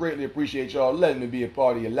there, and I greatly appreciate y'all letting me be a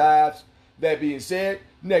part of your lives. That being said,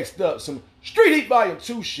 next up, some Street Heat Volume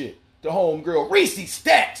 2 shit. The homegirl Reese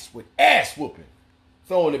Stacks with Ass Whooping.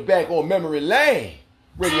 Throwing it back on memory lane.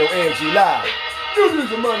 Radio AFG Live. New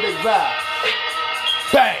Music Monday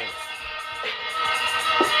Vibes. Bang!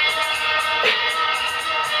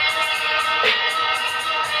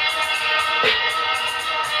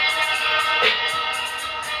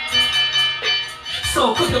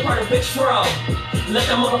 So quick to part a bitch bro. Let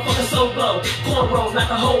that motherfucker soul glow. Cornrow,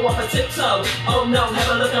 knock a hole off a tiptoe. Oh no, have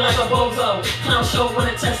her looking like a bozo. Clown show when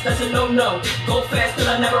it test, that's a no-no. Go fast cause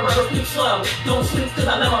I never ever keep slow. Don't sleep cause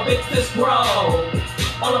I let my big fist grow.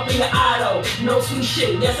 All up in your idol, no sweet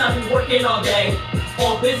shit. Yes, I be working all day.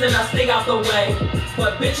 On business, I stay out the way.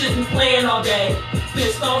 But bitches be playing all day.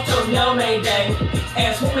 Pissed off till them yell Mayday.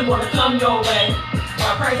 Ass woman wanna come your way.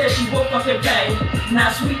 My price that she will fucking pay.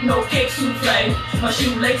 Not sweet, no cake souffle. My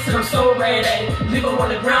shoelace and I'm so ready. Leave her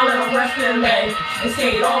on the ground and I'm resting lay. And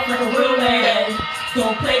skate off like a real lady.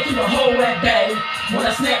 Don't play through the whole wet day. When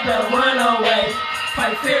I snap, better run away.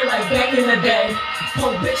 Fight fair like back in the day.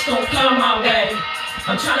 Poor bitch don't come my way.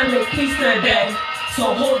 I'm trying to make peace today.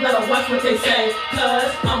 So hoes better watch what they say.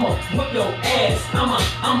 Cause I'ma whoop your ass.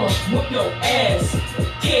 I'ma whoop your ass.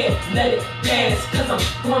 Can't let it pass. Cause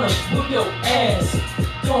I'm gonna whoop your ass.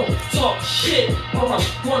 Don't talk shit or I'm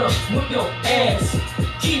gonna whoop your ass.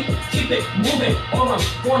 Keep it moving or I'm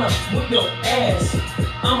gonna whoop your ass.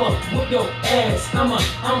 I'ma whoop your ass. I'ma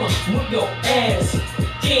whoop your ass.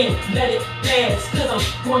 Can't let it pass. Cause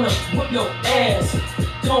I'm gonna whoop your ass.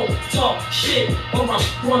 Don't talk shit or I'm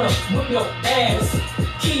gonna whip your ass.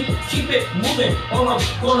 Keep it moving or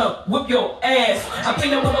I'm gonna whip your ass. I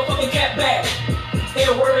bring the motherfucking cat back.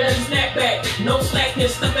 Air word and a snapback. No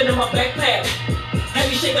slackness, stuffing in my backpack.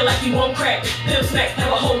 Heavy shaking like you won't crack. Pimp smack,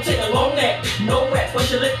 have a hoe, take a long neck. No rap, but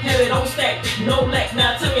your lip, have it on stack. No lack,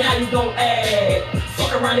 now tell me how you gon' act.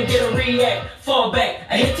 Fuck around and get a react. Fall back,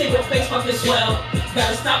 I hit to your face, fucking swell.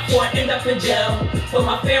 Gotta stop before I end up in jail. But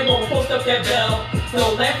my fam won't post up that bell.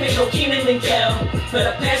 No laughing, no Keenan and Kel.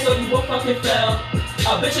 Better pass or you will fucking fail.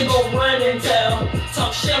 A bitch ain't gon' run and tell.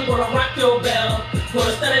 Talk shit, I'm gonna rock your bell.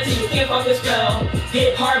 Gonna stutter till you can't fucking spell.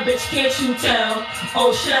 Hit hard, bitch, can't you tell?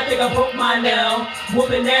 Oh shit, I think I broke my nail.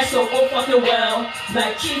 Whooping ass so oh fucking well.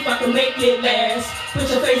 Like Keith, I can make it last. Put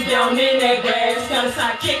your face down in that grass. Got a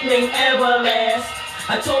sidekick named Everlast.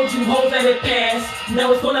 I told you hoes let it pass.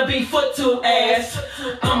 Now it's gonna be foot to ass.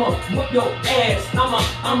 I'ma whoop your ass.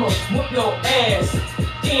 I'ma whoop your ass.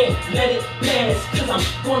 Can't let it pass. Cause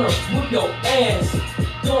I'm gonna whoop your ass.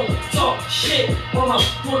 Don't talk shit or I'm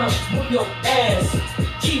gonna whoop your ass.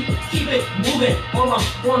 Keep it moving or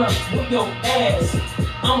I'm gonna whoop your ass.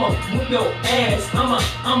 I'ma whoop your ass.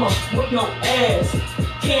 I'ma whoop your ass.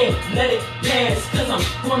 Can't let it pass cause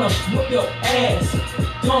I'm gonna whoop your ass.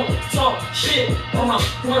 Don't talk shit or I'm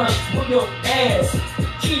gonna whoop your ass.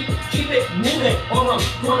 Keep it moving or I'm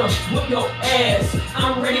gonna whoop your ass.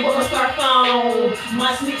 I'm ready with my smartphone.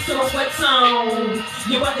 My sneaks and my sweats on.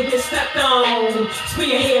 You about to get stepped on. Spin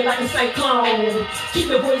your head like a cyclone. Keep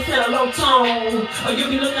your voice at a low tone or you'll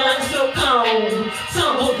be looking like a snow cone.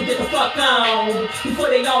 Tell them hoes to get the fuck on before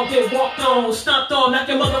they all get walked on, stomped on, knock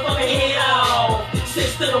your motherfucking head off. Sit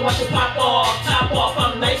still and watch it pop off. Top off,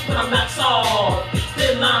 I'm nice but I'm not soft.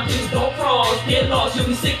 Thin line, please don't cross. Get lost, you'll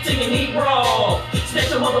be sick till you need raw. Snatch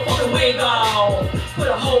your motherfucking wig off. Put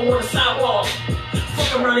a hole on the sidewalk.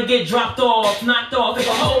 Fuck around and get dropped off, knocked off. If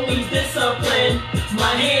a hoe needs discipline,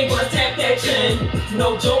 my hand gonna tap that chin.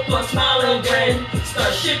 No joke, but smile and grin.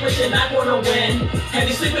 Start shit, but you're not gonna win. Have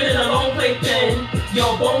you sleeping in a long playpen?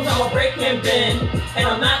 Your bones, I'ma break and bend. And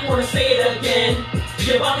I'm not gonna say it again.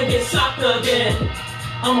 You're about to get socked again.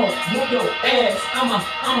 I'ma whoop your ass. I'ma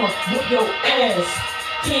whoop your ass.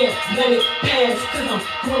 Can't let it pass, cause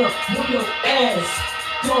I'm gonna whoop your ass.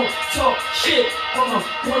 Don't talk shit, or I'm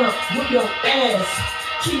gonna whoop your ass.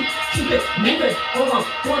 Keep it moving, or I'm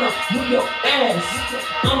gonna whoop your ass.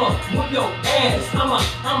 I'ma whoop your ass.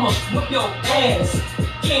 I'ma whoop your ass.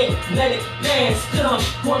 Can't let it pass, cause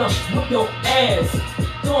I'm gonna whoop your ass.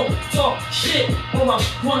 Don't talk shit, or I'm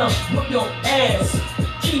gonna whoop your ass.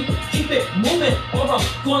 Keep it moving, or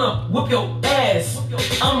I'm gonna whoop your ass.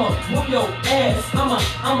 I'ma whoop your ass.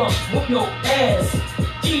 I'ma whoop your ass.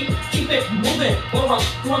 Keep it moving, or I'm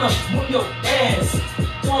gonna whoop your ass.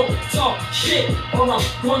 Don't talk shit, or I'm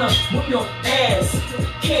gonna whoop your ass.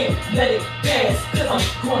 Can't let it pass, cause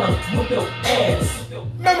I'm gonna whoop your ass.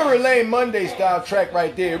 Memory Lane Monday style track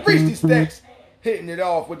right there. Reese Stacks hitting it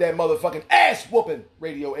off with that motherfucking ass whooping.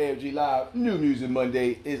 Radio AFG Live. New Music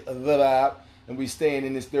Monday is the vibe. And we staying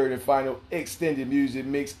in this third and final extended music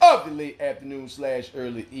mix of the late afternoon /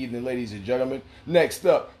 early evening, ladies and gentlemen. Next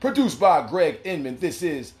up, produced by Greg Inman, this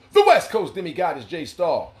is the West Coast Demigoddess J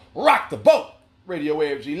Star. Rock the boat. Radio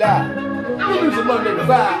AFG Live. New Music Monday, the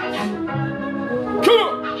vibes. Come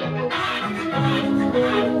on.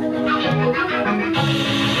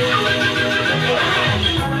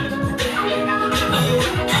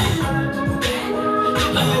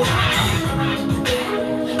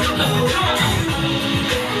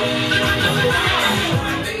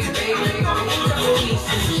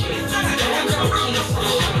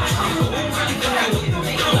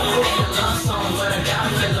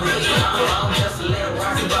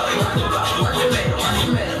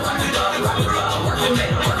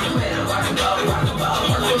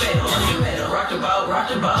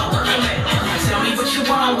 Tell me what you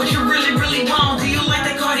want, what you really, really want. Do you like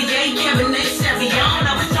that Cartier, Cabernet Sauvignon?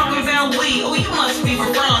 I was talking about weed, oh, you must be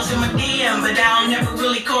wrong to my DM, but I don't never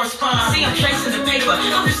really correspond. See, I'm tracing the paper,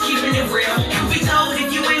 I'm just keeping it real. You be told if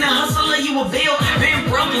you ain't a hustler, you a bill. Been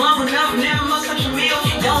broke long enough, never must touch a meal.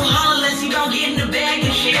 Don't holler unless you don't get in the bag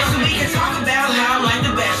and shit. So we can talk about how I like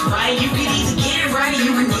the best, right? You can either get it right or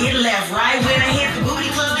you can get it left, right? When I hit the booty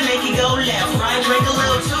club and make it go left, right? Drink a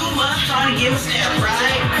little too much, trying to give a step,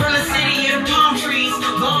 right? From the city of the palm trees,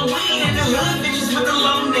 long weed in the hood, bitches with the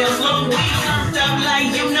long nails, long weed turned up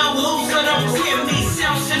like you know who, so don't tip me.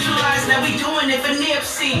 Self-centralized, now we doing it for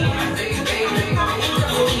Nipsey.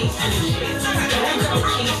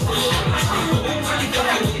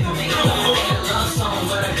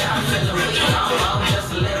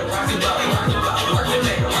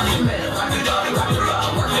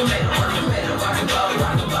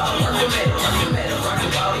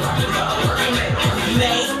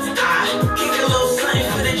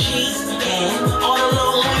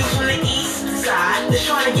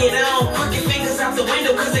 Trying to get on, crooked fingers out the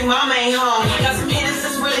window cause they mama ain't home. Got some hitters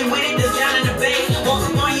that's really with it, that's down in the bay. Walk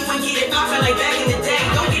up on you and get it poppin' like back in the day.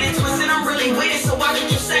 Don't get it twisted, I'm really with it, so watch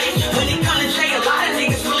what you say. When it come to Jay, a lot of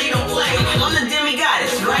niggas really don't play. I'm the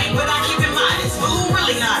demi-goddess, right? But I keep it modest. But who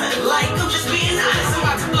really not it? Like, I'm just being honest. I'm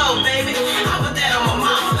about to blow, baby. I put that on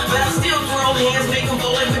my mama. But I still throw hands, make them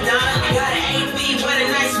go like Madonna. Got an AFG, but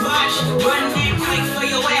a nice watch. Run that quick for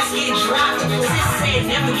your ass get dropped. Sis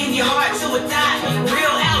said, never give your heart to a thought.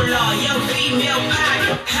 Real outlaw, young female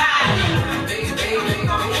pie. Hi. Baby, baby,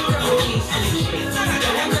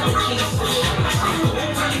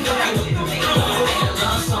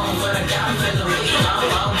 love song, but I got melody.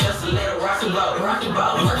 I'm just a little rock and roll, rock and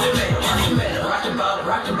roll, work the middle, rock the middle, rock and roll,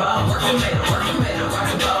 rock and roll, work the middle, rock the middle,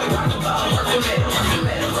 rock and roll, rock and roll, work the middle, rock the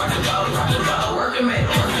middle, rock and roll, rock and roll, work the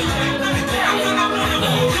middle, work the middle.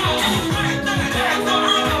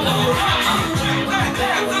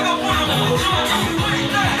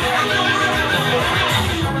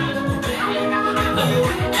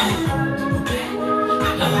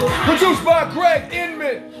 Produced by Greg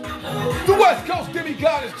Inman. The West Coast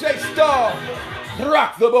demigod is J Star.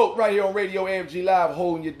 Rock the boat right here on Radio AFG Live,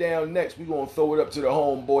 holding you down. Next, we're going to throw it up to the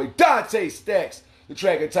homeboy Dante Stacks. The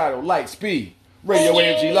track entitled Light Speed. Radio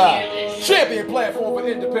AFG Live. Champion platform for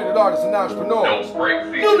independent artists and entrepreneurs.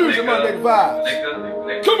 New music Monday to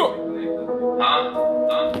Vibes. Come on.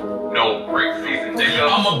 No break season, nigga.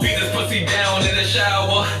 I'ma beat this pussy down in the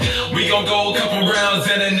shower. We gon' go a couple rounds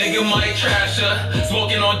and a nigga might trash her.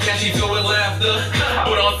 Smoking on cash, she filled with laughter.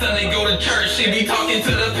 But on Sunday, go to church, she be talking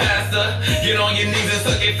to the pastor. Get on your knees and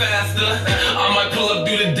suck it faster. I might pull up,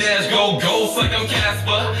 do the dash, go ghost like I'm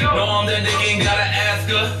Casper. No, I'm that nigga, ain't gotta ask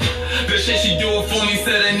her. The shit she do it for me,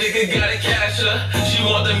 said a nigga gotta cash her. She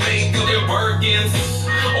want to make good at Birkins.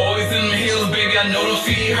 Always in the hills, baby, I know the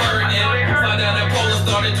feet hurting. Slide down that pole and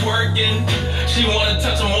started twerking. She wanna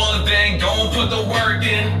touch them one thing, gon' put the work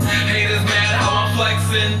in. Haters mad how I'm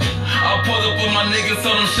flexing. I pulled up with my niggas,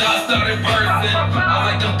 so them shots started bursting.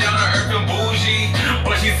 I like them down to earth and bougie,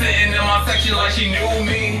 but she sitting in my section like she knew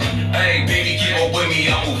me. Hey, baby, keep up with me,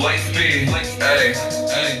 I move like speed. Hey,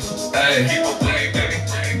 hey, hey, keep up with me, baby.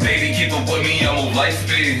 Baby, keep up with me, I move like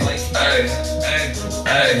speed. Hey, hey,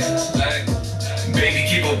 hey, hey. Baby,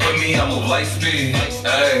 keep up with me, I move like speed.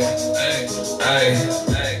 Hey, hey, hey,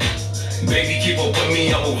 hey. Baby, keep up with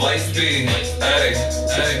me, I move like speed. Hey,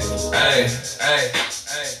 hey, hey, hey,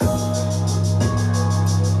 hey.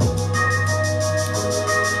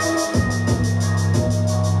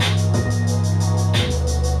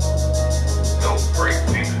 No break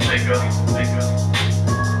season, nigga.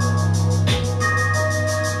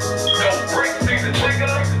 No break season, nigga.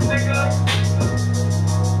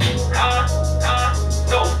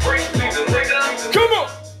 No break season, nigga. Come on.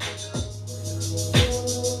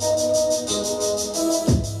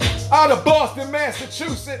 Out of Boston,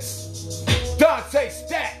 Massachusetts, Dante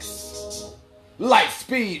Stacks. Light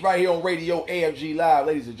Speed right here on Radio AFG Live.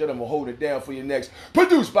 Ladies and gentlemen, hold it down for you next.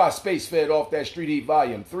 Produced by Space Fed off that Street Heat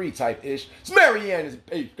Volume 3 type-ish. It's Marianne is a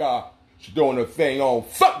eighth guy. She's doing her thing on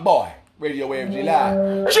Fuck Boy. Radio AFG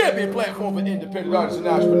Live. Champion platform for independent artists and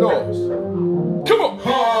entrepreneurs. Come on.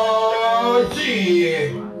 Oh,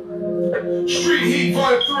 yeah. Street Heat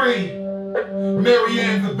Part 3.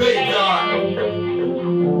 Marianne the Bay God.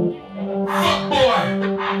 Fuck Boy.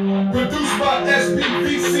 Produced by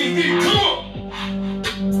SBVCE. Come on.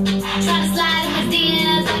 Tryna slide in my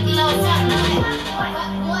DMs like a little fuck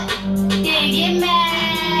boy. Yeah, get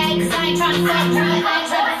mad, cause I ain't tryna fuck boy. I ain't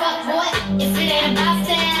tryna fuck boy. If it ain't about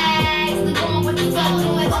sex, then going with the fuck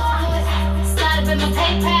boy. Slide up in my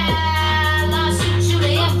PayPal, I'll shoot you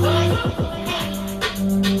the invoice.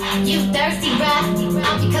 You thirsty, bruh?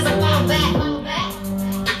 Because I'm going back.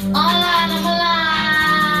 Online, I'm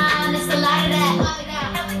aligned, it's a lot of that.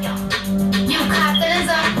 You caught feelings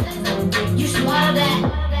up, you should model that.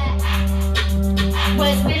 Well,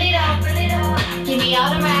 it's really though, give me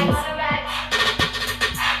all the racks.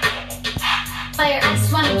 Player, I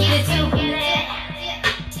just wanna get it too.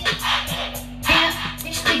 Pimp,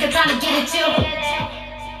 you think I'm trying to get it too.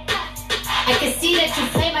 I can see that you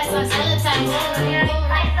play my songs hella times.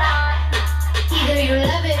 Either you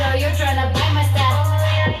love it or you're trying to bite my style.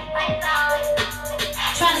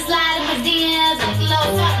 Trying to slide in my DMs like a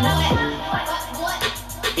little fuck boy.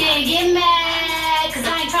 Then get mad, cause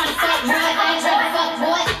I ain't trying to fuck boy. I ain't trying to fuck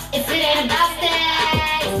boy. If it ain't about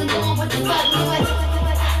sex, then going with the fuck boy.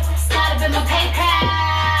 Slide up in my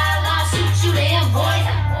PayPal, I'll shoot you the invoice.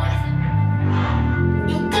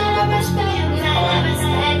 You gotta respect me, gotta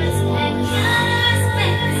respect me,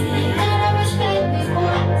 gotta respect me,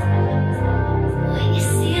 boy. When you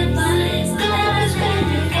see a buzz, gotta respect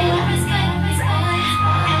me, gotta respect me, boy.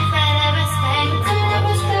 Gotta respect me, gotta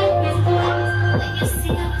respect me, boy. When you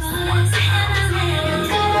see a buzz,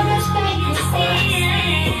 gotta respect me, boy.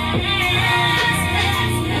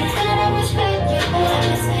 Gotta respect you, boy.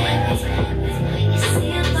 When you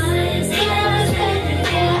see a buzz, gotta respect me,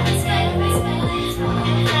 gotta respect me, boy.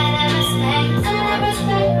 Gotta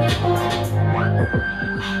respect me, boy.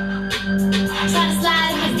 Tryna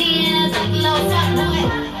slide in my DMs like a little fuck boy.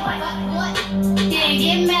 Yeah,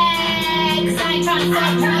 get mad, cause I ain't tryna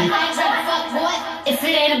fuck boy. I ain't tryna fuck boy. If it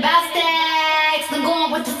ain't about sex, then going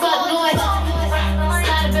with the fuck boy.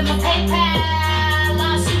 Slide up in my PayPal,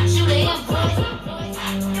 I'll shoot you the invoice.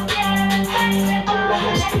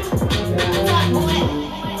 Fuck boy.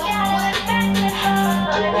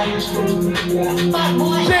 Fuck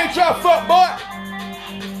boy. She ain't tryna fuck boy.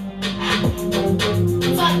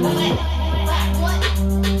 Fuck boy.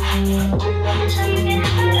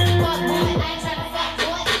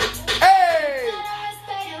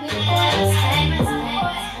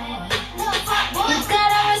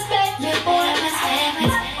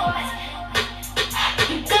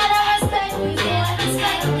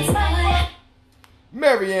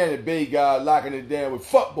 Marianne and Bay God locking it down with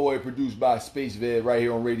Fuckboy, produced by Space Vid right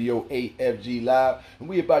here on Radio AFG Live. And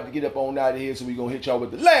we about to get up on out of here, so we're going to hit y'all with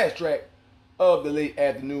the last track of the late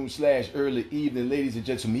afternoon / early evening. Ladies and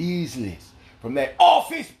gentlemen, Easleys from that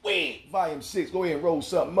Office Wig, Volume 6. Go ahead and roll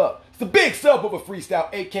something up. It's the Big Subwoofer Freestyle,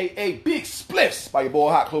 a.k.a. Big Spliffs, by your boy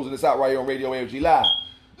Hot, closing this out right here on Radio AFG Live.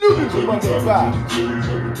 New music Monday 5.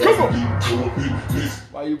 Come on.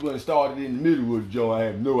 Why you playing started in the middle of the joint, I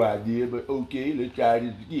have no idea, but okay, let's try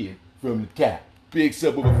this again from the top. Big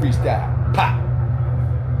Subwoofer Freestyle. Pop.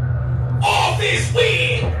 Office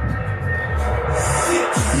Wig!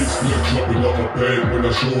 Big split dropping out my bag when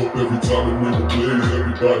I show up every time the nigga plays.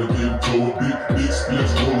 Everybody getting towed. Big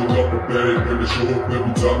splits rolling out my bag when I show up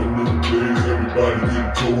every time the nigga plays. Everybody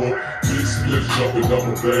getting towed. Big splits dropping out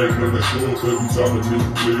my bag when I show up every time the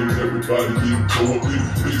nigga plays. Everybody getting towed.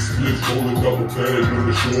 Big splits rolling out my bag when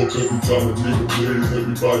I show up every time the nigga plays.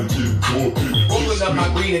 Everybody getting towed. Rolling up my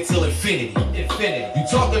green until infinity. You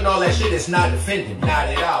talking all that shit, it's not offending, not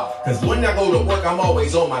at all. Cause when I go to work, I'm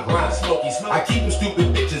always on my grind. Smoky smoke. I keep them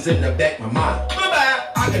stupid bitches in the back of my mind. Bye-bye.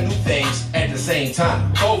 I can do things at the same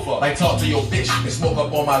time. Over. Like talk to your bitch and smoke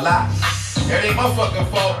up on my line. It ain't my fucking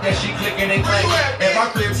fault that she clicking and clanking. And my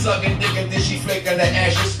crib sucking dick and then she flicking the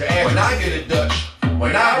ashes. When I get a Dutch,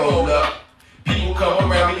 when I roll up, people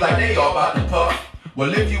come around me like they all about to puff.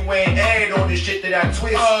 Well, if you ain't add on this shit that I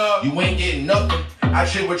twist, you ain't getting nothing. I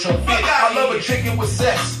chill with your bitch. I love a chicken with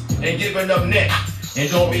sex and giving up neck. And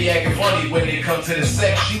don't be acting funny when it comes to the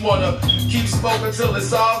sex. She wanna keep smoking till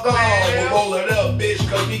it's all gone. We'll roll it up, bitch,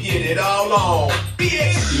 cause we get it all on.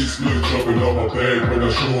 Big split jumping out my bag when I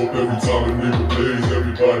show up every time a nigga plays.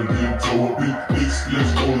 Everybody getting towed. Big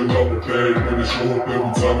splits rolling out my bag when I show up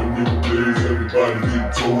every time a nigga plays. Everybody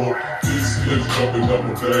getting towed. Big splits jumping out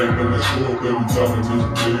my bag when I show up every time a nigga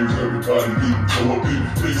plays. Everybody getting towed.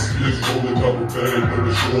 Big splits rolling out my bag when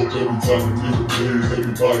I show up every time a nigga plays.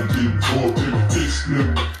 Everybody getting towed. Big split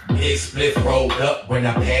Big spliff rolled up when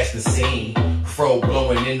I passed the scene. Fro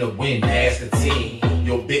blowing in the wind past the team.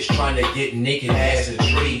 Yo bitch trying to get naked past the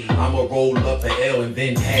tree. I'ma roll up the L and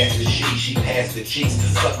then pass the she passed the cheeks.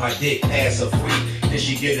 Suck my dick, pass her free. Then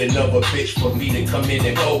she get another bitch for me to come in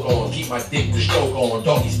and poke on. Keep my dick to stroke on.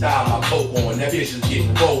 Doggy style, I poke on. That bitch is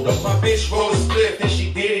getting rolled up. My bitch rolled a split, then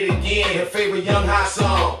she did it again. Her favorite young hot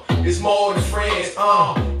song. It's more than friends,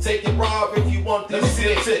 take it Rob if you want this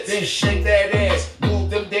shit. Then shake that ass,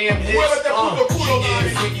 move them damn hips, she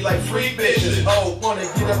getting freaky like free bitches. Oh, wanna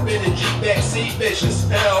get up in the G-back seat bitches.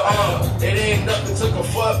 Hell, it ain't nothing, took a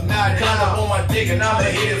fuck, now kinda on my dick and I'ma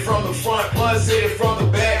hit it from the front, plus hit it from the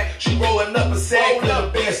back. She rolling up a sack with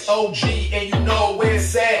the best OG and you know where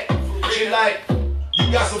it's at. She like,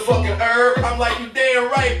 you got some fucking herb? I'm like, you damn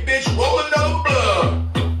right, bitch, roll another blood.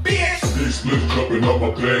 Big split jumping out my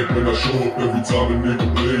bag when I show up every time a nigga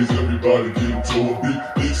blaze. Everybody getting tore.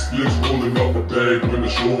 Big splits rolling out my bag when I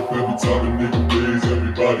show up every time a nigga blaze.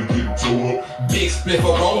 Everybody getting tore. Big spliff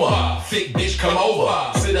aroma, thick bitch come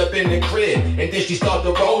over, sit up in the crib and then she start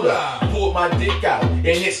to roll her. Pull my dick out and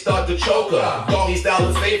it start to choke her. Doggy style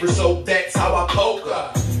is favorite, so that's how I poke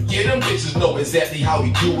her. Yeah, them bitches know exactly how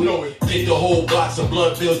we do it. Get the whole box of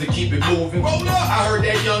blunt bills to keep it moving. Roll up. I heard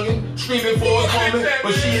that youngin' screaming for his woman,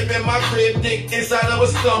 but she up in my crib, dick inside of her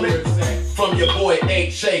stomach. From your boy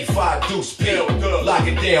H.A. 5 Deuce P. Lock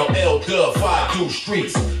it down, L-Dub, 5 Deuce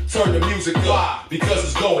Streets. Turn the music up because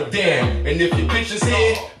it's going down. And if your bitch is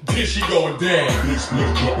here, then she going down. Big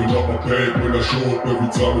split jumping out my bag when I show up every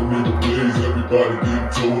time a nigga blaze. Everybody getting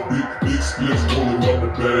tore. Big splits rolling out my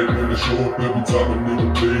bag when I show up every time a nigga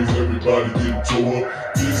blaze. Everybody getting tore.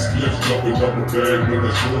 Big splits jumping out my bag when I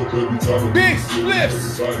show up every time a Big nigga blaze.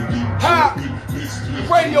 spliffs, hot,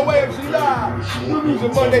 Radio AFG Live, new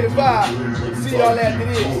music Monday to 5. See y'all after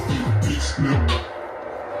this. Big split.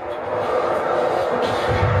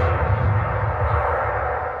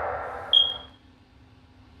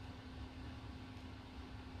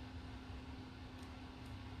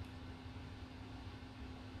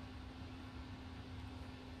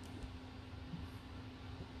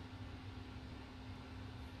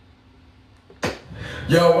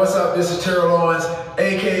 Yo, what's up? This is Terrell Owens,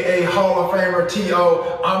 aka Hall of Famer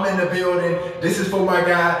T.O. I'm in the building. This is for my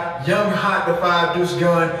guy, Young Hot the 5 Deuce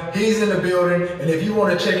Gun. He's in the building, and if you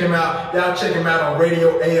want to check him out, y'all check him out on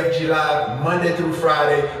Radio AFG Live, Monday through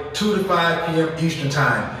Friday, 2 to 5 p.m. Eastern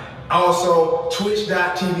Time. Also,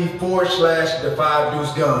 twitch.tv/the 5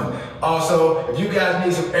 Deuce Gun. Also, if you guys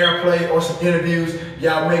need some airplay or some interviews,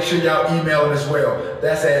 y'all make sure y'all email him as well.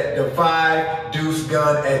 That's at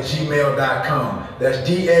the5deucegun@gmail.com. That's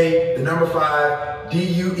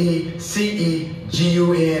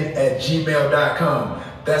DA5DUECEGUN@gmail.com.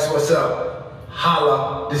 That's what's up.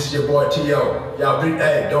 Holla, this is your boy T.O. Y'all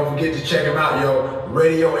hey, don't forget to check him out, yo.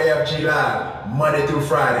 Radio AFG Live, Monday through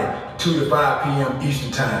Friday, 2 to 5 p.m.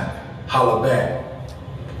 Eastern Time. Holla back.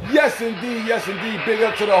 Yes, indeed. Yes, indeed. Big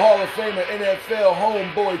up to the Hall of Famer, NFL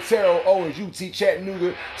homeboy Terrell Owens, UT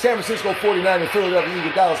Chattanooga, San Francisco 49ers, Philadelphia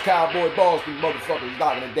Eagles, Dallas Cowboys, Balls, these motherfuckers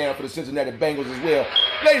knocking it down for the Cincinnati Bengals as well.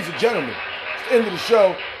 Ladies and gentlemen, it's the end of the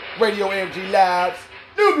show. Radio AMG Live,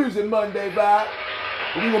 New Music Monday vibe.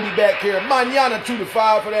 We're going to be back here mañana 2 to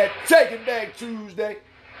 5 for that Take It Back Tuesday.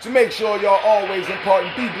 So make sure y'all always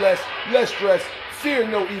important, be blessed, less stress, fear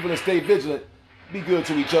no evil, and stay vigilant. Be good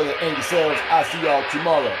to each other and yourselves. I'll see y'all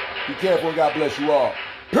tomorrow. Be careful and God bless you all.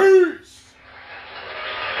 Peace!